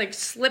was just like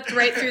slipped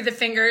right through the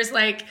fingers.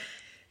 Like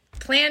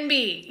plan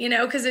B, you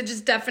know, because it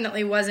just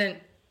definitely wasn't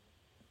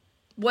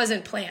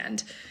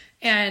planned.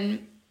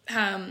 And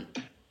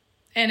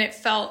it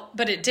felt,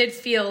 but it did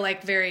feel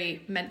like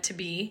very meant to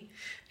be.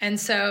 And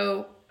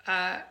so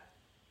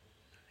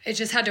it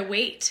just had to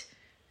wait.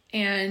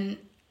 And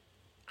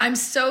I'm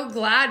so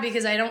glad,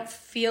 because I don't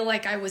feel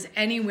like I was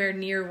anywhere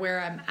near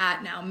where I'm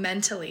at now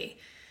mentally.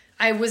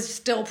 I was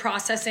still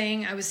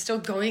processing. I was still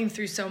going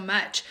through so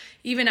much.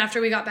 Even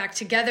after we got back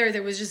together,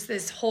 there was just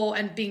this whole,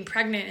 and being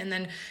pregnant and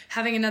then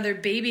having another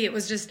baby, it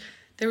was just,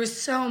 there was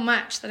so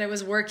much that I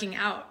was working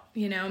out,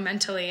 you know,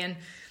 mentally. And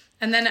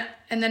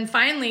then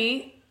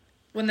finally,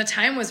 when the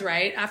time was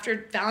right,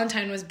 after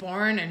Valentine was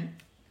born and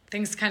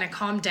things kind of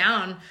calmed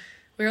down,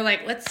 we were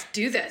like, let's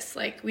do this.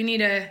 Like, we need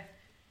to,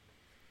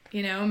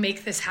 you know,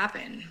 make this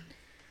happen.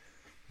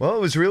 Well, it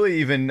was really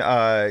even,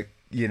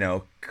 you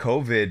know,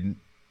 COVID,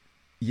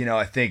 you know,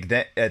 I think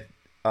that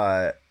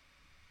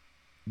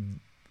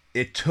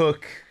it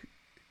took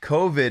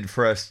COVID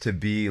for us to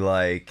be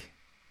like,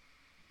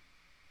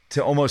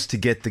 to almost to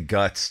get the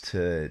guts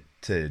to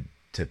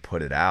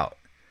put it out.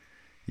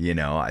 You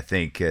know, I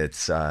think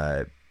it's,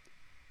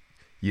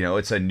 you know,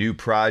 it's a new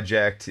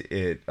project.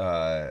 It,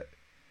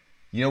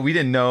 you know, we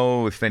didn't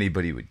know if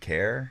anybody would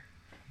care.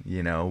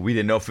 You know, we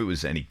didn't know if it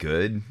was any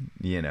good,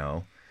 you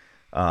know,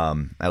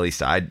 at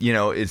least you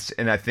know,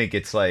 and I think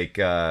it's like,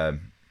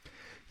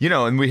 you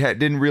know, and we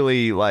didn't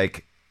really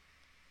like,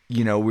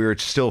 you know, we were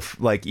still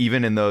like,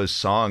 even in those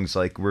songs,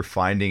 like we're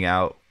finding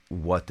out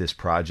what this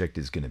project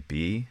is going to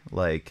be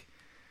like,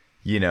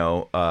 you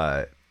know,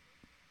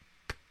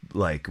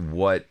 like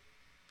what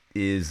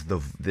is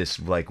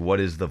what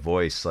is the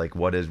voice? Like,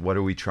 what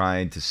are we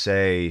trying to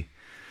say?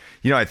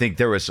 You know, I think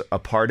there was a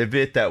part of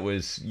it that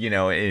was, you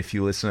know, if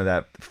you listen to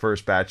that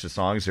first batch of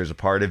songs, there's a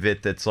part of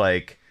it that's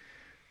like,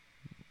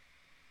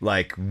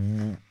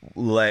 you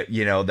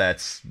know,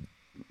 that's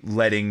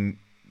letting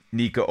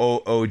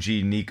OG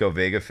Nico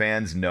Vega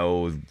fans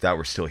know that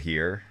we're still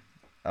here.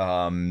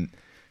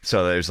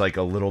 So there's like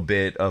a little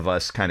bit of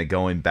us kind of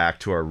going back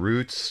to our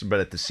roots, but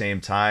at the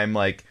same time,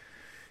 like,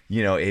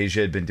 you know,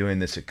 Asia had been doing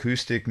this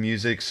acoustic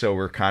music, so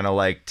we're kind of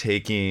like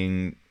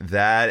taking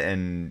that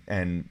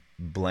and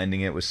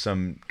blending it with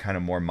some kind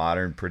of more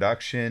modern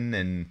production.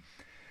 And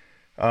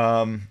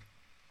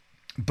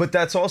but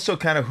that's also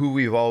kind of who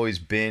we've always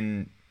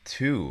been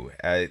too.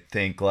 I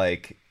think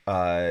like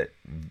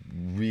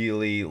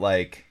really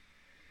like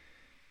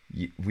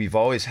we've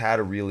always had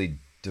a really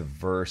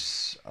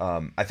diverse,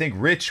 I think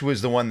Rich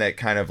was the one that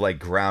kind of like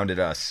grounded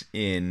us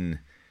in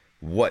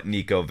what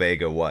Nico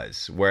Vega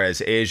was,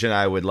 whereas Asia and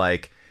I would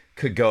like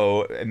could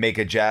go make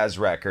a jazz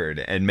record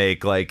and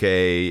make like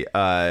a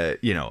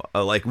you know,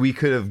 like we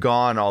could have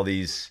gone all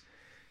these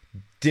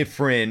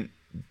different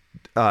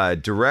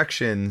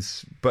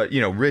directions, but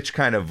you know, Rich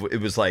kind of,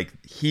 it was like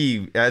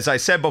he, as I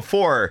said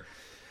before,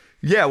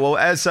 yeah, well,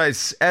 as I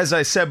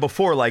said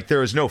before, like there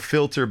was no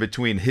filter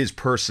between his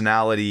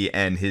personality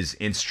and his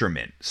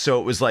instrument, so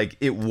it was like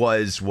it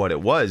was what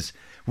it was,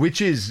 which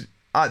is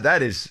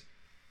that is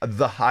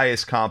the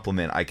highest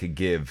compliment I could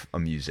give a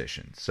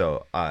musician.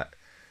 So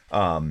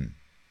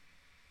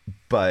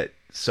but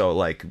so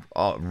like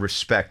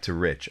respect to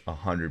Rich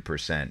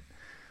 100%.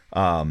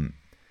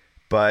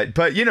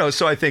 But you know,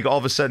 so I think all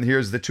of a sudden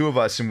here's the two of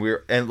us, and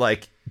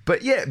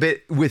but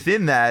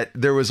within that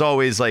there was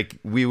always like,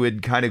 we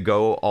would kind of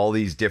go all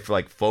these different,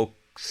 like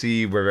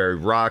folksy, we're very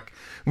rock,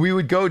 we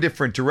would go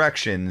different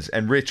directions,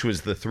 and Rich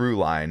was the through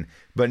line.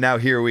 But now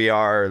here we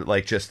are,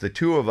 like just the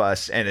two of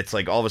us, and it's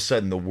like all of a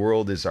sudden the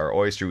world is our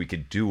oyster. We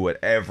could do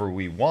whatever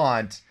we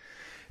want.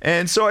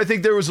 And so I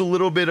think there was a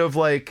little bit of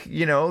like,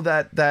 you know,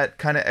 that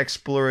kind of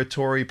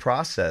exploratory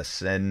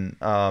process. And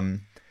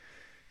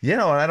you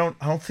know, and I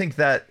don't think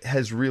that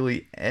has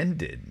really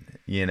ended,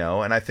 you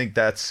know, and I think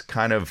that's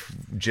kind of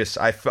just,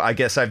 I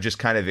guess I've just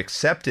kind of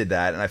accepted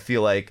that. And I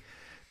feel like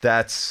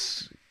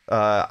that's,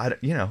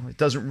 you know, it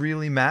doesn't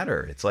really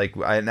matter. It's like,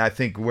 and I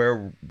think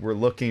where we're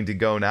looking to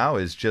go now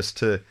is just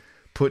to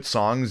put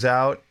songs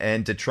out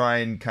and to try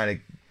and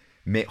kind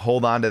of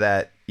hold on to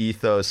that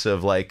ethos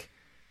of like,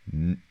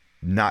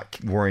 not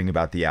worrying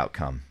about the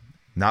outcome,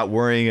 not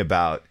worrying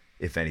about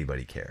if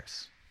anybody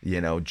cares, you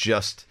know,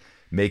 just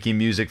making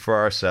music for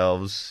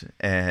ourselves.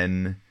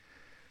 And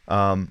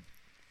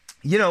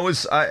you know, it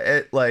was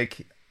I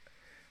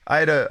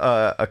had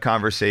a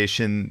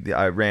conversation.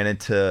 I ran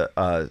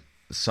into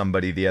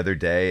somebody the other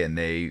day, and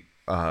they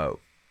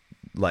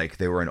like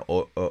they were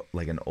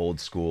an old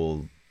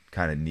school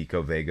kind of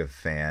Nico Vega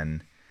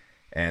fan,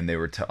 and they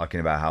were talking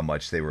about how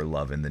much they were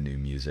loving the new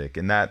music,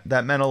 and that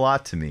meant a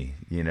lot to me,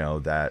 you know,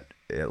 that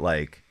it,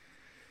 like,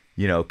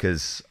 you know,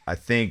 because I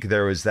think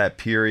there was that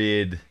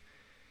period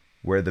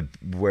where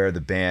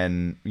the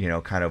band, you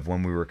know, kind of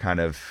when we were kind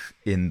of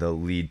in the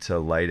Lead to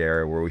Light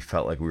era, where we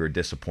felt like we were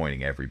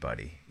disappointing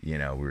everybody. You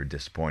know, we were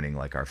disappointing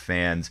like our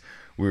fans,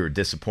 we were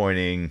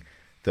disappointing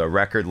the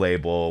record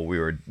label, we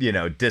were, you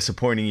know,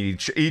 disappointing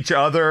each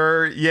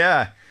other.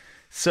 Yeah.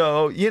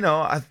 So, you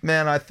know, I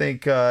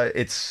think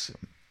it's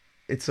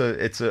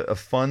a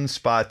fun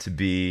spot to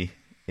be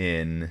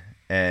in,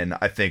 And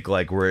I think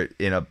like we're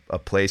in a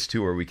place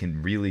too where we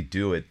can really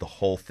do it, the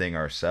whole thing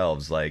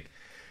ourselves, like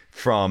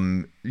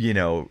from, you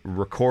know,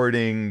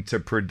 recording to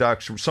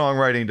production,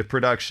 songwriting to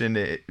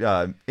production,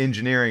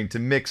 engineering to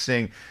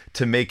mixing,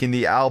 to making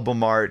the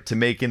album art, to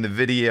making the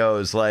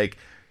videos.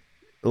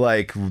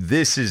 Like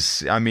this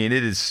is, I mean,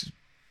 it is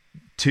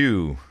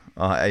two,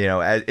 you know,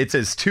 it's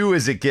as two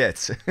as it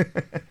gets.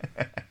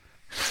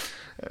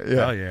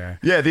 Hell yeah.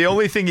 Yeah, the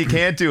only thing you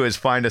can't do is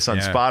find us on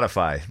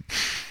Spotify.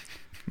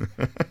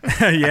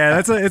 Yeah,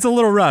 it's a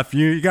little rough.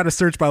 You got to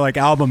search by like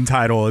album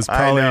title is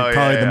probably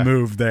the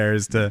move there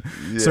is to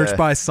search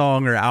by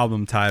song or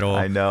album title.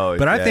 I know.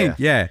 But I think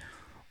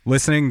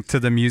listening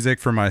to the music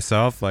for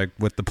myself, like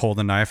with the Pull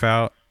the Knife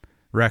Out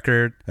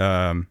record,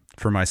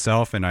 for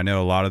myself, and I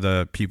know a lot of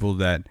the people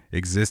that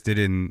existed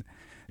in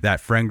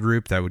that friend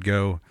group that would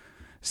go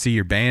see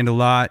your band a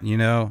lot, you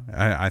know,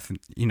 I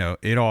think, you know,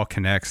 it all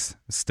connects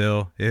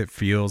still. It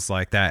feels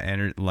like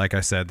that, like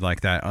I said,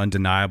 like that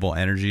undeniable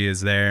energy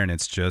is there. And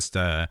it's just,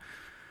 I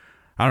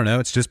don't know,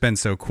 it's just been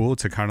so cool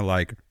to kind of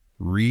like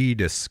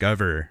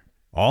rediscover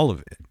all of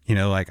it, you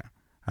know, like,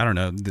 I don't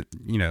know,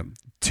 you know,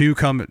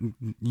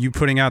 you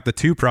putting out the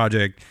 2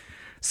 project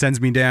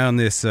sends me down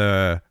this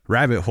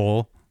rabbit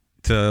hole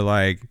to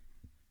like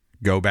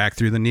go back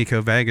through the Nico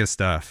Vega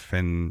stuff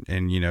and,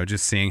 you know,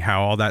 just seeing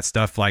how all that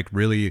stuff like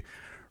really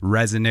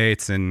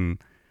resonates. And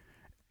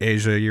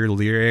Asia, your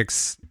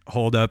lyrics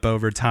hold up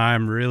over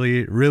time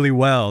really, really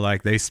well.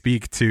 Like they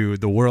speak to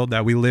the world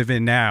that we live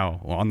in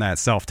now on that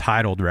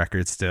self-titled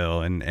record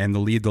still, and the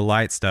Lead the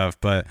Light stuff.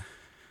 But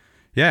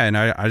yeah, and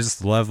I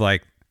just love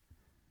like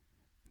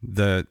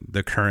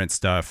the current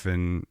stuff,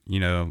 and you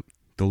know,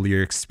 the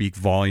lyrics speak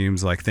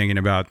volumes, like thinking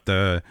about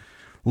the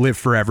Live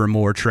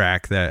Forevermore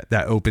track that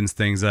opens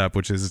things up,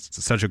 which is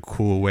such a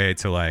cool way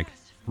to like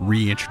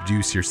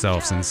reintroduce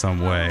yourselves in some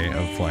way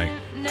of like,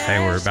 hey,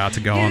 we're about to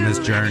go on this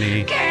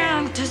journey.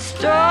 Can't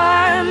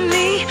destroy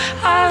me,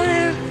 I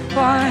live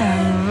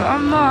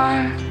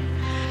forevermore.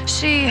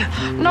 See,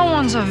 no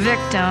one's a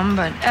victim,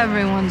 but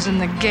everyone's in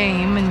the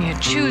game, and you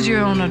choose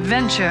your own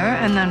adventure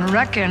and then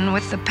reckon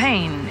with the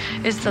pain.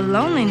 It's the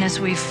loneliness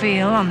we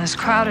feel on this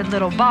crowded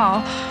little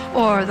ball,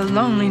 or the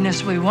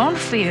loneliness we won't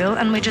feel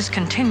and we just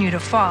continue to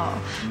fall.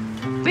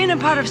 Being a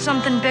part of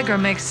something bigger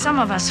makes some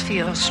of us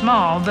feel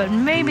small, but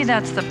maybe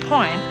that's the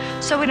point,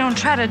 so we don't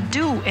try to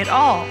do it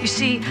all. You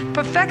see,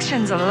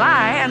 perfection's a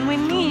lie, and we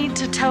need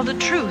to tell the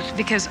truth,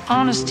 because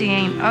honesty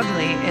ain't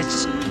ugly,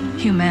 it's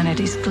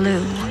humanity's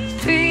glue.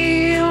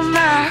 Feel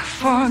my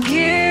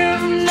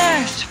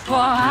forgiveness, for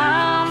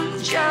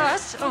I'm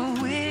just a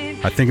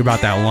witness. I think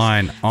about that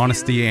line,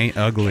 honesty ain't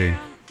ugly,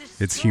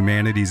 it's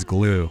humanity's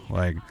glue.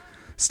 Like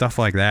stuff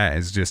like that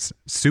is just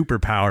super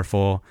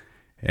powerful.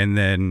 And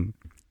then,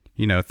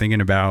 you know,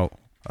 thinking about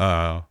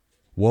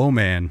Whoa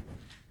Man,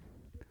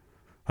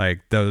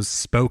 like those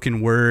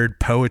spoken word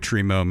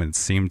poetry moments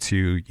seem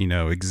to, you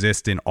know,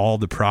 exist in all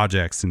the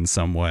projects in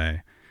some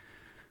way.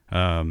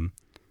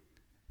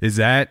 Is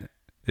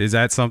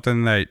that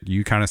something that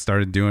you kind of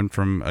started doing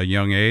from a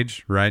young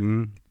age,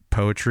 writing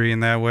poetry in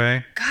that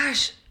way?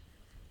 Gosh,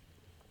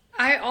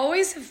 I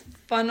always have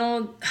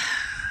funneled,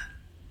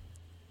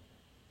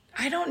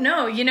 I don't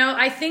know, you know,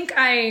 I think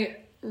I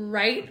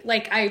write,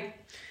 like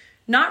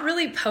not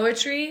really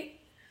poetry.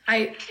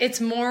 It's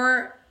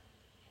more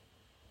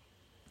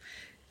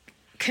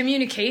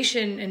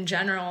communication in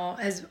general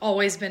has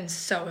always been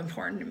so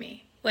important to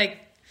me. Like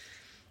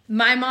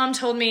my mom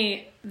told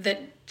me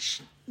that,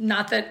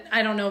 not that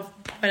I don't know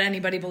what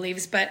anybody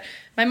believes, but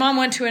my mom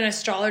went to an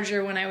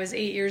astrologer when I was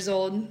 8 years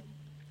old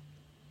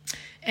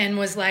and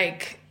was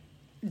like,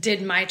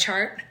 did my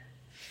chart.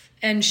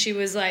 And she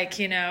was like,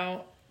 you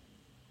know,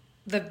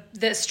 the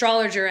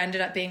astrologer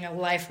ended up being a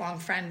lifelong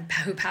friend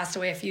who passed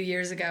away a few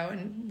years ago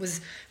and was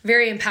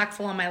very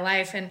impactful on my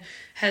life and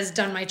has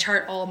done my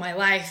chart all my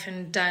life,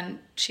 and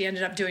she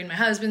ended up doing my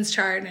husband's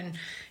chart, and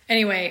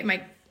anyway,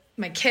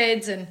 my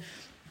kids,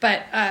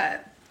 but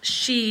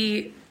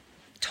she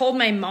told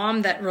my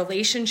mom that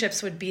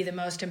relationships would be the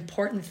most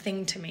important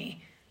thing to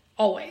me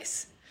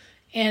always.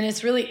 And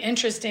it's really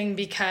interesting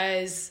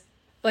because,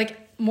 like,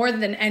 more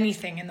than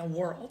anything in the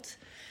world.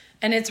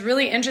 And it's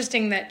really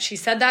interesting that she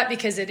said that,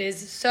 because it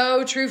is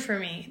so true for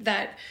me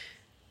that,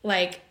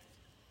 like,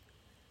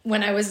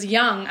 when I was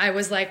young, I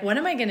was like, what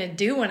am I going to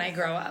do when I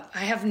grow up? I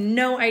have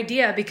no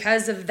idea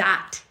because of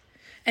that.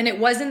 And it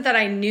wasn't that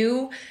I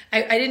knew,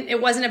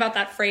 it wasn't about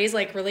that phrase,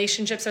 like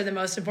relationships are the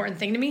most important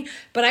thing to me,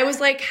 but I was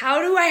like,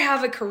 how do I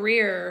have a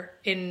career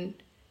in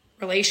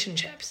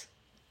relationships?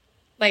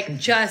 Like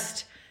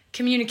just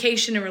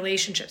communication and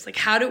relationships. Like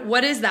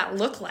what does that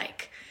look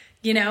like?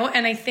 You know?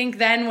 And I think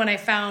then when I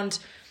found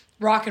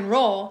rock and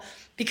roll,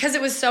 because it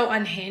was so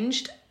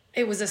unhinged,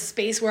 it was a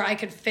space where I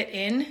could fit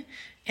in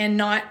and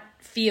not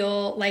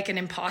feel like an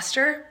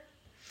imposter.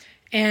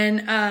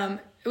 And,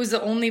 it was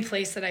the only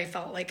place that I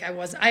felt like I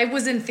was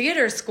in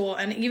theater school,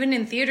 and even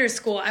in theater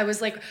school, I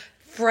was like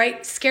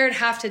scared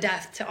half to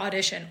death to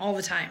audition all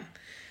the time,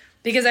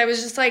 because I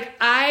was just like,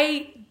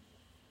 I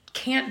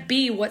can't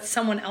be what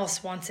someone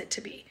else wants it to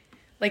be.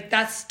 Like,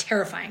 that's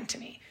terrifying to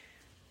me.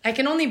 I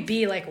can only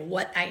be like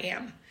what I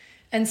am.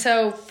 And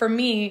so for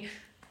me,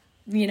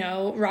 you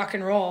know, rock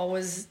and roll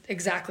was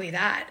exactly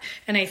that.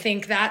 And I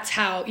think that's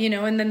how, you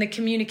know, and then the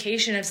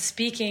communication of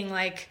speaking,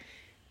 like,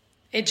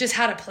 it just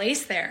had a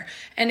place there.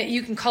 And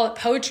you can call it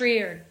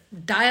poetry or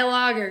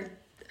dialogue or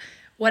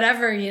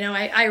whatever, you know.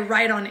 I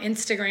write on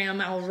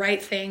Instagram, I'll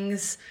write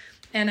things,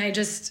 and it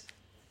is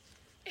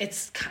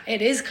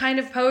kind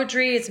of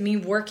poetry. It's me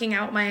working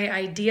out my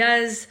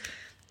ideas,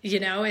 you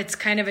know. It's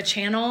kind of a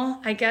channel,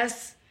 I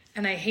guess.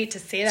 And I hate to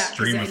say that.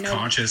 Stream of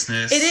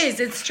consciousness. It is.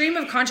 It's stream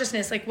of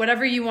consciousness. Like,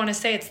 whatever you want to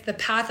say, it's the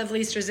path of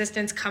least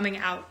resistance coming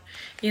out,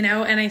 you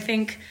know? And I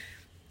think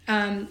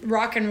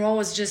rock and roll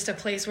was just a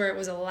place where it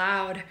was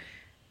allowed.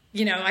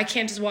 You know, I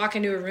can't just walk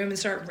into a room and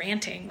start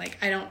ranting. Like,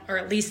 or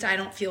at least I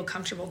don't feel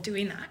comfortable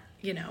doing that,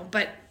 you know?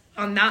 But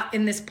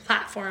in this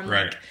platform,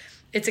 right. Like,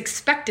 it's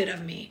expected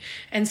of me.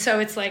 And so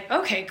it's like,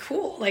 okay,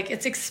 cool. Like,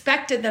 it's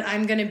expected that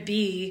I'm going to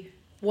be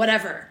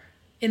whatever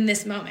in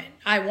this moment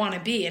I want to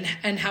be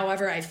and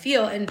however I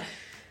feel. And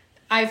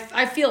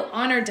I feel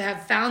honored to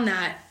have found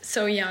that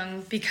so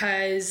young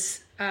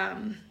because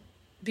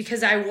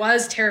I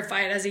was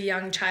terrified as a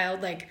young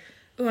child, like,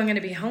 oh, I'm going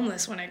to be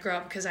homeless when I grow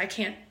up because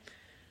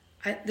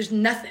there's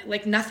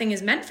nothing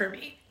is meant for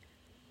me,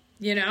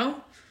 you know?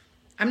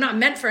 I'm not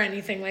meant for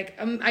anything. Like,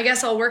 I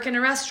guess I'll work in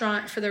a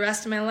restaurant for the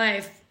rest of my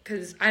life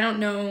because I don't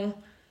know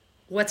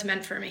what's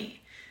meant for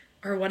me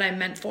or what I'm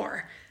meant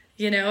for.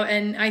 You know,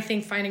 and I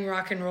think finding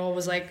rock and roll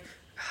was like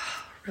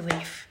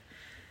relief,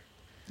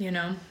 you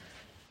know?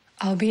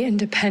 I'll be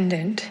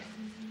independent.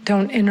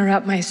 Don't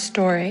interrupt my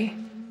story.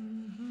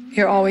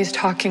 You're always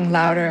talking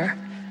louder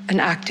and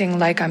acting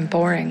like I'm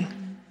boring.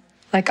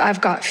 Like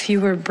I've got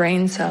fewer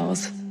brain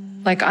cells.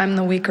 Like I'm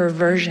the weaker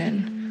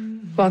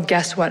version. Well,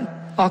 guess what?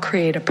 I'll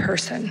create a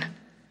person.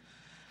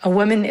 A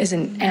woman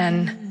isn't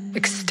an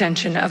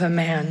extension of a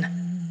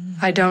man.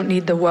 I don't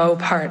need the woe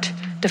part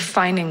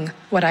defining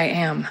what I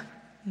am.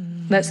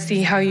 Let's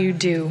see how you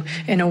do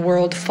in a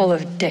world full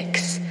of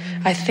dicks.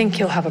 I think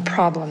you'll have a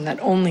problem that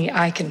only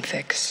I can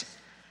fix.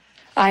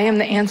 I am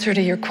the answer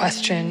to your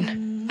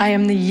question. I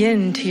am the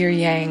yin to your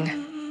yang.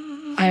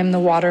 I am the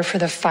water for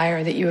the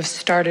fire that you have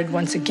started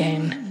once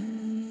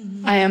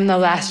again. I am the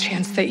last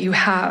chance that you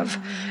have.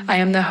 I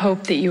am the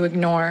hope that you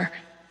ignore.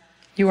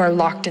 You are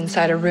locked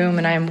inside a room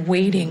and I am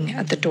waiting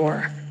at the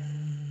door.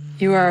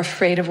 You are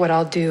afraid of what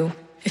I'll do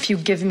if you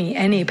give me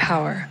any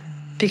power.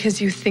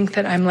 Because you think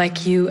that I'm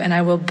like you and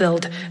I will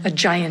build a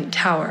giant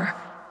tower.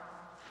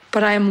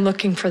 But I am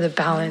looking for the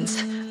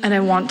balance and I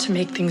want to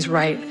make things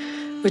right,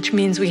 which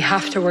means we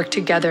have to work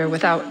together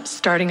without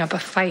starting up a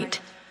fight.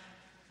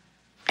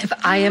 If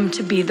I am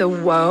to be the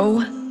woe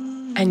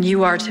and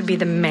you are to be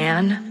the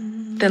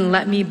man, then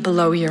let me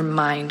blow your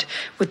mind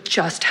with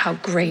just how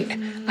great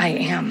I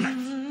am.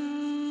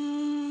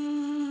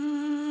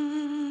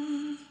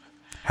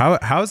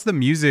 How's the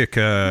music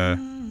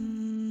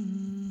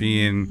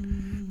being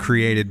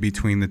created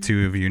between the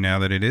two of you now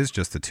that it is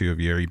just the two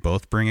of you? Are you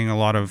both bringing a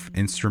lot of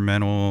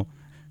instrumental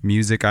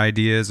music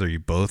ideas? Are you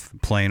both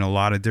playing a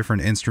lot of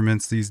different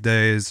instruments these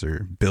days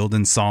or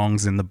building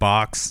songs in the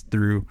box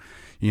through,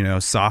 you know,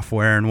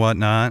 software and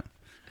whatnot?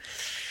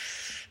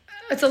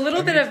 It's a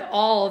little bit of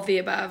all of the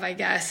above, I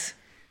guess.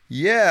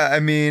 Yeah, I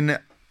mean,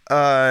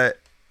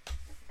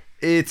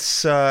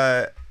 it's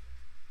I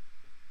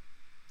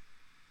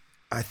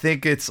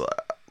think it's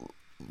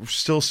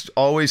still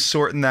always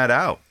sorting that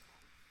out.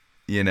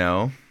 You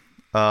know,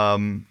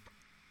 I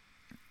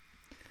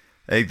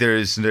think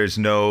there's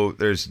no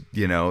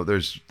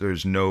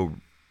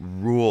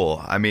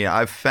rule. I mean,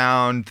 I've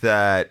found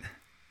that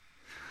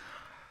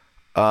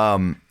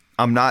I'm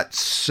not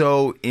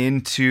so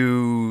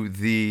into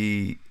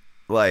the,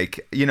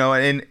 like, you know,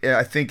 and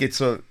I think it's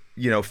for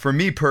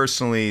me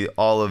personally,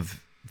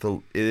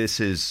 this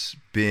has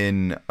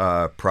been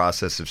a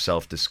process of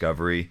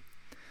self-discovery,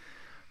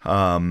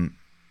 and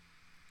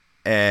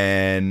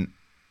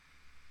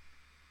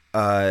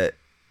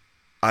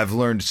I've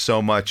learned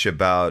so much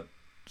about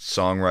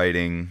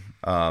songwriting,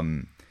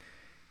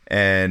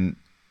 and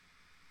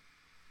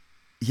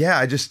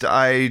yeah,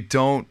 I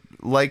don't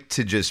like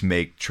to just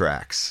make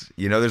tracks.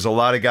 You know, there's a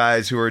lot of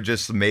guys who are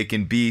just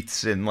making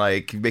beats and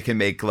like they can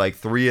make like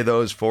 3 of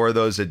those, 4 of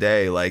those a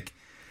day. Like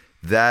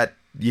that,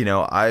 you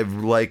know, I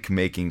like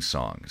making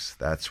songs.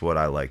 That's what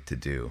I like to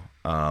do.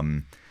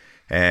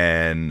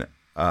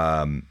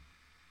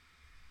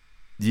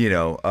 You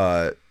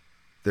know,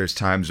 there's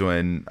times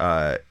when,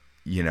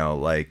 you know,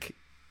 like,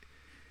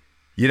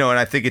 you know, and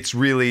I think it's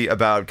really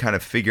about kind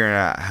of figuring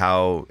out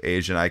how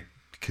Asia and I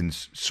can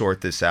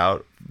sort this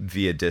out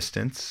via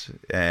distance.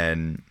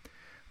 And,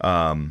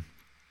 you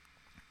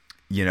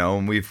know,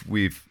 and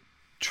we've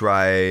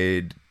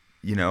tried,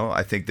 you know,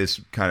 I think this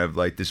kind of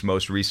like this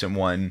most recent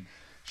one,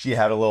 she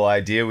had a little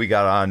idea. We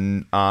got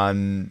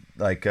on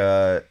like,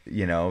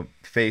 you know,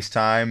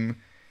 FaceTime,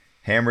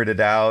 hammered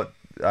it out,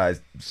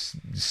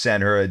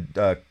 sent her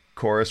a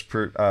chorus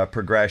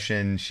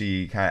progression.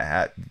 She kind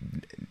of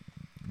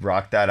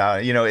rocked that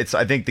out. You know,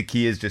 I think the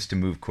key is just to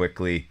move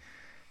quickly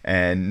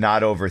and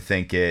not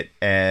overthink it.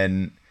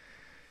 And,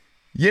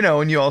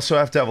 and you also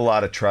have to have a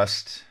lot of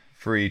trust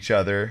for each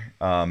other,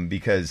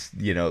 because,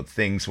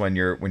 things when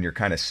you're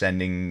kind of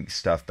sending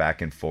stuff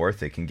back and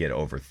forth, it can get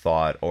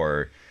overthought,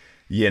 or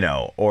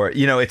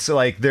it's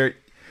like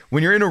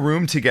when you're in a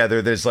room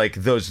together, there's like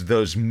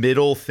those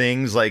middle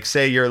things, like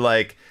say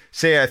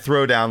I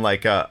throw down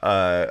like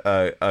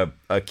a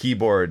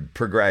keyboard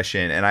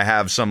progression and I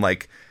have some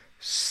like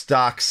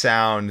stock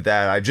sound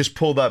that I just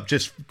pulled up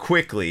just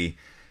quickly.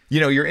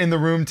 You're in the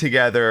room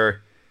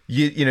together,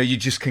 you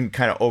just can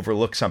kind of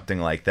overlook something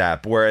like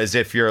that. Whereas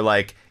if you're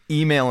like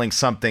emailing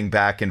something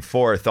back and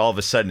forth, all of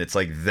a sudden it's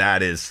like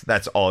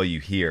that's all you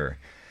hear.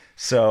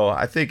 So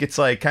I think it's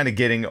like kind of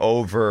getting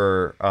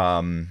over,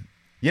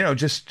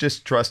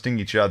 just trusting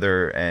each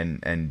other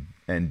and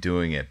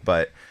doing it.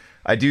 But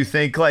I do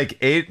think like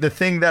the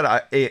thing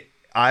that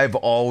I've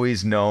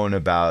always known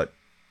about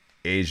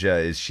Asia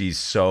is she's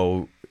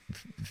so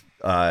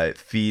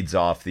feeds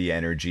off the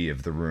energy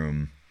of the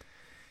room,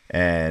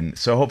 and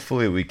so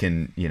hopefully we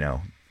can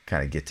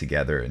kind of get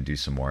together and do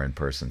some more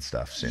in-person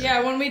stuff soon.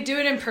 Yeah, when we do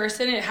it in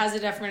person, it has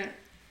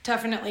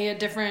definitely a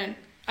different.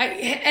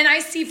 I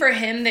see for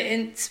him the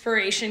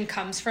inspiration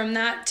comes from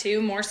that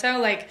too, more so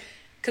like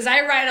because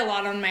I write a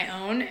lot on my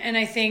own, and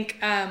I think.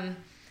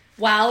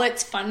 While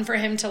it's fun for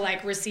him to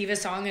like receive a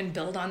song and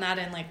build on that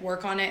and like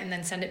work on it and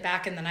then send it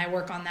back and then I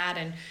work on that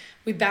and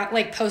we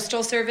like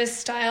postal service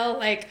style,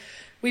 like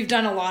we've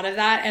done a lot of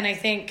that, and I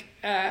think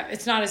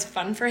it's not as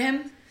fun for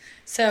him.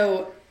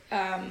 So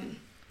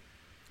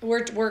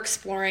we're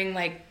exploring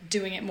like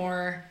doing it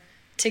more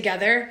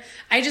together.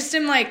 I just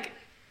am like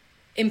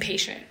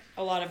impatient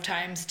a lot of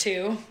times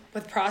too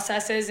with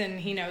processes, and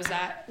he knows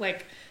that.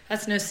 Like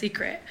that's no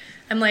secret.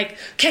 I'm like,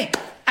 okay,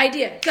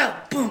 idea, go,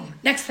 boom,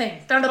 next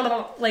thing.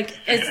 Like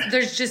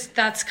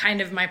that's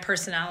kind of my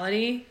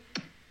personality,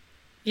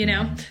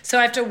 So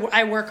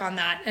I work on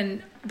that,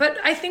 but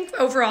I think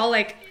overall,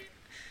 like,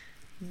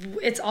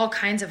 it's all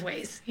kinds of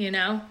ways,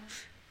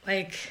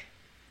 like,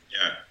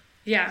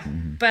 yeah.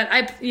 But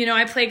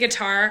I play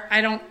guitar.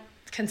 I don't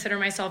consider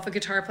myself a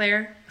guitar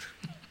player,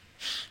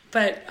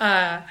 but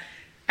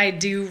I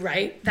do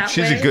write that way.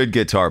 She's a good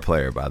guitar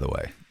player, by the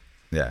way.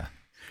 Yeah.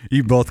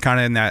 You both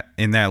kind of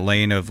in that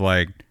lane of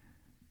like,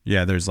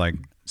 yeah, there's like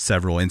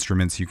several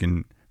instruments you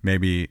can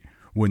maybe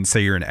wouldn't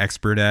say you're an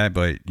expert at,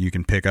 but you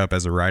can pick up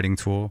as a writing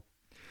tool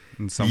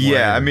in some way.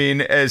 Yeah,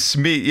 me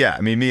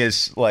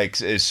as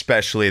like,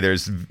 especially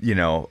there's,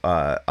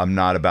 I'm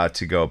not about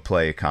to go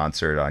play a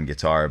concert on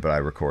guitar, but I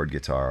record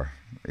guitar,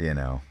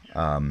 but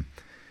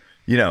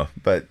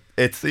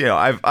it's,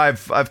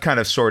 I've kind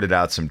of sorted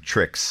out some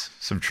tricks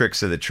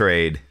of the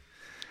trade.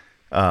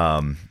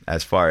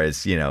 As far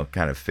as,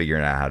 kind of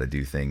figuring out how to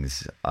do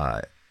things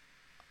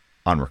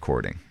on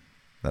recording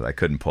that I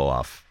couldn't pull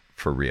off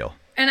for real.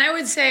 And I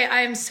would say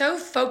I'm so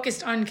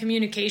focused on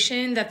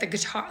communication that the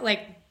guitar,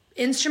 like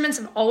instruments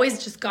have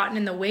always just gotten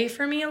in the way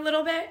for me a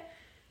little bit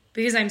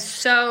because I'm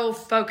so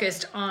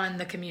focused on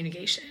the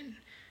communication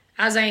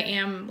as I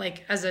am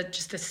like as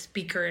just a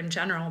speaker in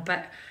general.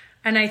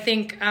 And I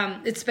think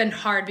it's been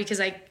hard because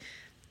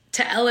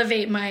to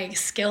elevate my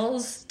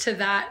skills to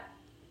that,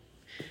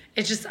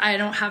 it's just, I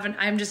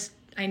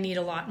need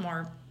a lot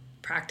more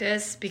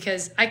practice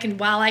because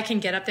while I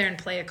can get up there and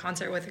play a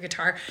concert with a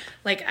guitar,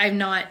 like I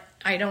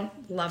don't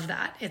love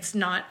that.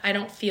 I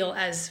don't feel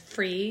as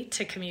free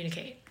to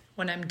communicate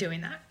when I'm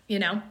doing that,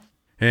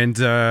 And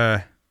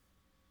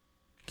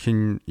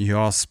can you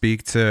all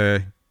speak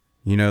to,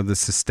 the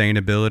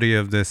sustainability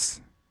of this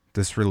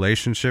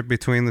relationship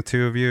between the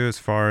two of you as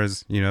far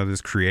as,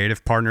 this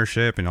creative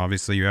partnership? And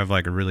obviously you have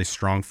like a really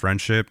strong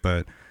friendship,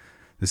 but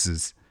this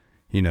is,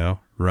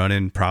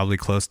 running probably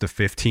close to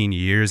 15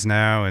 years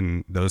now,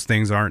 and those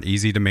things aren't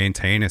easy to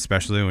maintain,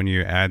 especially when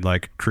you add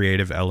like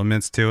creative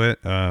elements to it.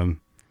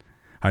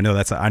 I know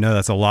that's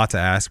a lot to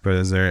ask, but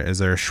is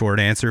there a short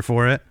answer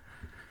for it?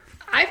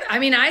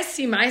 I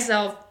see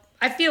myself,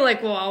 I feel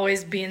like we'll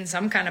always be in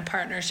some kind of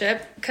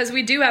partnership because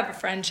we do have a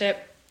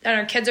friendship and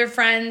our kids are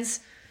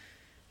friends.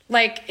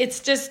 Like it's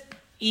just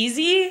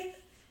easy,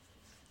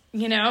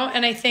 and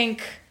I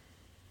think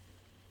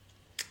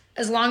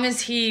as long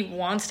as he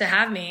wants to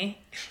have me,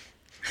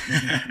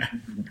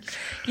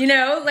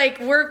 like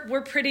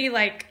we're pretty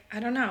like, I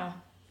don't know.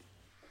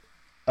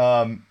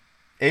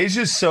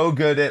 Asia's so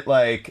good at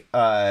like,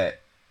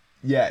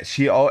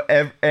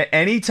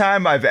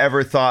 anytime I've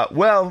ever thought,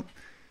 well,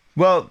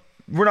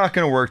 we're not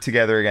going to work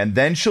together again,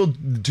 then she'll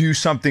do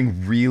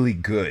something really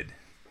good.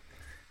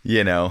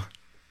 She'll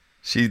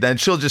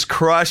just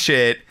crush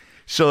it.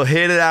 She'll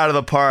hit it out of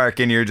the park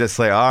and you're just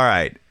like, all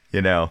right,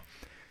 the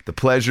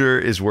pleasure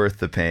is worth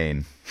the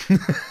pain.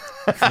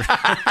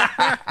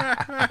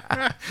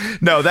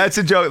 No, that's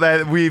a joke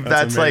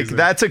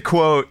that's a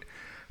quote.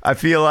 I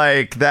feel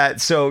like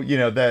that. So,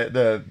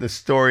 the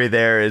story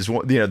there is,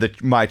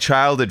 my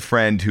childhood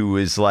friend who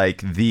is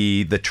like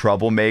the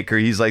troublemaker.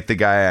 He's like the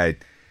guy I,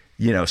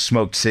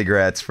 smoked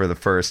cigarettes for the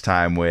first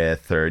time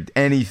with or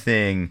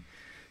anything.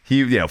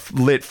 he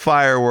lit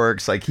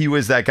fireworks. Like, he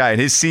was that guy. And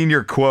his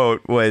senior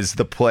quote was,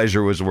 "The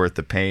pleasure was worth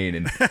the pain."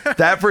 And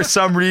that, for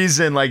some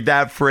reason, like,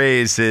 that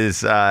phrase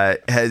is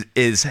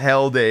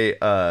held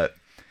a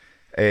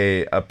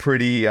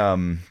pretty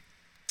kind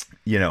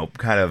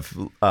of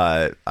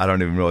I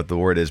don't even know what the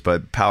word is,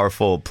 but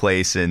powerful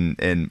place.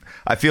 And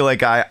I feel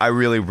like I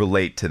really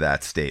relate to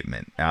that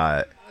statement.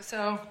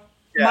 So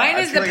mine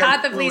is the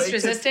path of least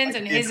resistance,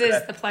 and his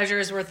is the pleasure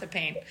is worth the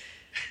pain.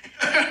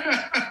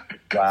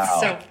 Wow.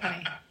 So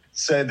funny.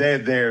 So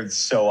they're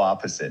so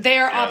opposite. They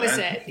are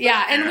opposite.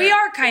 Yeah. And we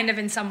are kind of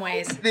in some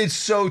ways. It's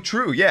so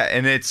true. Yeah.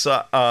 And it's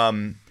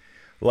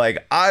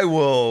like, I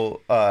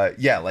will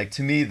like,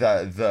 to me,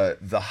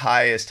 the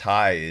highest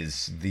high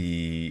is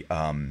the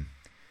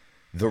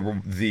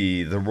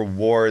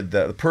reward,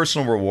 the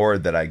personal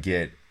reward that I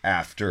get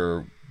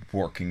after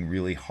working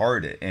really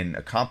hard and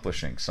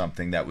accomplishing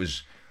something that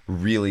was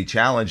really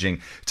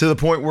challenging, to the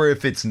point where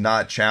if it's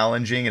not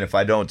challenging and if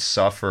I don't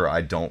suffer,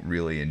 I don't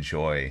really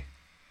enjoy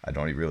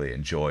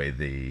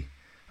the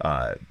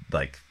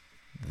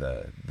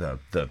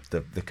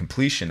the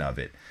completion of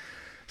it.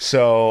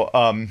 So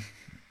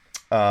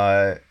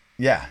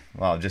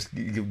well, just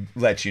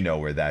let you know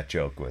where that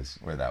joke was,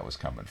 where that was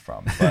coming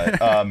from. But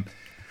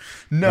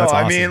no, That's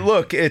awesome. I mean,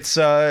 look, it's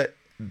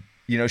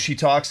she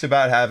talks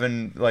about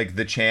having like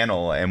the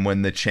channel, and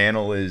when the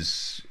channel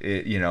is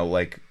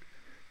like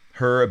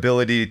her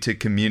ability to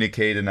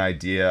communicate an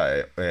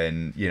idea,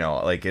 and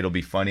like, it'll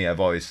be funny. I've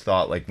always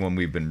thought, like, when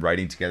we've been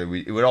writing together,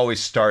 it would always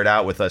start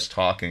out with us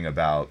talking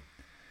about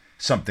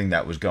something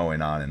that was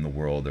going on in the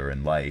world or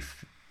in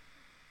life.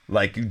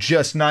 Like,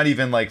 just not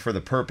even like for the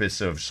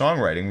purpose of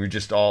songwriting. We're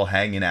just all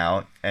hanging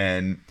out,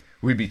 and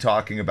we'd be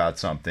talking about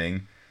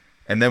something,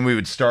 and then we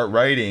would start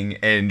writing,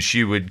 and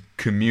she would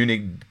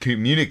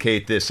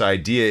communicate this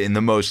idea in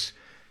the most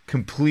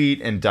complete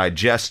and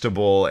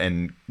digestible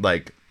and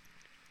like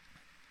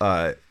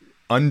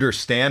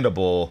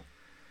understandable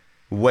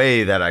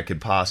way that I could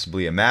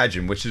possibly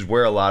imagine, which is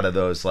where a lot of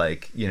those,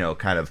 like,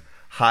 kind of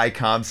high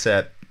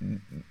concept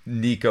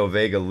Nico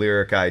Vega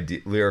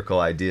lyrical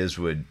ideas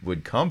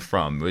would come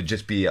from. It would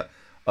just be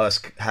us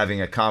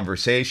having a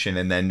conversation,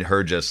 and then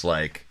her just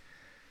like,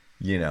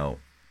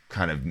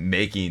 kind of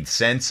making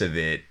sense of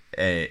it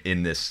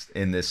in this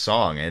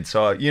song. And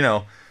so,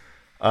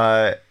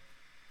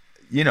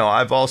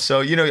 I've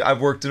also, I've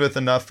worked with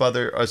enough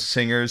other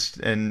singers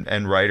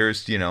and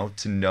writers, to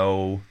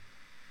know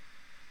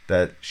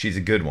that she's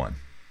a good one.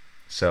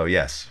 So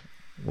yes,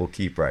 we'll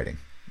keep writing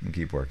and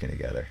keep working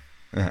together.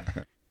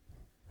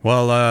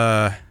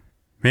 Well,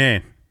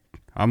 man,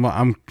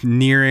 I'm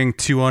nearing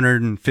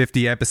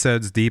 250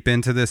 episodes deep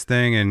into this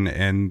thing,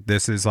 and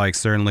this is like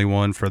certainly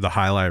one for the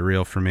highlight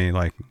reel for me.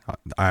 Like,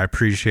 I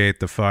appreciate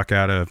the fuck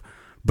out of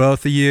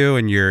both of you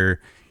and your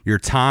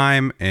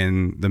time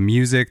and the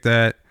music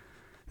that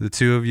the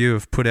two of you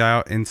have put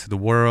out into the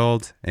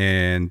world.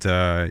 And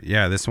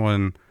this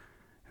one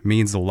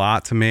means a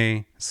lot to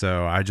me.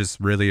 So I just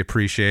really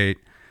appreciate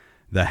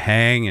the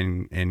hang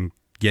and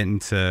getting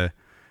to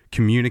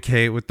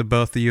communicate with the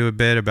both of you a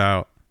bit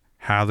about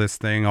how this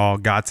thing all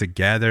got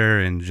together,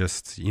 and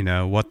just,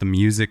 what the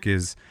music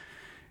is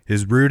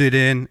rooted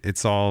in.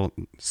 It's all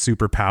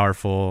super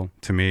powerful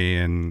to me.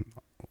 And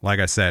like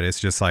I said, it's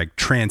just like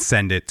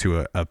transcendent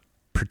to a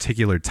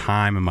particular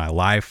time in my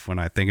life when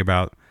I think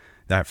about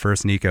that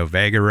first Nico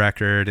Vega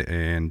record.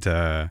 And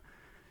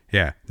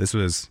this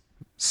was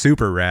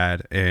super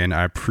rad, and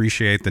I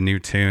appreciate the new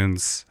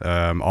tunes.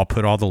 I'll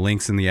put all the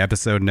links in the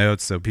episode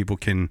notes so people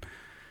can,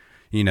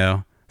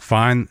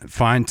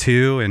 find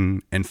two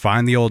and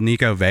find the old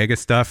Nico Vega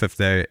stuff if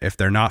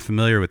they're not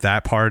familiar with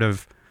that part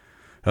of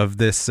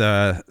this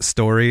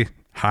story.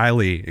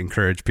 Highly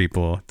encourage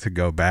people to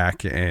go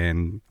back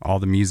and all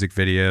the music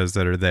videos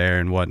that are there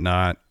and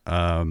whatnot.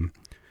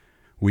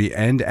 We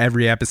end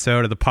every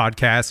episode of the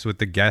podcast with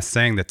the guest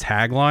saying the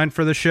tagline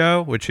for the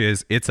show, which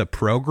is "It's a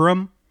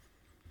program."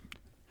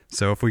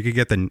 So if we could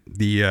get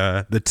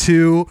the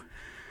two,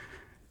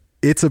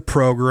 "It's a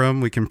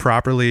program," we can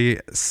properly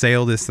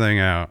sail this thing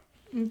out.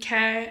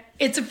 Okay.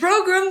 It's a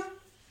program.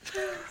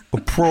 A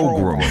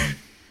program.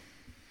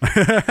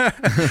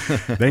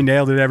 They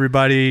nailed it,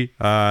 everybody.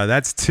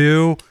 That's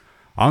two.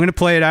 I'm going to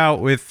play it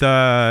out with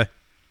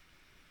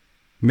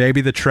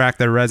maybe the track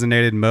that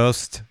resonated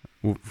most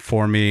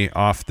for me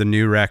off the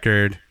new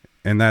record,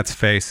 and that's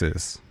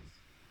Faces.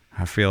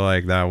 I feel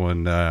like that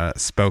one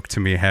spoke to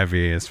me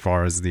heavy as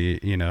far as the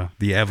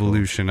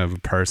evolution of a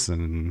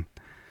person,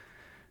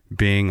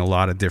 being a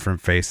lot of different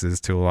faces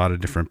to a lot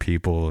of different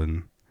people,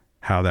 and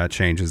how that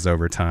changes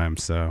over time.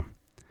 So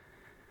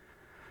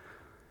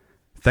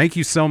thank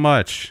you so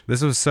much.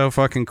 This was so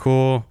fucking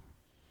cool.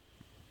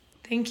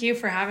 Thank you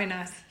for having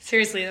us.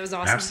 Seriously, that was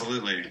awesome.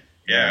 Absolutely.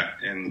 Yeah.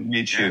 And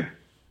Me too.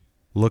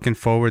 Looking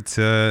forward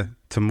to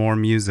more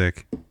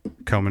music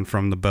coming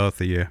from the both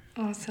of you.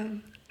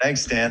 Awesome.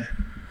 Thanks, Dan.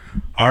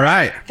 All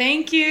right.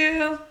 Thank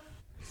you.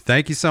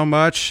 Thank you so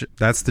much.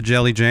 That's the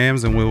Jelly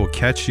Jams, and we will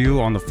catch you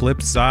on the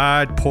flip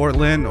side,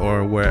 Portland,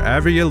 or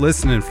wherever you're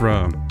listening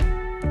from.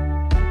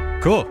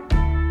 Cool.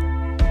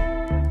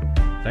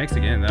 Thanks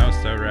again. That was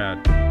so rad.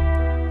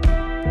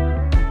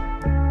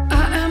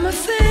 I am a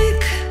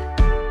fake.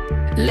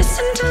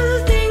 Listen to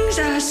the things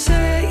I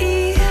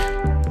say.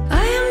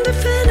 I am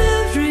different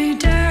every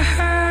day.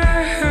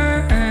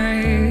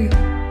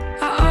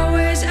 I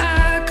always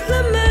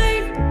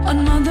acclimate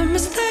another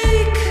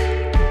mistake.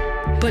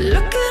 But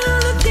look at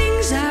all the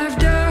things I've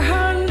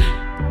done,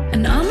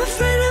 and I'm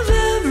afraid of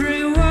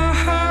everyone.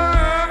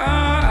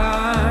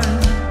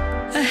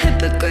 A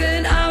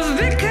hypocrite I've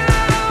become.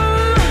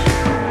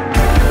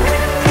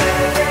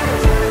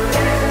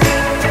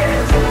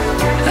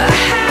 I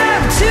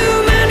have too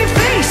many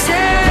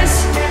faces,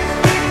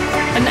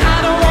 and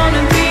I don't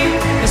wanna be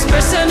this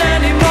person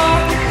anymore,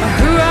 or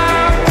who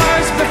I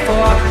was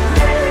before.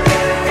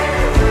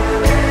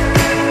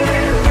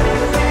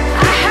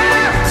 I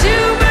have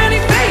too many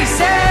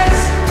faces,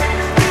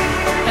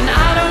 and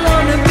I don't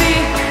wanna be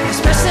this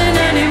person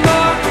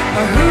anymore,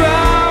 or who I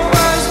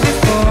was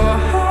before.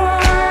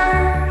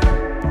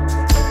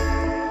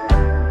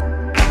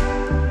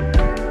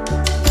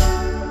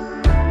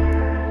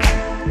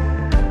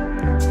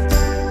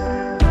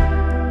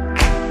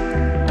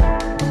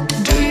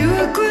 Do you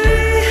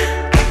agree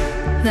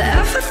that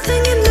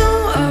everything you know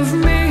of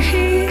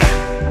me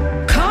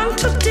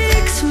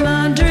contradicts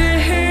my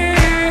dreams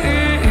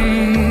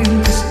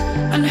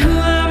and who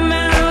I'm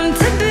meant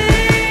to be?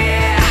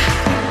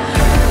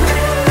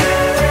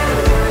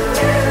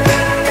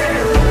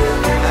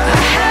 I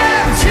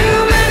have too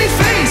many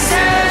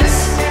faces,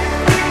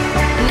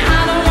 and I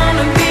don't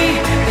wanna be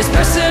this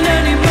person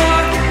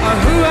anymore, or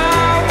who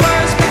I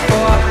was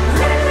before.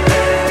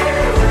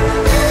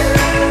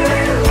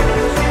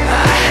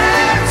 I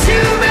have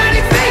too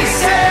many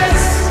faces,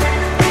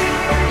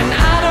 and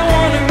I don't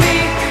wanna be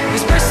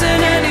this person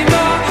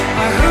anymore,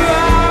 or who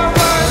I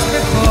was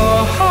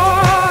before.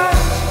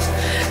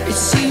 It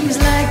seems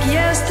like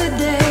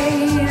yesterday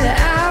that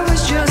I was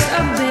just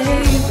a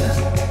babe,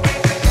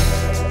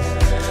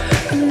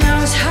 and now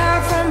it's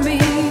hard for me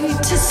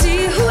to see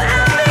who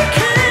I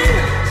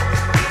became.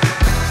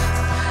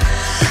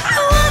 I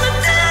wanna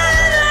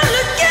die all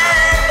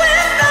again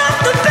without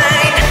the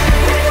pain.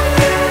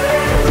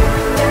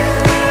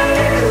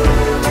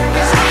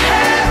 'Cause I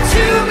have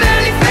too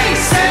many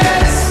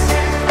faces,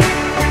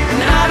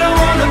 and I don't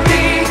wanna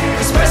be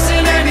this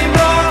person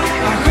anymore,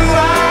 or who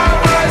I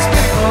was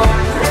before.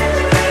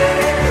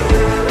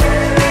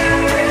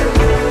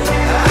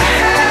 I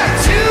have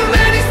too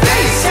many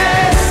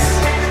faces,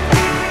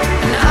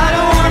 and I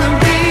don't wanna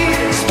be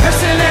this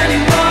person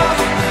anymore,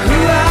 or who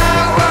I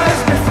was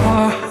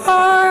before.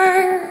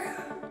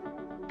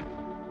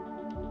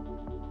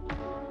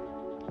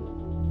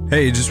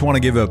 Hey, just want to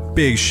give a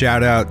big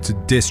shout out to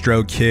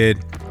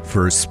DistroKid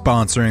for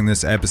sponsoring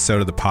this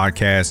episode of the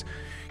podcast.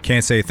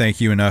 Can't say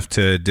thank you enough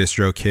to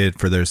DistroKid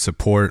for their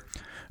support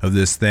of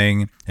this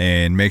thing.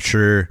 And make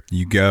sure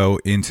you go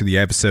into the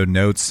episode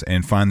notes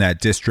and find that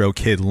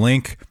DistroKid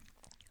link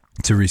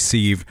to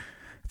receive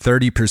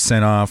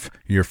 30% off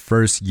your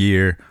first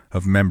year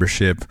of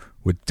membership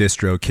with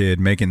DistroKid,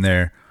 making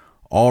their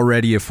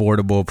already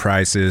affordable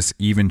prices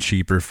even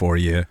cheaper for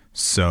you.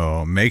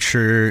 So make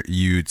sure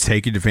you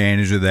take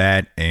advantage of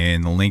that,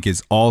 and the link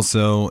is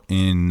also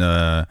in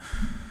the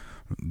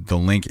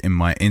link in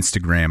my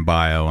Instagram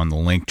bio on the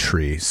link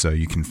tree, so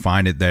you can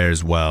find it there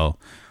as well.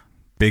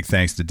 Big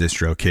thanks to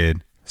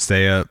DistroKid.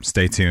 Stay up,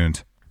 stay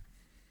tuned.